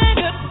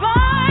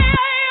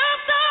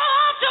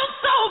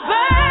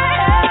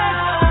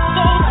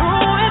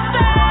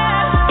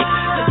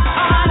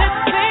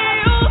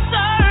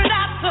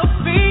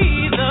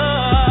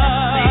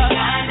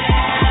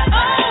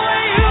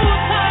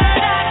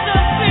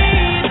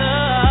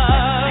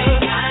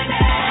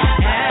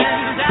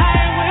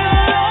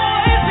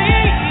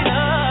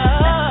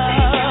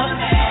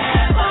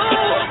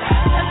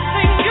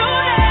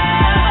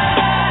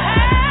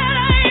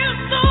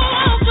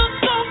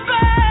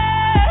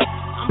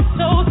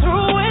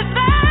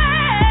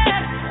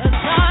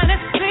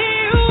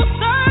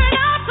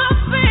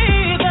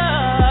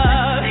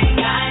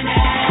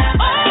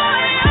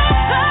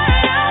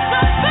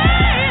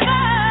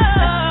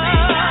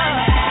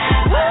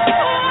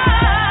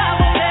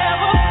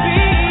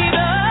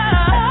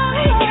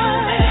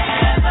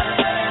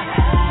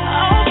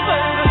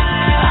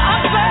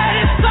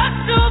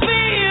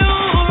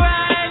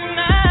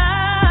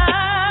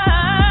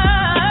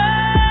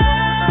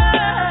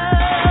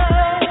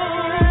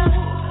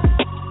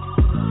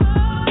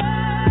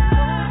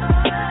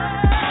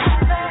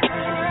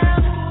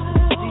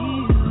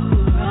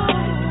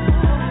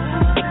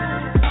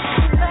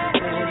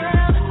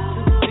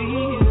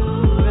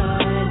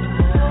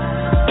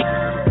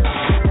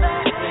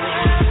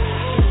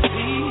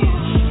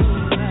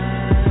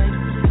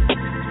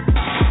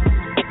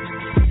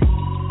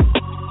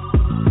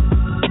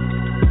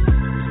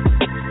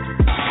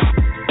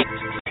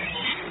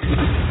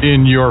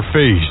 In your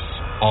face,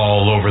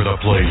 all over the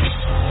place.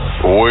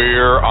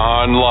 We're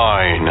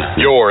online.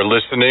 You're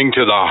listening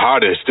to the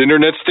hottest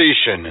internet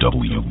station,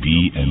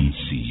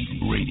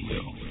 WBMC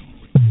Radio.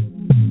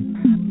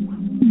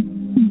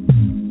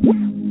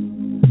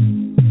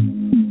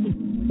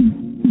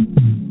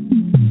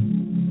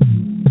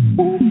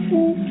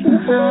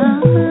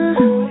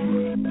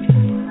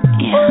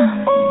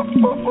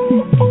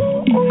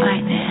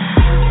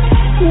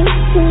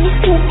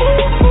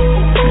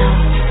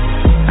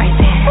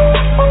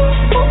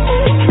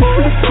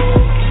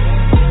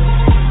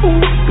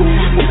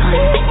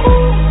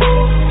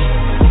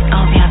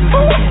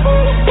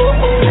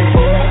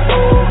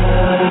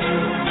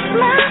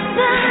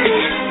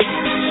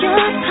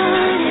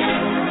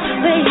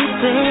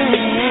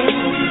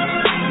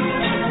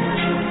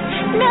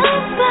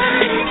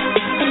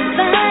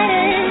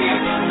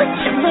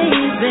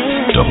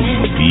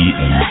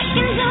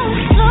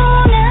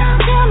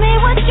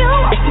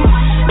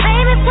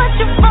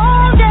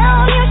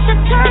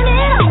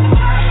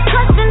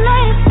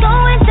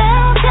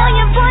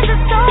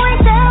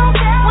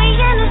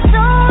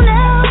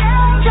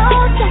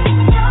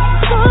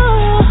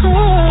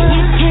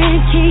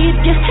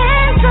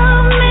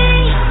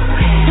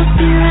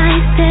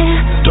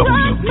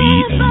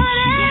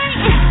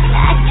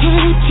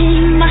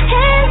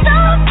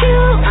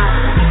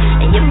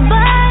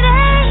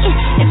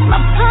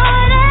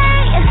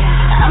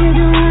 I'm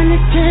doing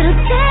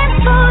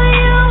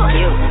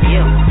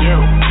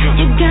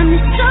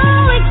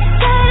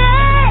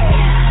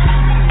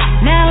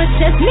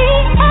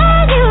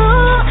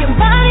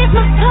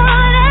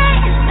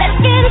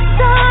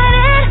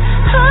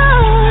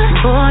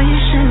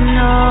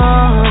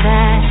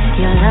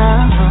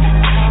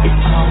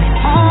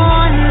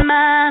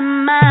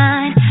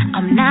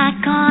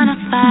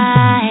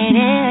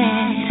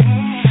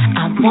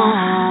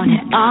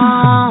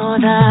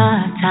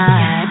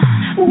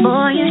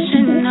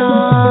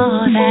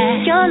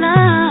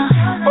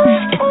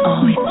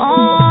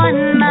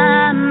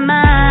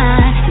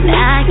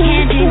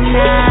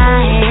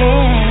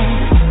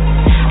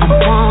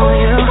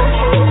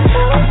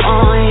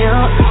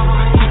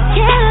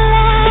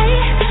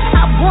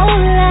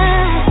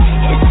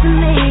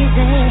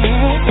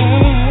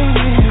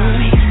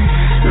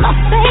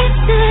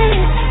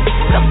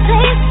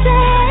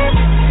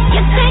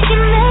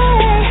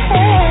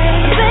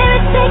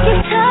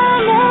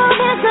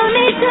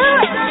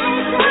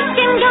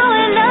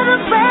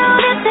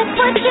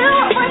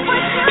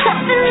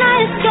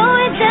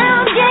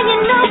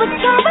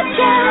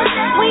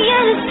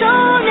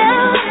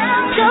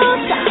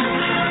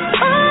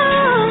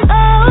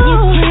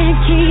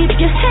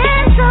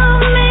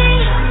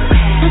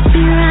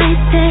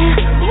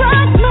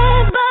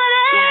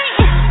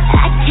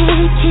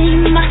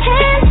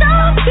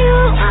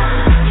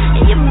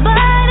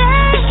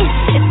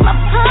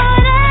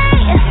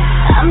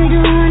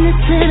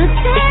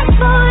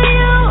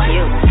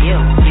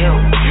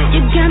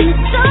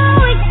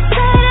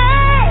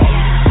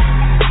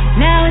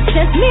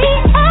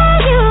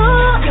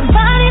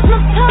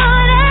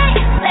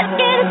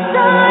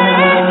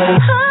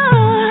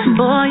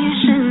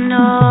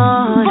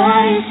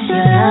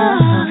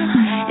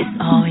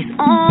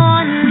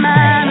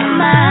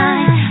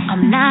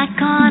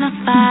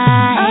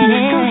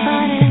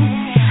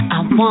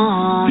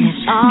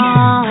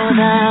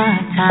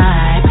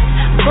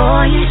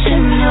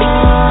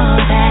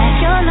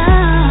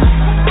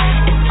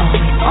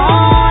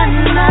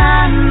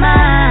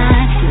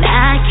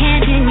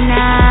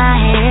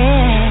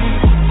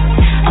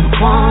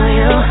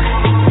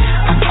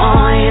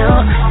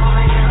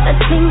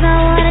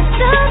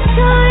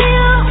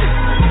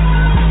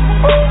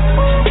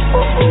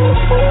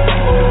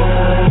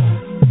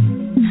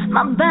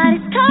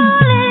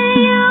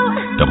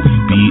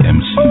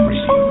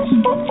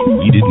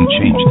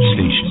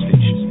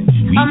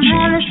I'm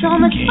having so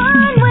much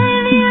fun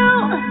with you.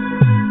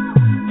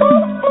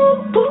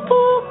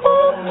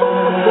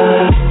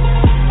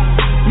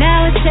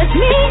 Now it's just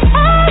me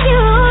and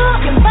you.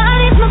 Your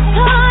body's my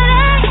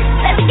party.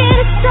 Let's get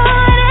it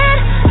started.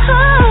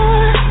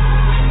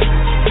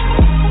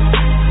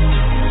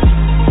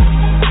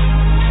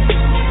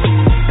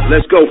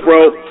 Let's go,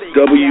 Fro.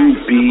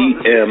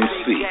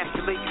 WBMC.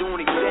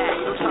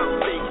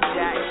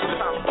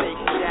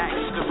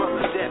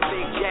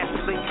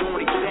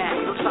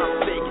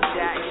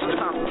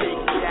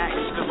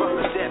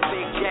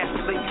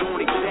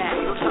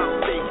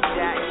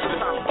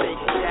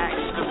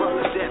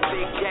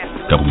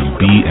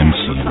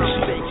 WBMC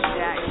Radio.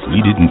 We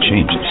didn't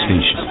change the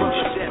station.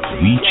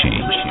 We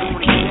changed the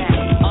game.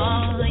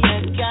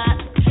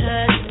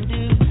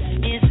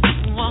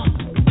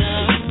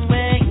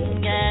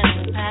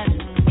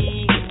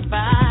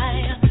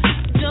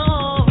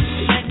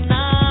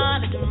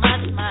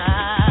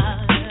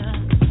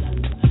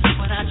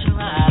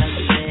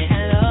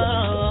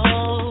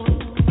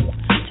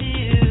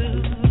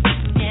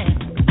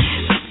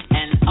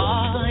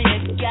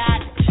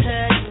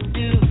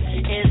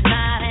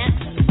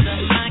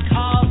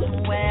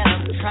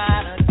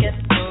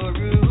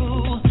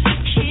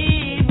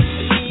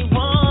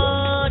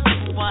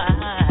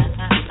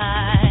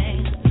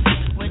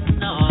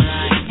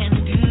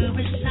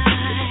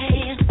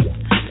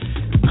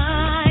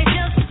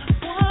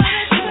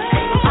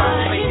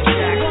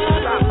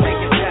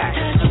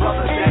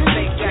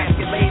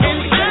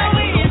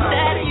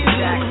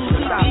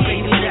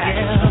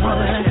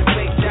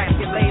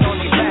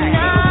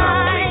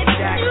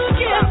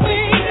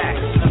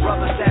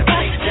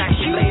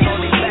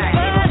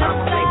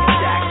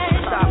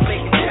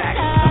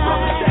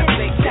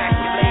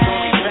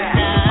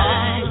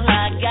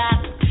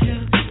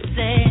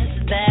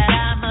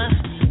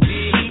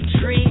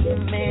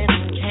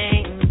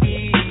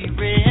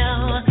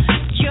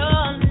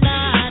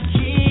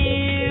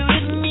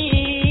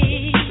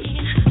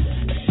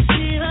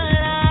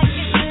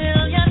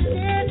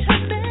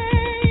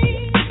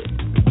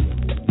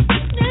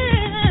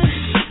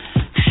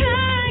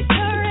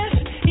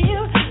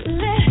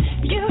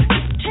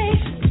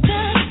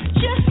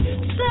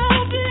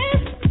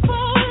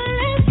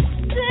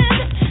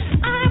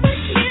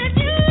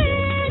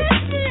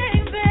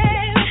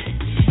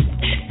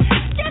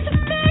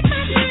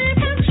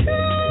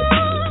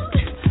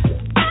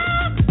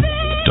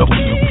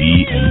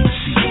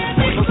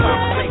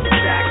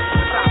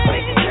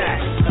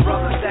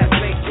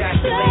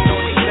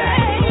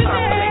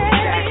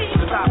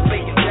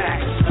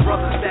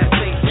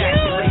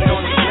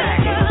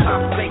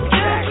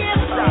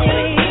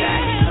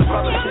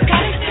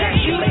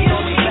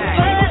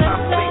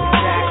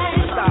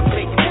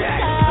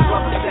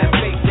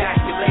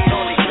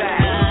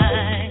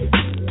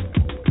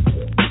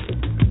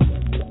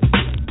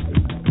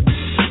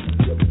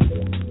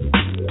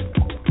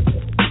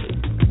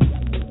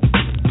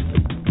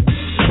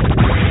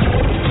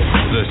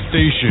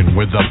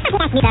 With the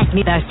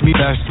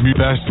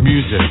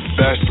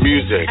best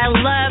music. I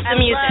love the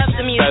music.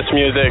 Best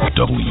music.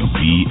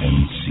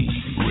 WBMC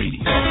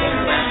Radio.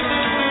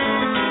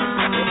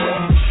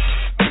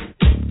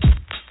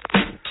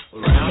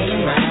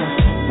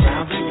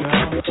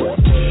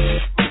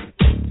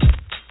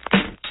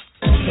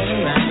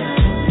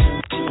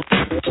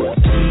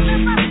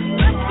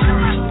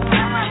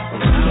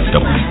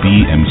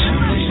 WBMC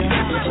Radio.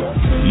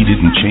 We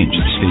didn't change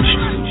the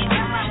station.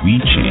 We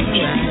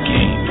changed the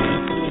game.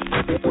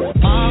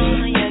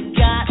 All you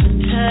got to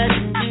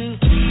do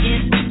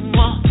is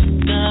walk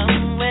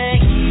away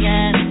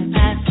and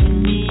pass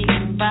me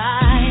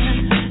by.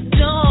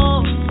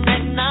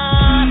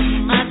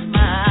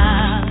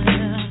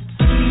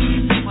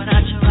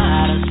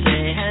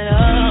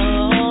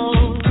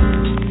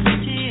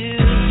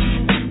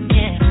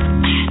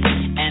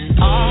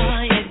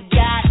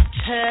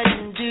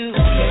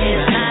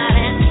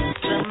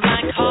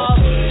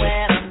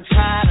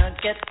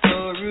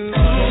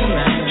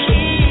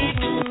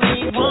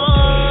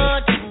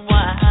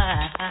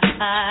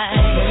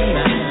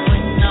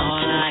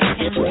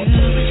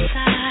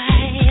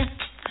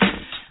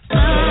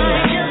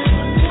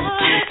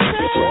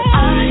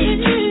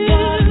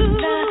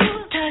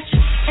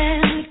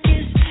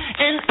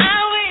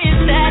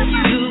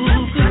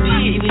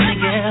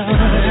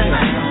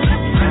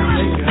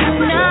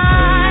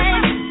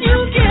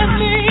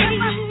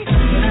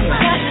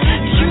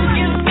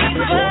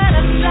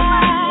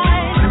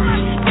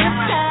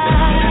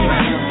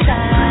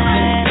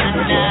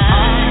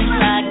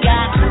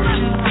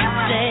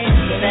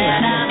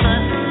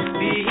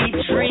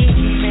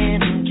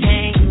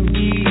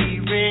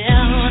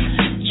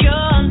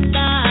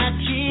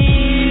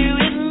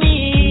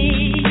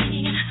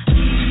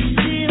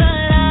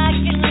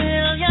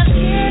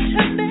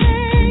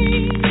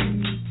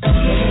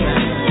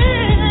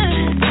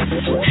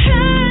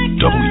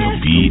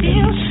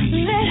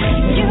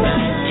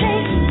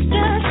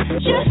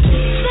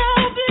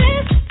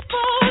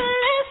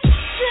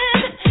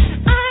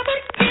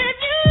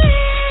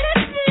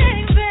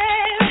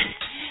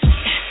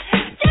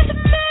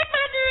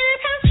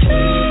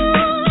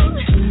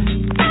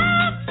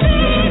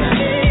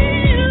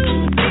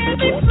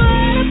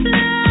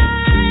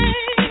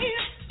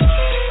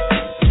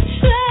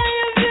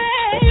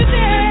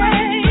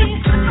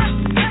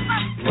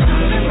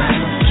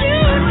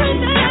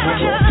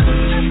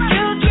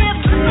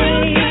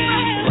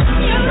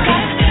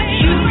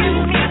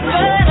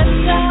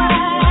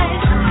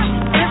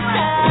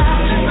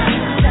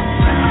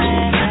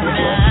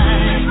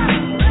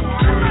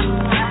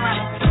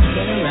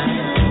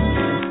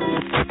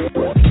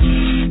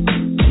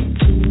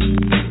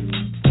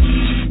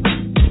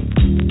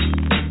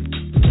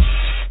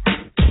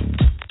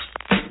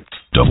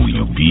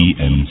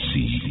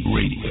 WBMC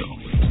Radio.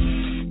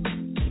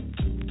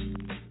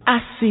 I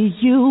see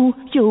you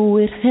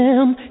with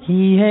him.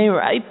 He ain't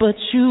right, but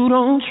you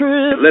don't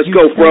trip. Let's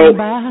go, bro.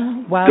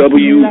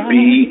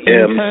 WBMC.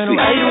 Turn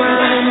right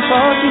around and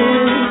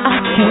forget. I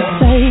can't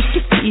take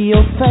to see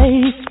your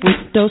face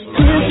with those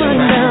tears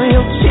running down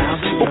your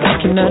cheeks. But what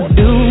can I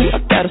do? I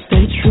gotta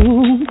stay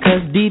true,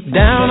 'cause deep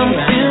down I'm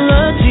still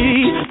a G.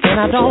 And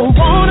I don't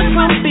wanna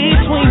come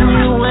between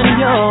you and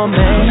your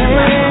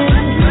man.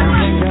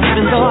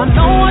 Even though I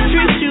know I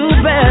treat you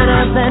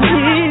better than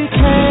he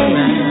can.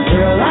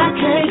 Girl, I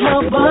can't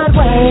help but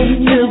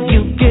wait till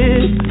you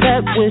get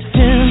that with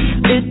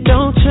him. It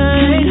don't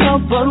change,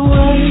 help but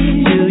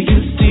wait till you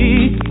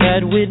see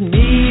that with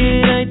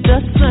me it ain't the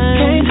same.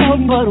 Can't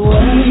help but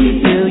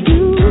wait till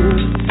you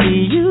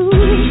see you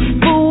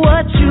for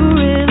what you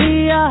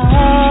really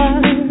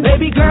are.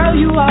 Baby girl,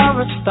 you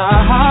are a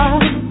star,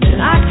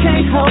 and I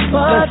can't help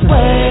but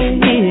wait.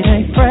 It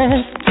ain't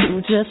fresh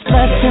to just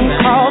let him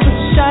call the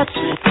shots.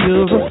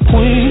 You're a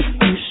queen,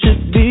 you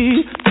should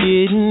be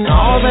getting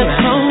all that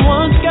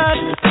someone's got.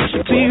 You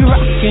should be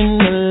rocking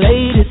the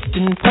latest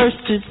in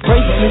purses,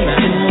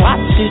 bracelets, and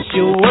watches.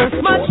 You're worth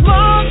much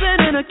more than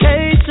an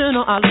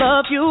occasional I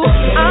love you.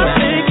 I'm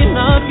thinking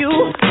of you,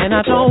 and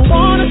I don't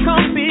wanna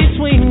come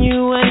between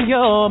you and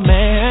your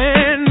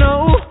man,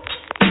 no.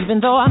 Even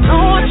though I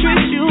know I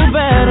treat you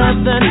better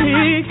than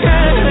he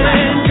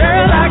can.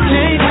 Girl, I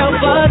can't help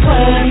but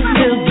wait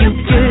till you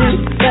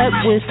get that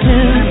with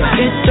him.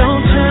 It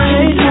don't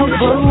change, help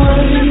but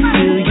wait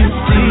till you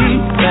see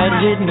that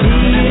with me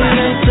it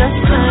ain't the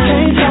same.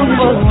 Can't help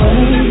but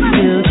wait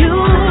till you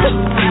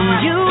see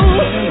you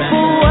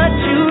for what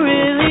you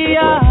really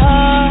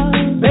are.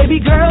 Baby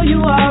girl, you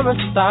are a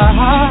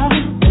star,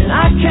 and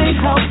I can't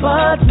help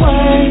but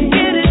wait.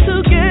 Get it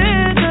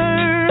together,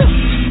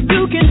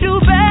 you can do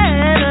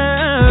better.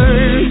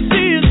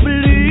 See is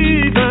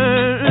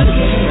believing,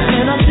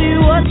 and I see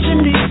what you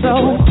need, so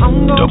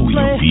I'm gonna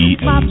play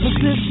my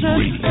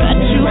position. Let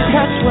you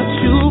catch what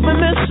you've been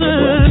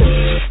missing.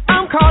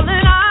 I'm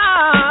calling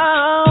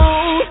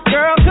out,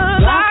 girl,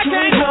 'cause I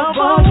can't help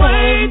but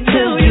wait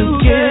till you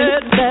get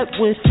that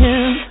with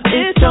him.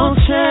 It don't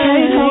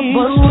change,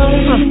 but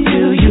wait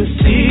until you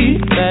see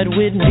that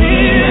with me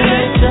it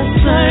ain't the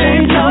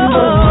same.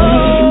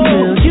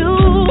 Till you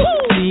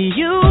see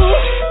you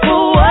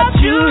for what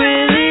you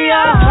really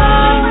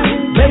are.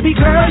 Baby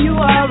girl, you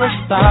are a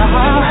star,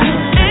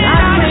 and I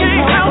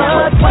can't help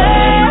but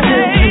wait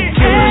till you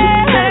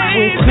get that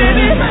with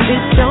him.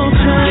 It don't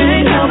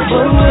change,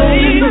 but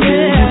wait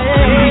till you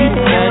see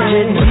that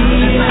with me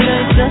it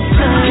ain't the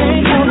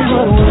same.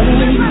 But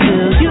wait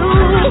till you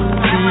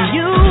see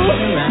you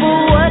for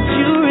what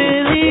you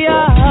really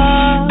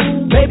are.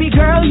 Baby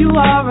girl, you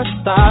are a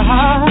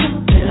star,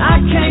 and I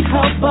can't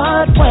help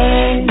but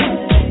wait.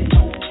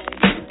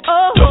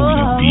 Oh,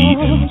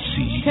 WBMC.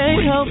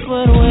 Can't help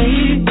but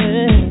wait.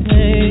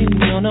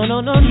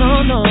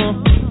 No.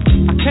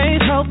 I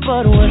can't help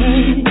but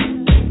wait.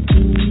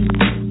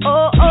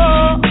 Oh.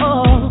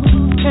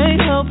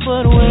 Can't help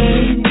but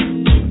wait.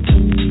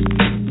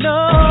 No.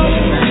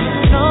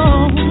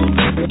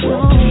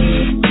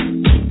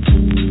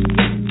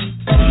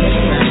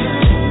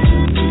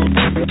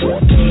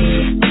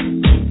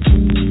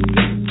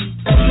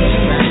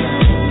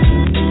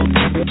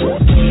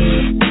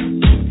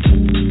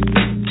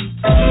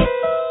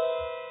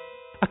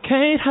 I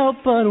can't help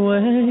but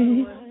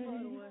wait.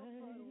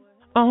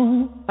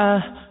 Oh,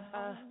 I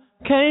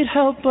can't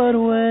help but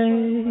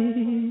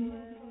wait.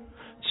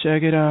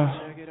 Check it out.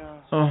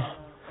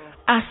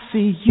 I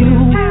see you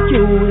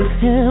with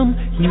him.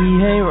 He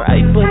ain't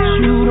right, but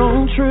you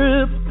don't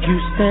trip. You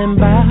stand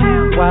by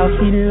while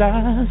he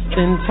lies,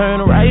 then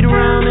turn right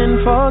around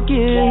and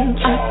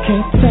forget. I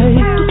can't take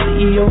to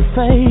see your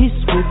face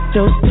with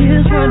those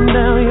tears running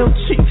down your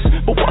cheeks.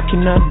 But what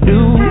can I do?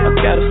 I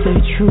gotta stay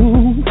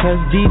true,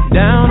 'cause deep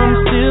down I'm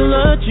still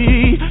a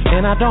G.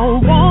 And I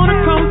don't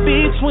wanna come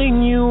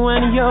between you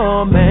and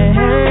your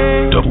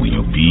man.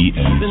 WBMC.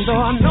 Even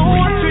though I know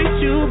I treat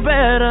you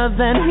better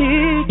than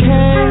he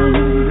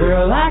can.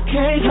 Girl, I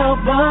can't help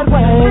but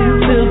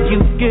wait till you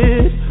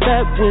get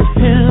that with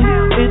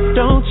him. It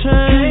don't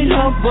change, can't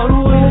help but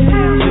wait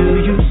till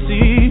you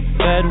see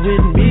that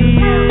with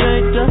me it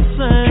ain't the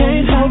same.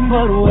 Can't help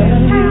but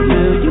wait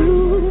till you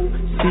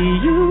see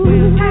you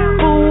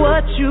for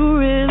what you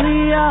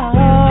really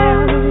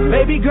are.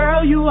 Baby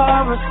girl, you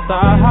are a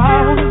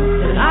star,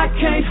 and I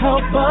can't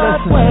help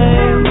but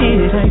wait.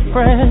 It ain't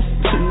fresh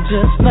to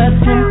just let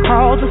him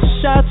call the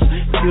shots.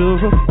 You're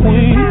a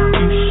queen,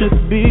 you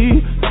should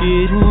be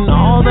getting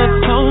all that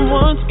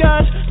someone's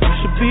got. You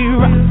should be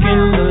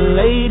rocking the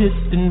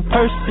latest in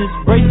purses,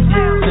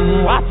 bracelets,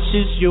 and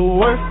watches. You're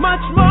worth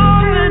much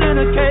more than an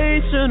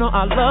occasional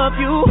I love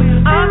you.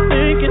 I'm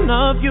thinking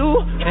of you,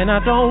 and I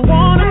don't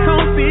wanna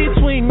come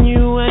between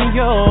you and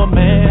your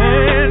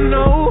man,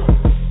 no.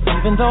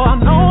 Even though I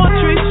know I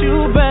treat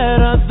you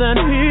better than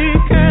he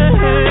can.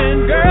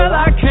 Girl,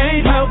 I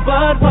can't help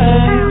but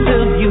wait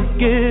till you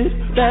get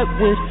that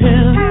with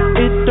him.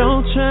 It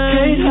don't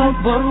change, can't help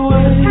but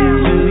wait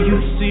till you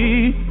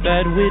see that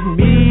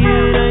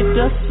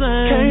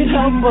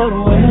help but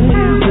wait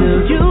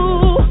till you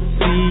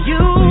see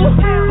you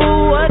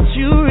for what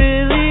you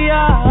really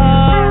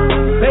are.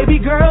 Baby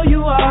girl,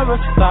 you are a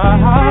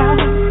star,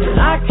 and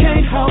I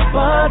can't help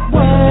but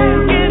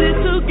wait. Get it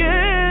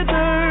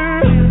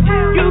together,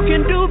 you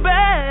can do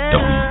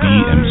better.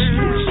 WBMC.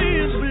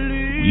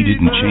 We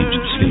didn't change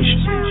the station.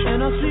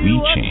 We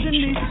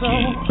changed the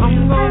game.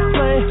 I'm gonna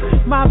play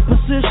my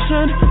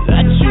position,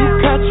 let you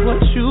catch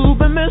what you've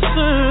been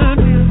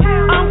missing.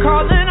 I'm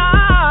calling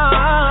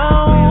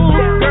out,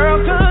 girl,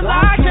 'cause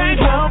I can't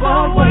help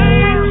but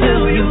wait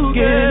till you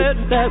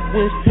get that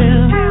with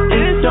him.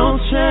 It don't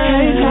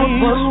change, can't help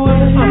but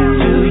wait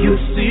until you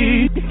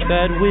see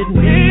that with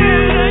me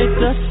it ain't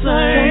the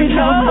same. Can't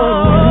help but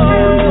wait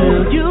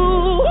till you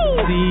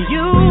see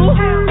you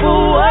for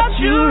what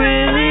you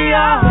really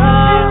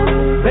are.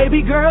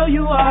 Baby girl,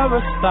 you are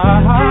a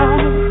star,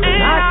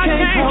 and I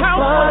can't help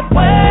but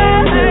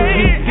wait till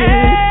you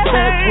get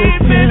that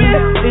with me.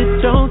 It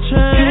don't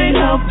change, can't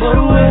help but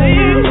wait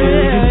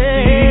till you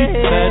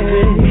see that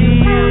with me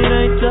it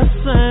ain't the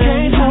same.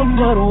 Can't help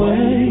but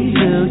wait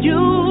till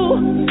you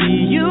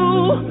see you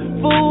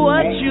for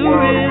what you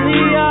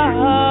really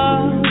are.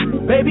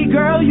 Baby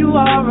girl, you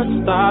are a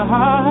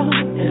star,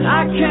 and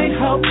I can't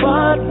help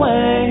but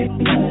wait.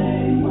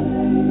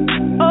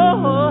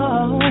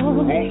 Oh,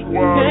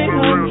 can't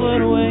help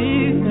but wait.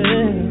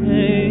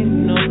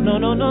 No,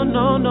 no, no,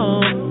 no, no.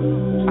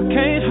 I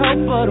can't help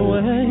but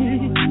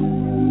wait.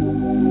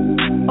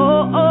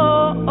 Oh,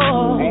 oh,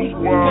 oh.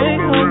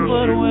 Can't help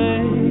but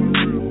wait.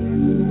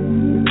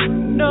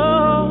 No,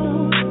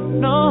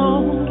 no,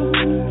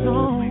 no.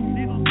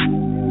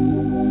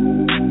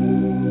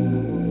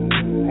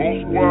 Whole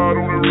squad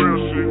on the real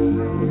shit.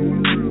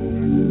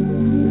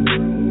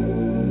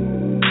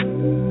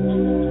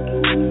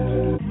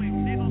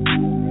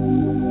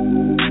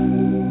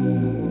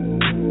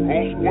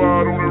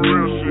 Squad on the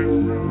real shit.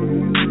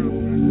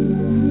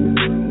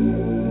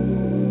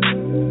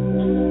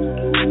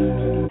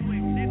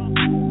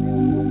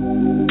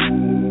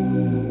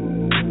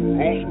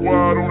 Whole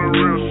squad on the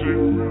real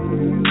shit.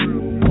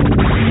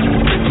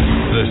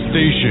 The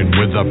station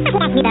with the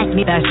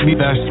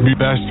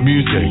best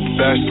music.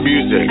 Best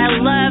music. I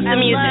love the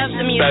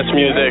music. Best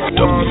music.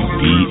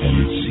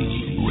 WBMC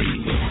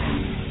Radio.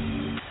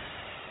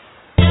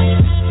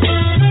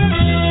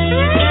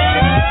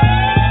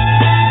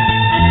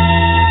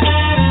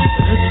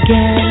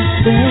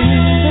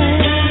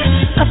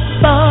 Up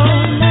all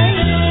night,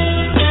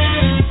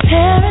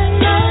 tearing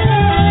my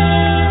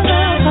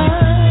love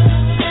apart.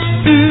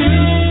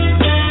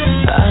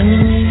 I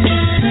need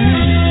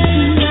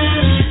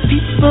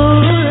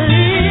people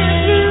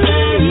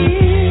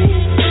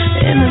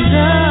in the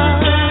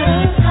dark.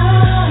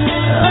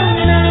 Oh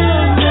no,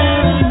 no,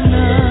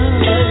 no.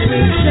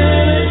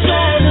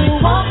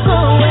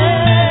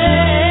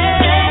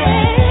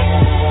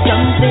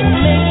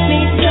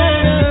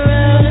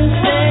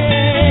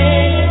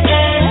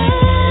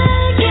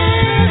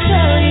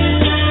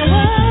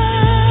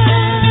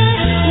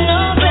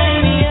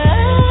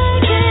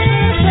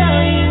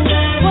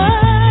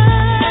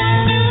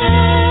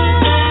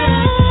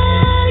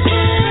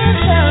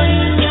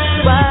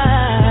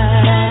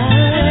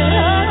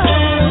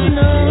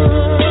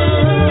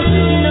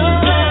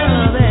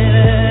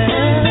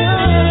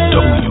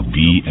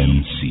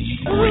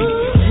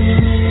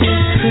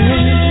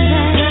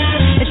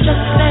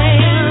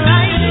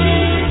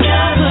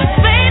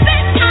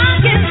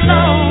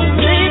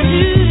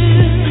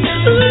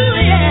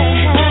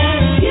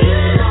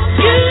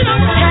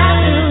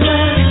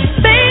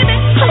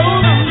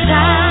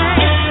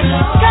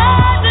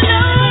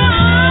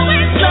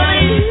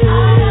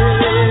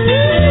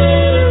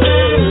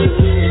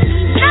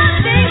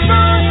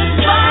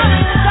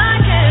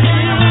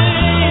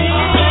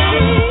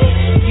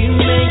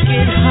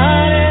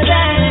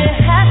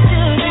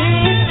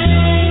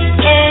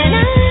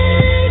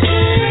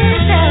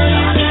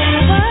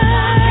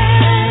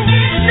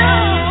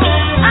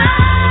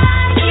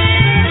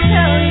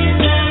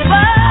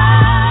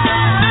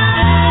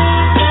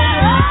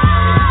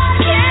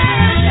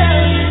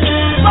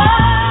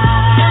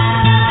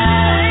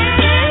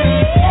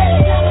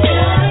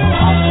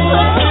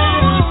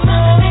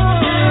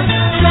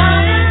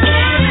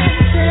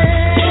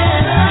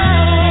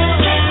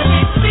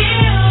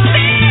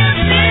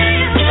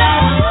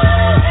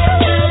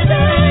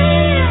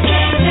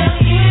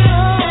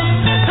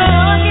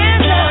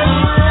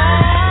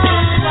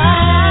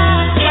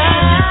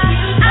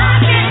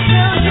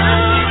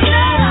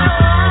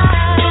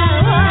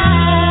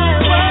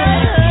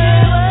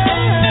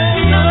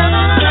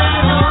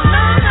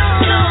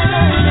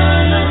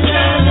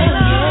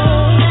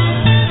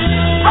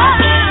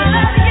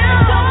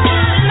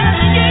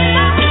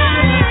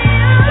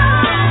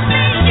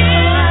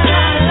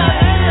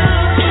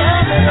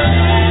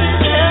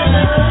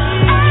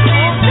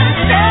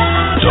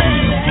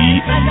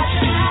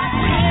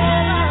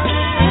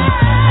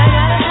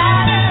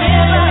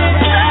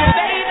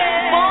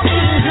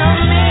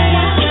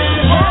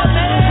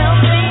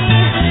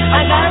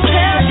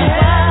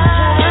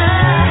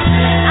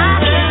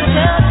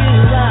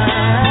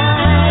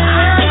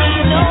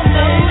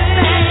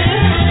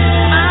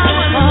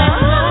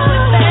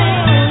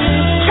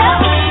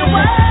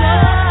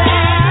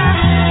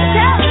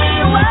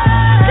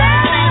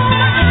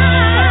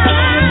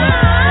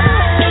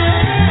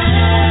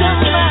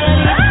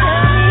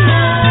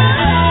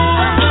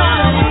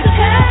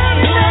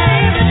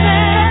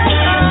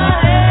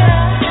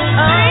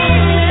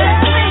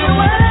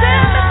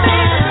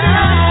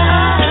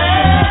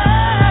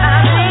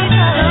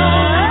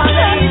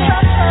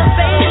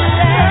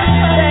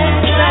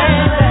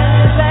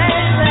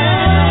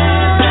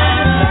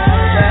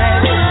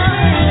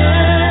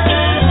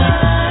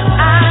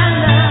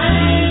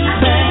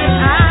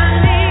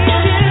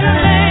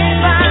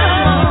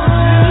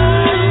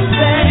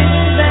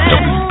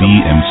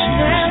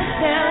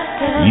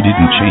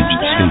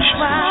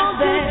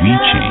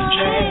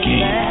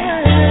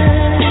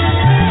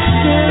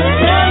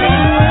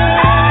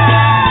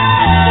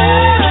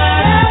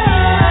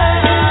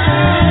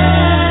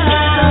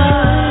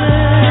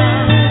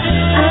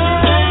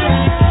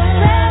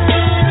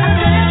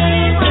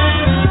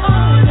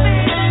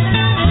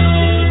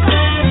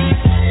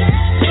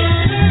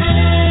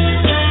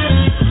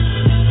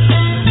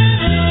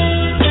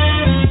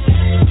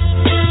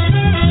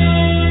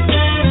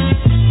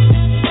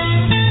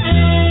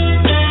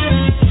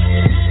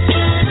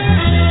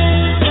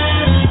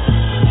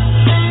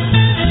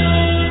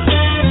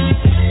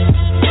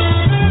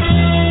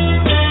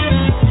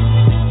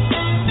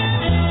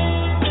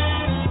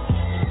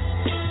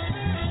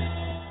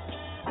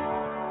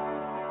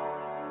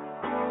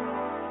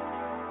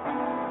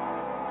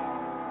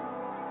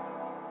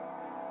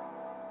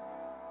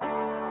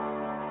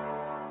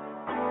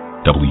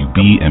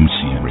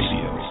 WBMC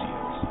Radio.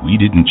 We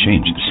didn't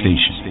change the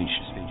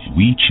station.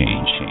 We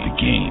changed the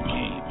game.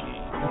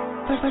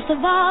 First of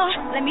all,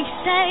 let me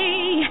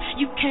say,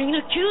 you can't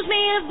accuse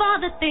me of all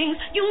the things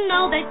you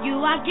know that you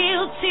are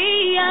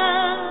guilty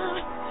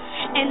of.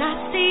 And I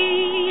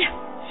see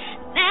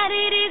that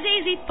it is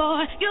easy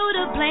for you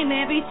to blame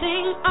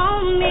everything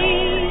on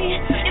me.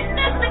 If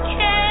that's the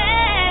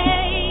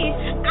case,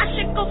 I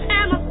should go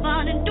have my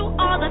fun and do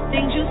all the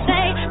things you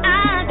say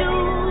I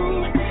do.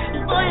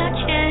 Boy, I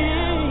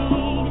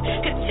can't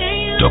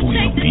continue to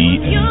take this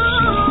with you.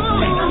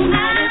 I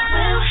might as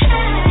well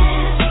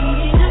have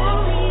cheated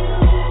on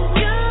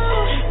you.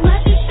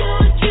 Much as you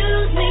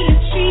accuse me of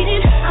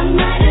cheating, I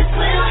might as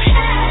well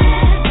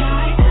have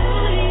lied to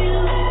you.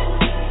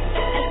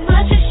 As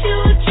much as you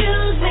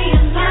accuse me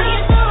of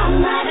lying, I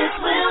might as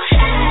well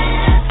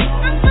have.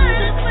 As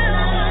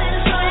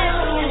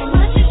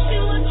much as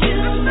you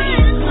accuse me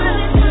of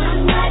loving,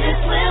 I might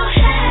as well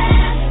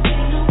have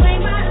taken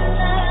away my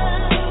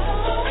love.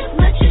 As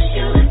much as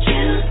you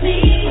accuse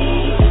me,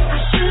 I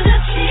should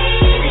have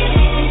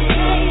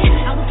cheated.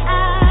 I was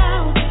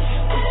out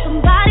with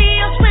somebody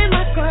else when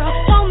my girl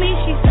told me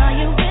she saw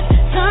you with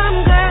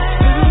some girl.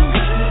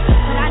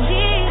 But I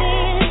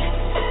didn't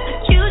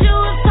accuse you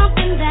of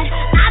something that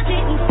I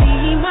didn't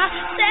see myself.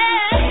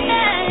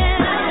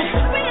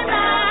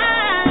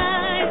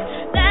 Realize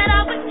that I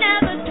would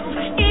never do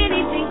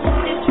anything to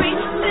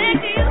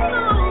disrespect you.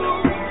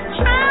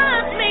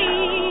 Trust me,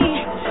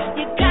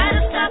 you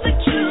gotta stop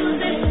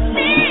accusing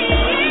me.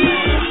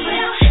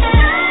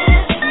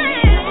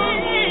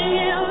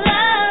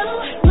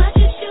 Much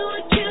as you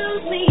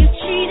accuse me of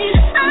cheating,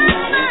 I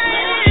might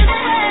as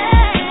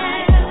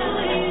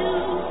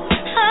well.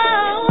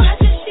 Oh,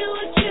 much as you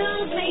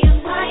accuse me of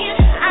lying,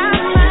 I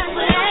might as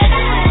well.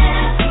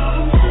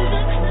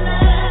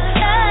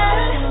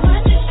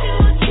 Much as you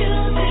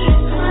accuse me of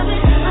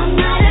loving, I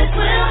might as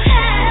well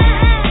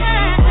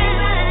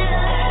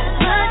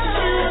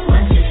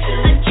much as you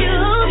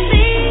accuse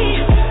me.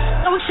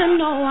 Don't you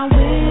know I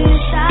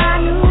wish I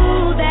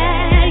knew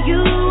that you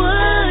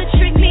would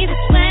trick me this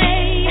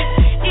way.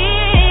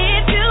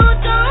 If you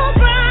don't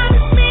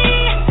promise me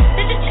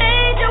that you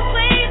change your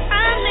ways,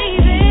 I'm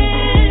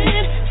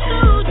leaving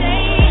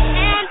today.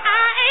 And I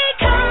ain't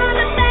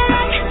coming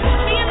back.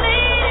 Being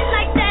made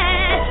like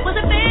that was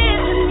a bit to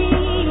me.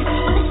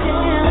 On the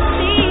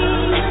jealousy,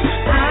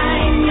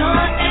 I'm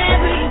your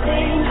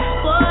everything.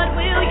 What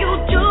will you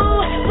do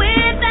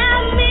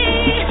without me?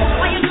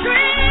 Why you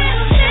dreaming?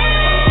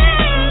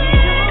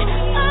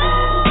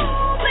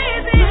 Oh,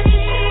 baby.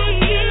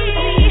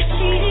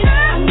 Cheating, I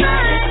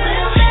might as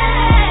well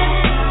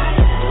have.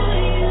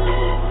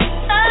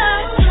 Oh,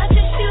 much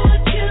as you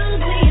accuse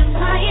me of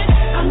lying,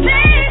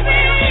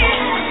 baby.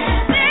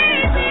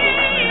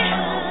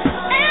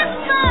 As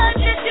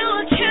much as you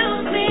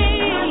accuse me,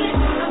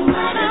 I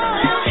might as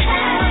well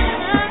have.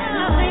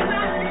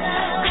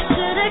 I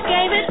should have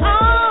gave it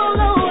all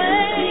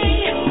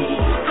away.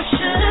 I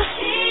should have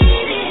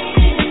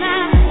cheated.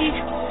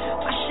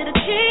 I should have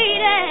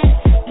cheated.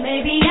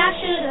 Maybe I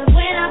should have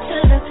went out to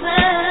the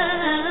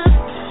club,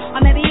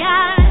 or maybe I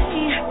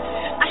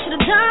should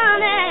have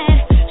done it.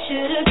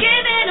 Should have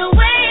given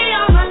away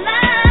all my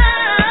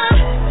love,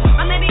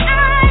 or maybe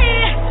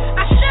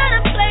I should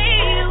have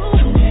played you,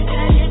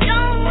 'cause you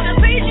don't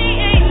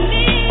appreciate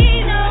me,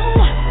 no.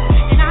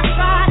 And I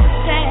try to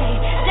stay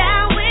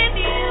down with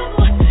you,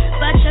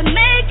 but you're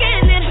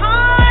making it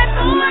hard. I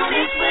might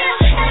as well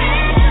have.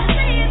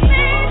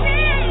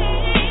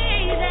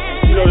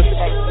 You know, this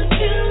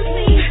Accuse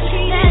me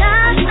that I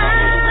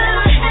might as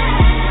well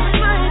have.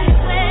 Might as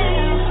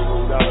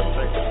well.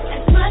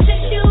 As much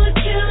as you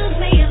accuse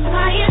me of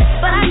lying,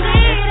 but I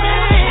need it,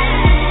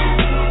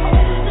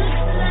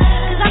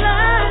 'cause I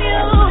love you.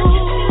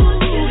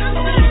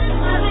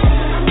 I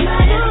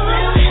might as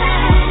well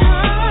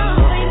have,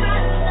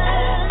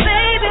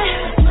 baby.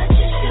 As much as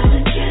you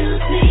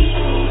accuse me,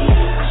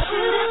 I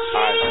should have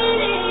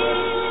cheated.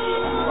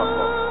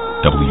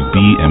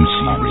 WBMC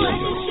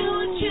Radio.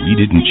 We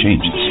didn't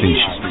change the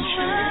station.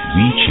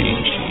 We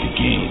changed the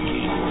game.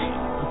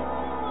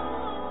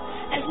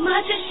 As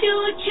much as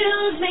you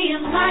accuse me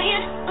of lying,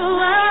 as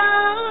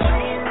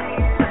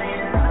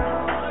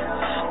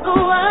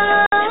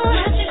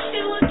much as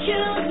you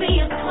accuse me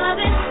of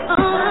clubbing, I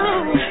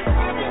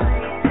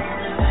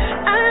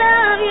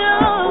love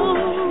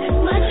you. As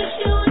much as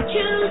you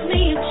accuse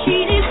me of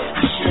cheating, I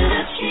should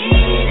have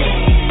cheated.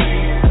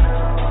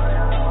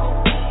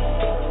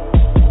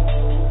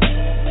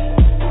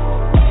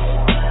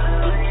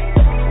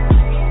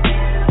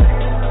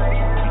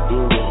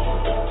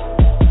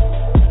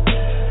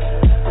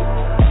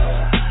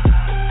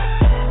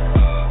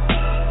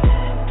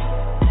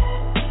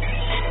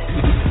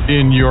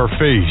 In your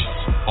face,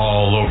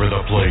 all over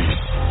the place.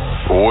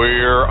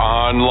 We're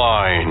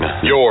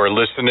online. You're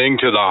listening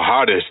to the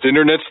hottest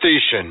internet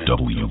station.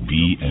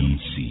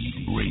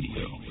 WBMC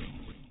Radio.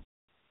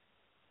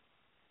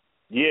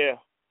 Yeah,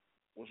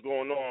 what's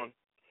going on?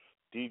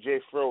 DJ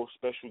FRO,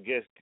 special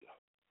guest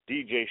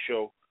DJ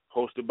show,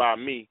 hosted by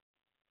me.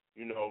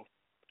 You know,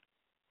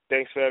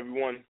 thanks for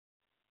everyone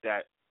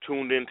that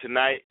tuned in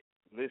tonight.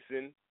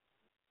 Listen,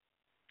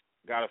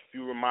 got a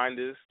few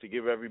reminders to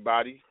give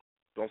everybody.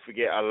 Don't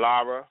forget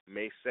Alara,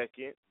 May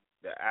 2nd,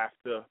 the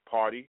after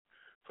party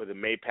for the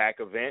Maypac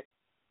event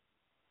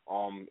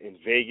in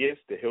Vegas,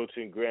 the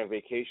Hilton Grand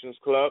Vacations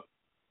Club.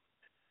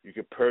 You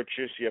can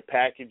purchase your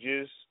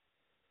packages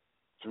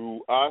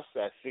through us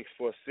at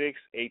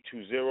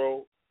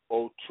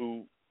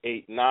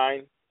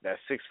 646-820-0289. That's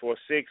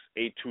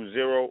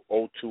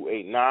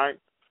 646-820-0289.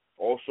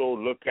 Also,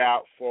 look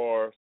out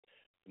for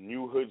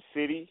New Hood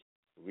City,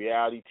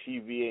 Reality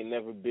TV Ain't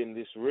Never Been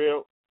This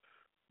Real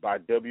by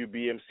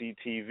WBMC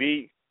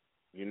TV.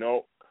 You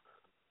know,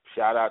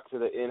 shout out to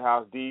the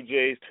in-house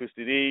DJs,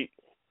 Twisted E,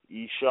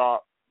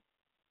 E-Sharp.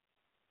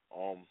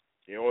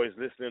 They're always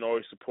listening,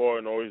 always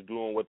supporting, always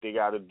doing what they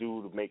got to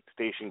do to make the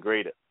station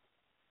greater.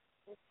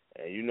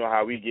 And you know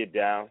how we get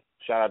down.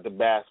 Shout out to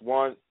Bass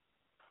One,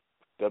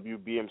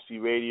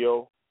 WBMC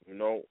Radio. You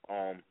know,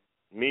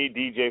 me,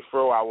 DJ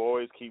FRO, I will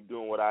always keep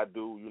doing what I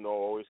do. You know,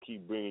 always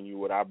keep bringing you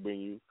what I bring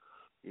you.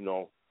 You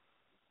know,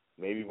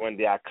 maybe one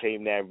day I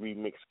claim that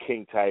Remix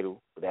King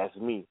title, but that's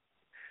me.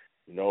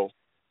 You know,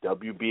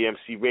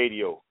 WBMC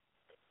Radio.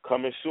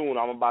 Coming soon,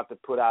 I'm about to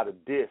put out a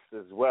disc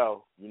as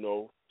well. You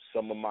know,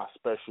 some of my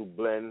special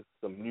blends,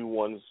 some new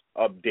ones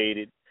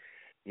updated.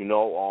 You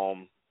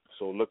know,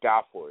 so look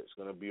out for it. It's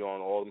going to be on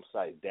all them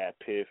sites, Dat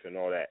Piff and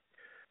all that.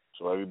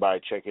 So everybody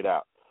check it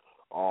out.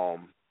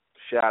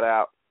 Shout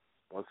out,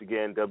 once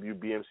again,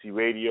 WBMC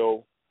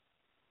Radio.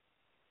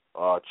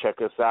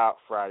 Check us out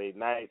Friday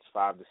nights,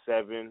 5 to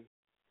 7,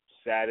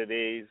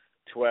 Saturdays,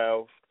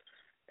 12,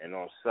 and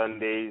on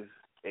Sundays,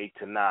 8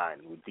 to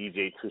 9 with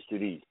DJ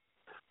Twisted E.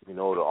 You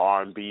know, the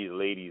R&B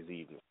ladies'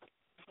 evening.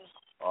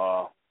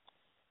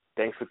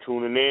 Thanks for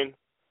tuning in.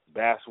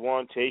 Bass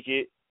One, take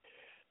it.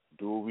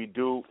 Do what we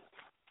do.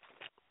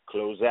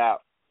 Close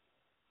out.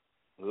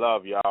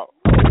 Love, y'all.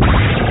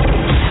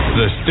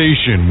 The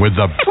station with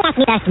the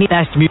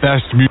best music.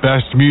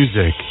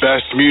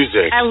 Best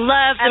music. I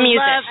love the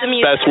music.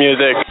 Best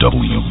music.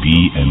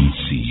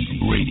 WBMC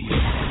Radio.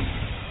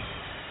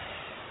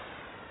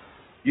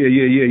 Yeah.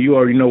 You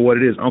already know what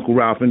it is. Uncle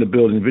Ralph in the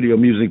building. Video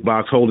music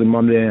box holding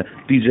my man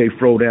DJ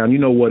FRO down. You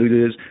know what it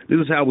is. This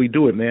is how we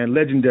do it, man.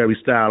 Legendary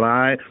style, all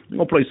right? We're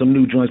going to play some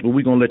new joints, but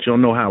we're going to let y'all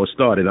know how it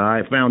started, all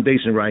right?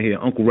 Foundation right here.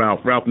 Uncle Ralph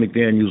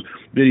McDaniels,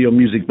 video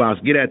music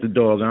box. Get at the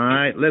dog, all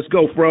right? Let's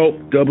go, FRO.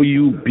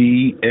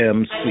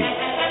 WBMC.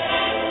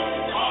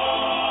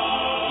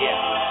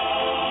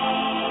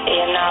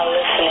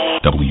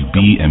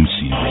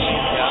 WBMC Radio.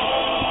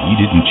 We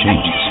didn't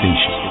change the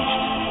station.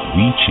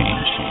 We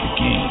changed the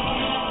game.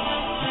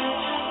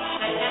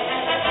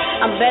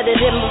 I'm better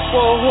than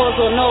before, whores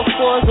or no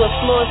fours with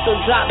floors to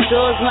drop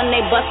doors when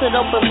they bust it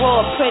open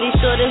raw. Pretty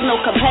sure there's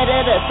no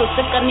competitor, so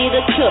sick I need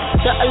a cure.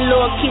 The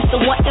allure keeps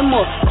them wanting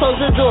more.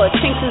 Close the door,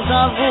 chinks is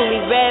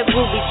unruly. Red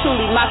ruby,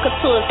 truly, my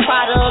couture is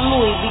Prada or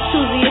Louis. Be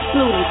choosy or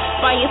snooty,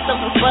 find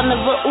yourself in front of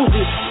a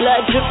Uzi.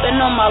 Blood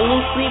dripping on my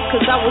loose sleeve,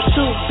 cause I will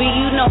shoot. Be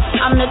you know,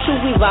 I'm the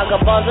truth, we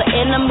vagabonds are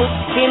animals.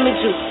 Damage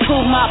you,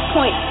 prove my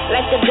point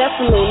like a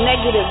decimal.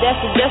 Negative,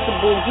 that's a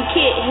decibel. You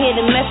can't hear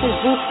the message,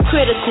 boo.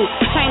 Critical,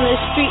 China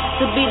street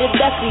to be the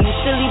death of you.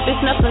 Silly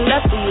bitch, nothing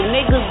left of you.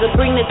 Niggas to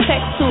bring the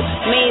text to.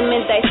 Maim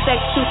and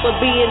dissect you for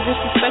being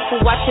disrespectful.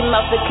 Watch your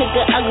mouth and cook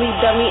an ugly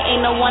dummy.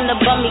 Ain't no one to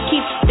bum me.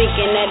 Keep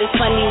thinking that it's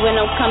funny when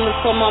I'm coming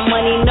for my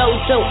money. No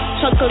joke.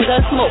 Chunk of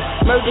gun smoke.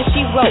 Murder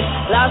she wrote.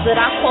 Lies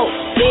that I quote.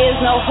 There's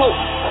no hope.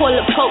 Call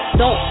it poke.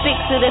 Don't fix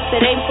it if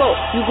it ain't broke.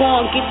 You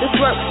gon' get this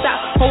work.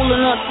 Stop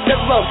holding on to the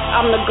rope.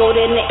 I'm the goat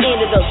in the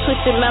antidote.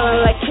 Twisted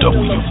melon like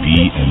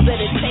WBMC.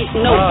 Better take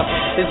notes.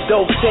 It's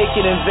dope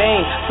taken in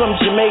vain. From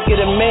Jamaica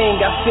to Maine,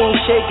 got seen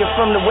shaking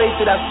from the weight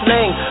that I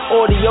slang.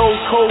 Audios,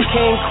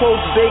 cocaine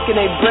quotes,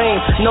 baking they brain.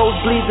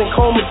 Nosebleeds and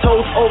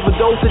comatose,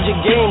 overdose of your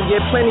game.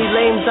 Yeah, plenty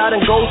lames out and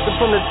ghosted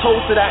from the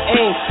toast that I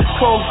aim.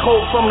 Chrome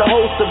coat from the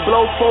holster,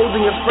 blow folds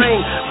in your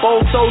frame.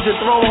 Bone soldier,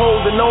 throne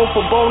holder, known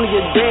for bone of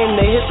your dame.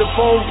 They hit the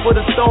phone for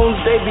the stones,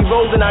 they be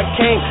rolling. I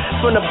came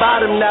from the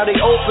bottom, now they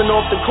open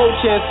off the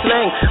culture and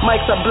slang.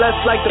 Mics are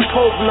blessed like the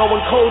Pope,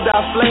 knowing cold I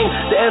flame.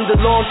 The end of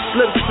long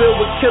slips filled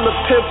with killer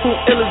pip. Who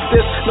ill is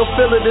this? No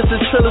filler, this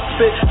is triller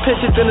spit.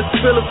 Pitches in a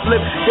thriller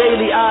flip.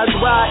 Daily eyes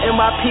wide,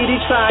 NYPD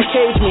try and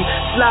cage me.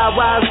 Slide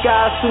wise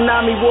guys,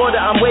 tsunami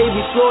water, I'm wavy.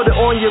 Slaughter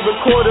on your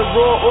recorder,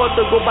 raw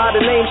author, go by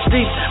the name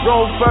Streets.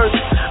 Roam first,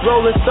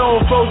 Rolling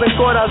Stone, frozen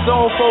court, our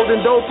zone,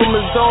 folding dope from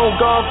the zone.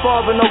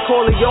 Godfather, no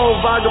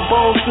Corleone,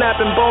 vagabond,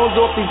 snapping bones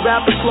off these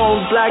rapper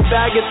clones. Black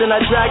baggage, and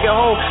I drag it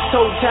home.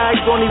 Toe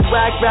tags on these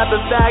whack rapper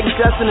fags,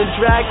 dressing and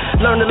drag.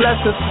 Learn the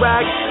lesson,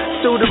 swag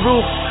through the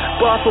roof.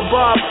 Bar for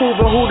bar,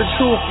 proving who the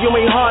truth. You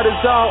ain't hard as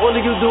all of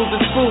you dudes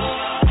is proof.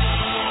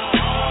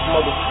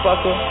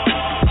 Motherfucker.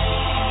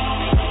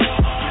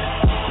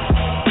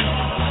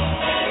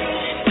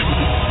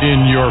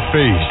 In your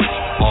face,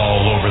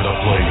 all over the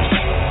place.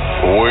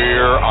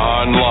 We're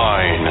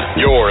online.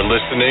 You're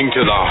listening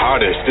to the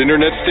hottest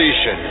internet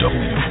station.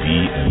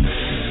 WBMC.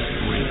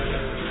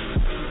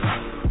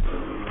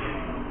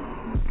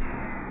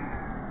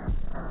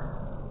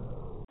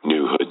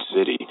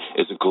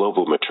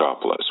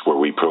 Metropolis, where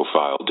we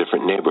profile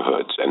different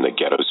neighborhoods and the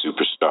ghetto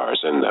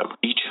superstars in them.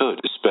 Each hood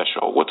is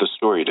special with a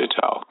story to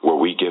tell, where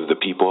we give the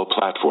people a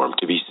platform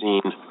to be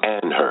seen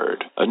and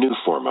heard. A new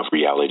form of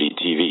reality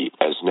TV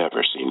as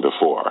never seen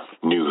before.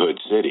 New Hood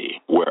City,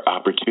 where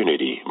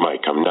opportunity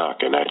might come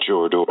knocking at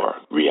your door.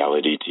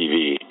 Reality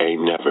TV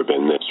ain't never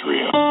been this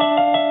real.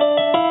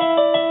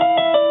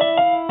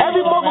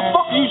 Every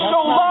motherfucker you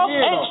show love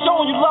ain't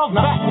showing you love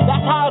back.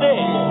 That's how it is.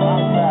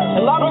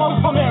 A lot of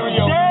motherfuckers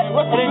are dead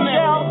and in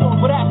jail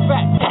for that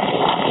fact.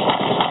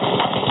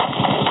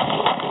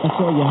 That's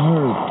all you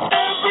heard.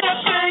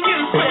 Everything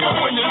is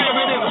better when you're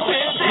living in a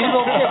city. Everything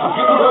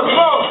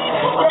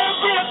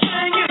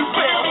is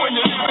better when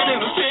you're living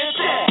in a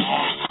city.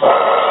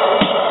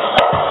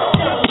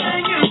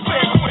 Everything is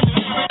better when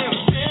you're living in a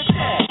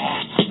city.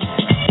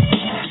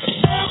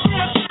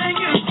 Everything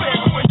is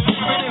better when you're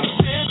living in a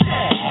city.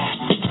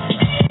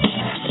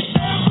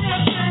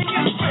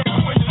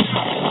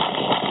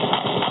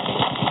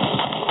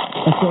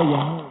 That's all you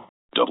heard.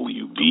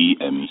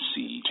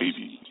 WBMC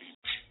TV.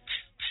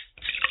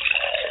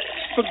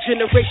 From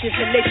generations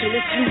to nation,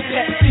 it's new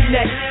Pepsi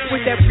next.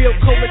 With that real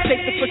cola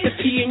taste to put the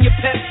P in your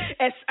pep.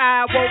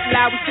 S.I. won't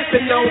lie, we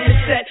sipping on the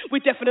set.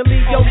 We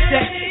definitely on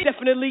deck,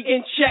 definitely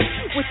in check.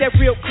 With that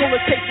real cola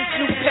taste, it's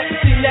new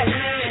Pepsi next.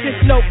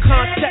 There's no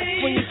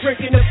contest when you're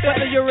drinking it,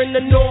 whether you're in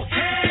the north,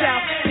 the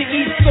south, the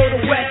east, or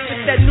the west.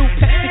 It's that new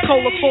Pepsi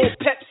Cola full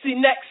Pepsi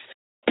next.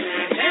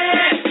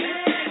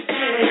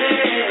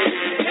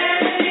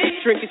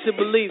 Drink it to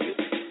believe it.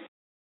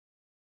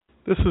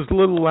 This is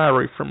Little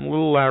Larry from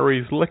Little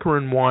Larry's Liquor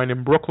and Wine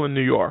in Brooklyn,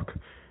 New York.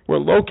 We're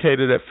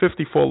located at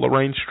 54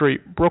 Lorraine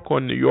Street,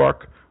 Brooklyn, New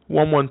York,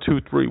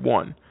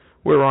 11231.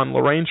 We're on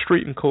Lorraine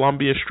Street and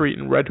Columbia Street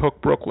in Red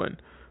Hook, Brooklyn.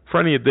 For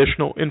any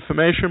additional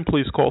information,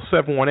 please call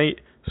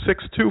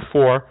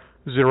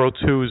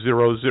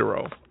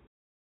 718-624-0200.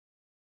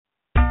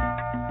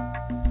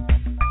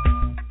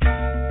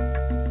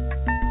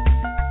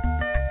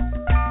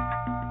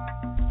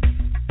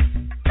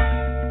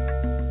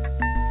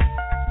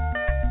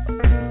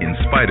 In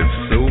spite of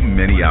so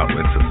many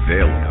outlets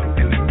available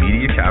in the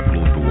media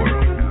capital of the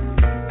world,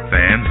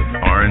 fans of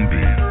R&B,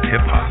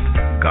 hip-hop,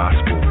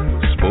 gospel,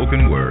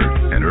 spoken word,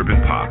 and urban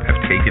pop have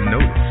taken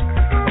notice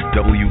of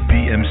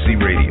WBMC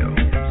Radio.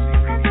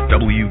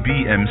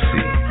 WBMC,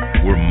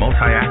 we're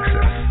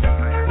multi-access.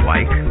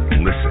 Like,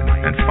 listen,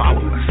 and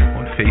follow us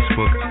on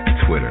Facebook,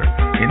 Twitter,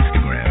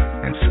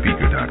 Instagram, and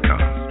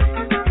Speaker.com.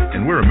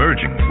 And we're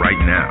emerging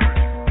right now,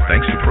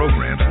 thanks to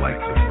programs like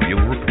The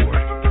Real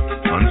Report,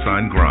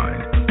 Unsigned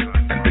Grind,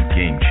 and The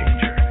Game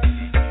Changer.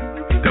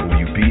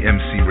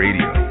 WBMC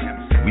Radio.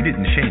 We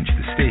didn't change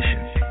the station.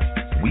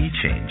 We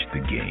changed the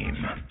game.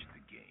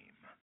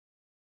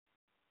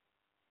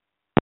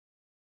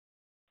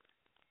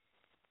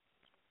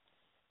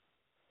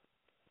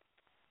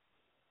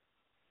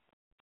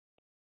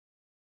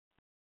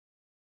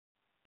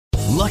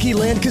 Lucky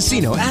Land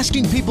Casino,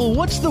 asking people,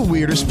 what's the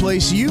weirdest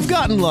place you've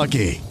gotten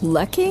lucky?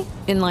 Lucky?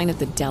 In line at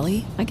the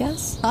deli, I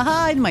guess?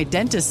 Aha, in my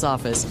dentist's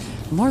office.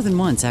 More than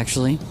once,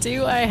 actually.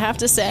 Do I have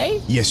to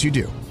say? Yes, you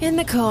do. In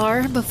the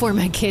car before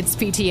my kids'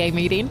 PTA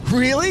meeting.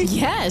 Really?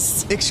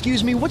 Yes.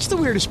 Excuse me, what's the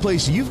weirdest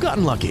place you've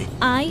gotten lucky?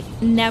 I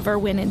never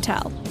win and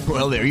tell.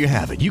 Well, there you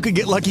have it. You can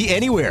get lucky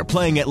anywhere,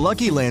 playing at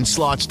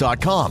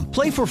LuckyLandSlots.com.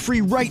 Play for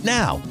free right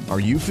now. Are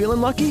you feeling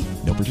lucky?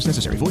 No purchase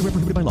necessary. Void where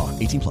prohibited by law.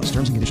 18+.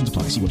 Terms and conditions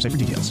apply. See website for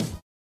details.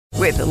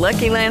 With the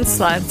Lucky Land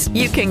Slots,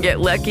 you can get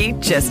lucky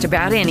just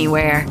about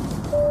anywhere.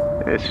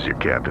 This is your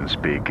captain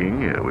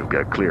speaking. We've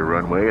got clear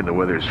runway and the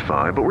weather's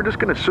fine, but we're just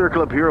going to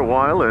circle up here a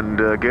while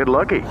and get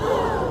lucky.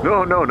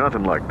 No,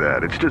 nothing like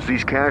that. It's just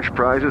these cash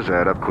prizes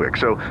add up quick.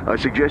 So I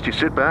suggest you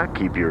sit back,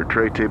 keep your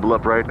tray table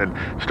upright, and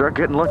start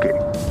getting lucky.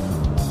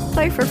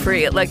 Play for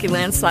free at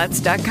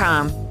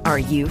LuckyLandSlots.com. Are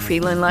you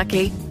feeling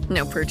lucky?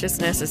 No purchase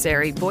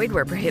necessary. Void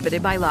where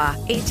prohibited by law.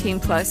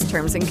 18+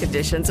 terms and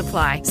conditions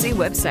apply. See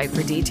website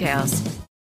for details.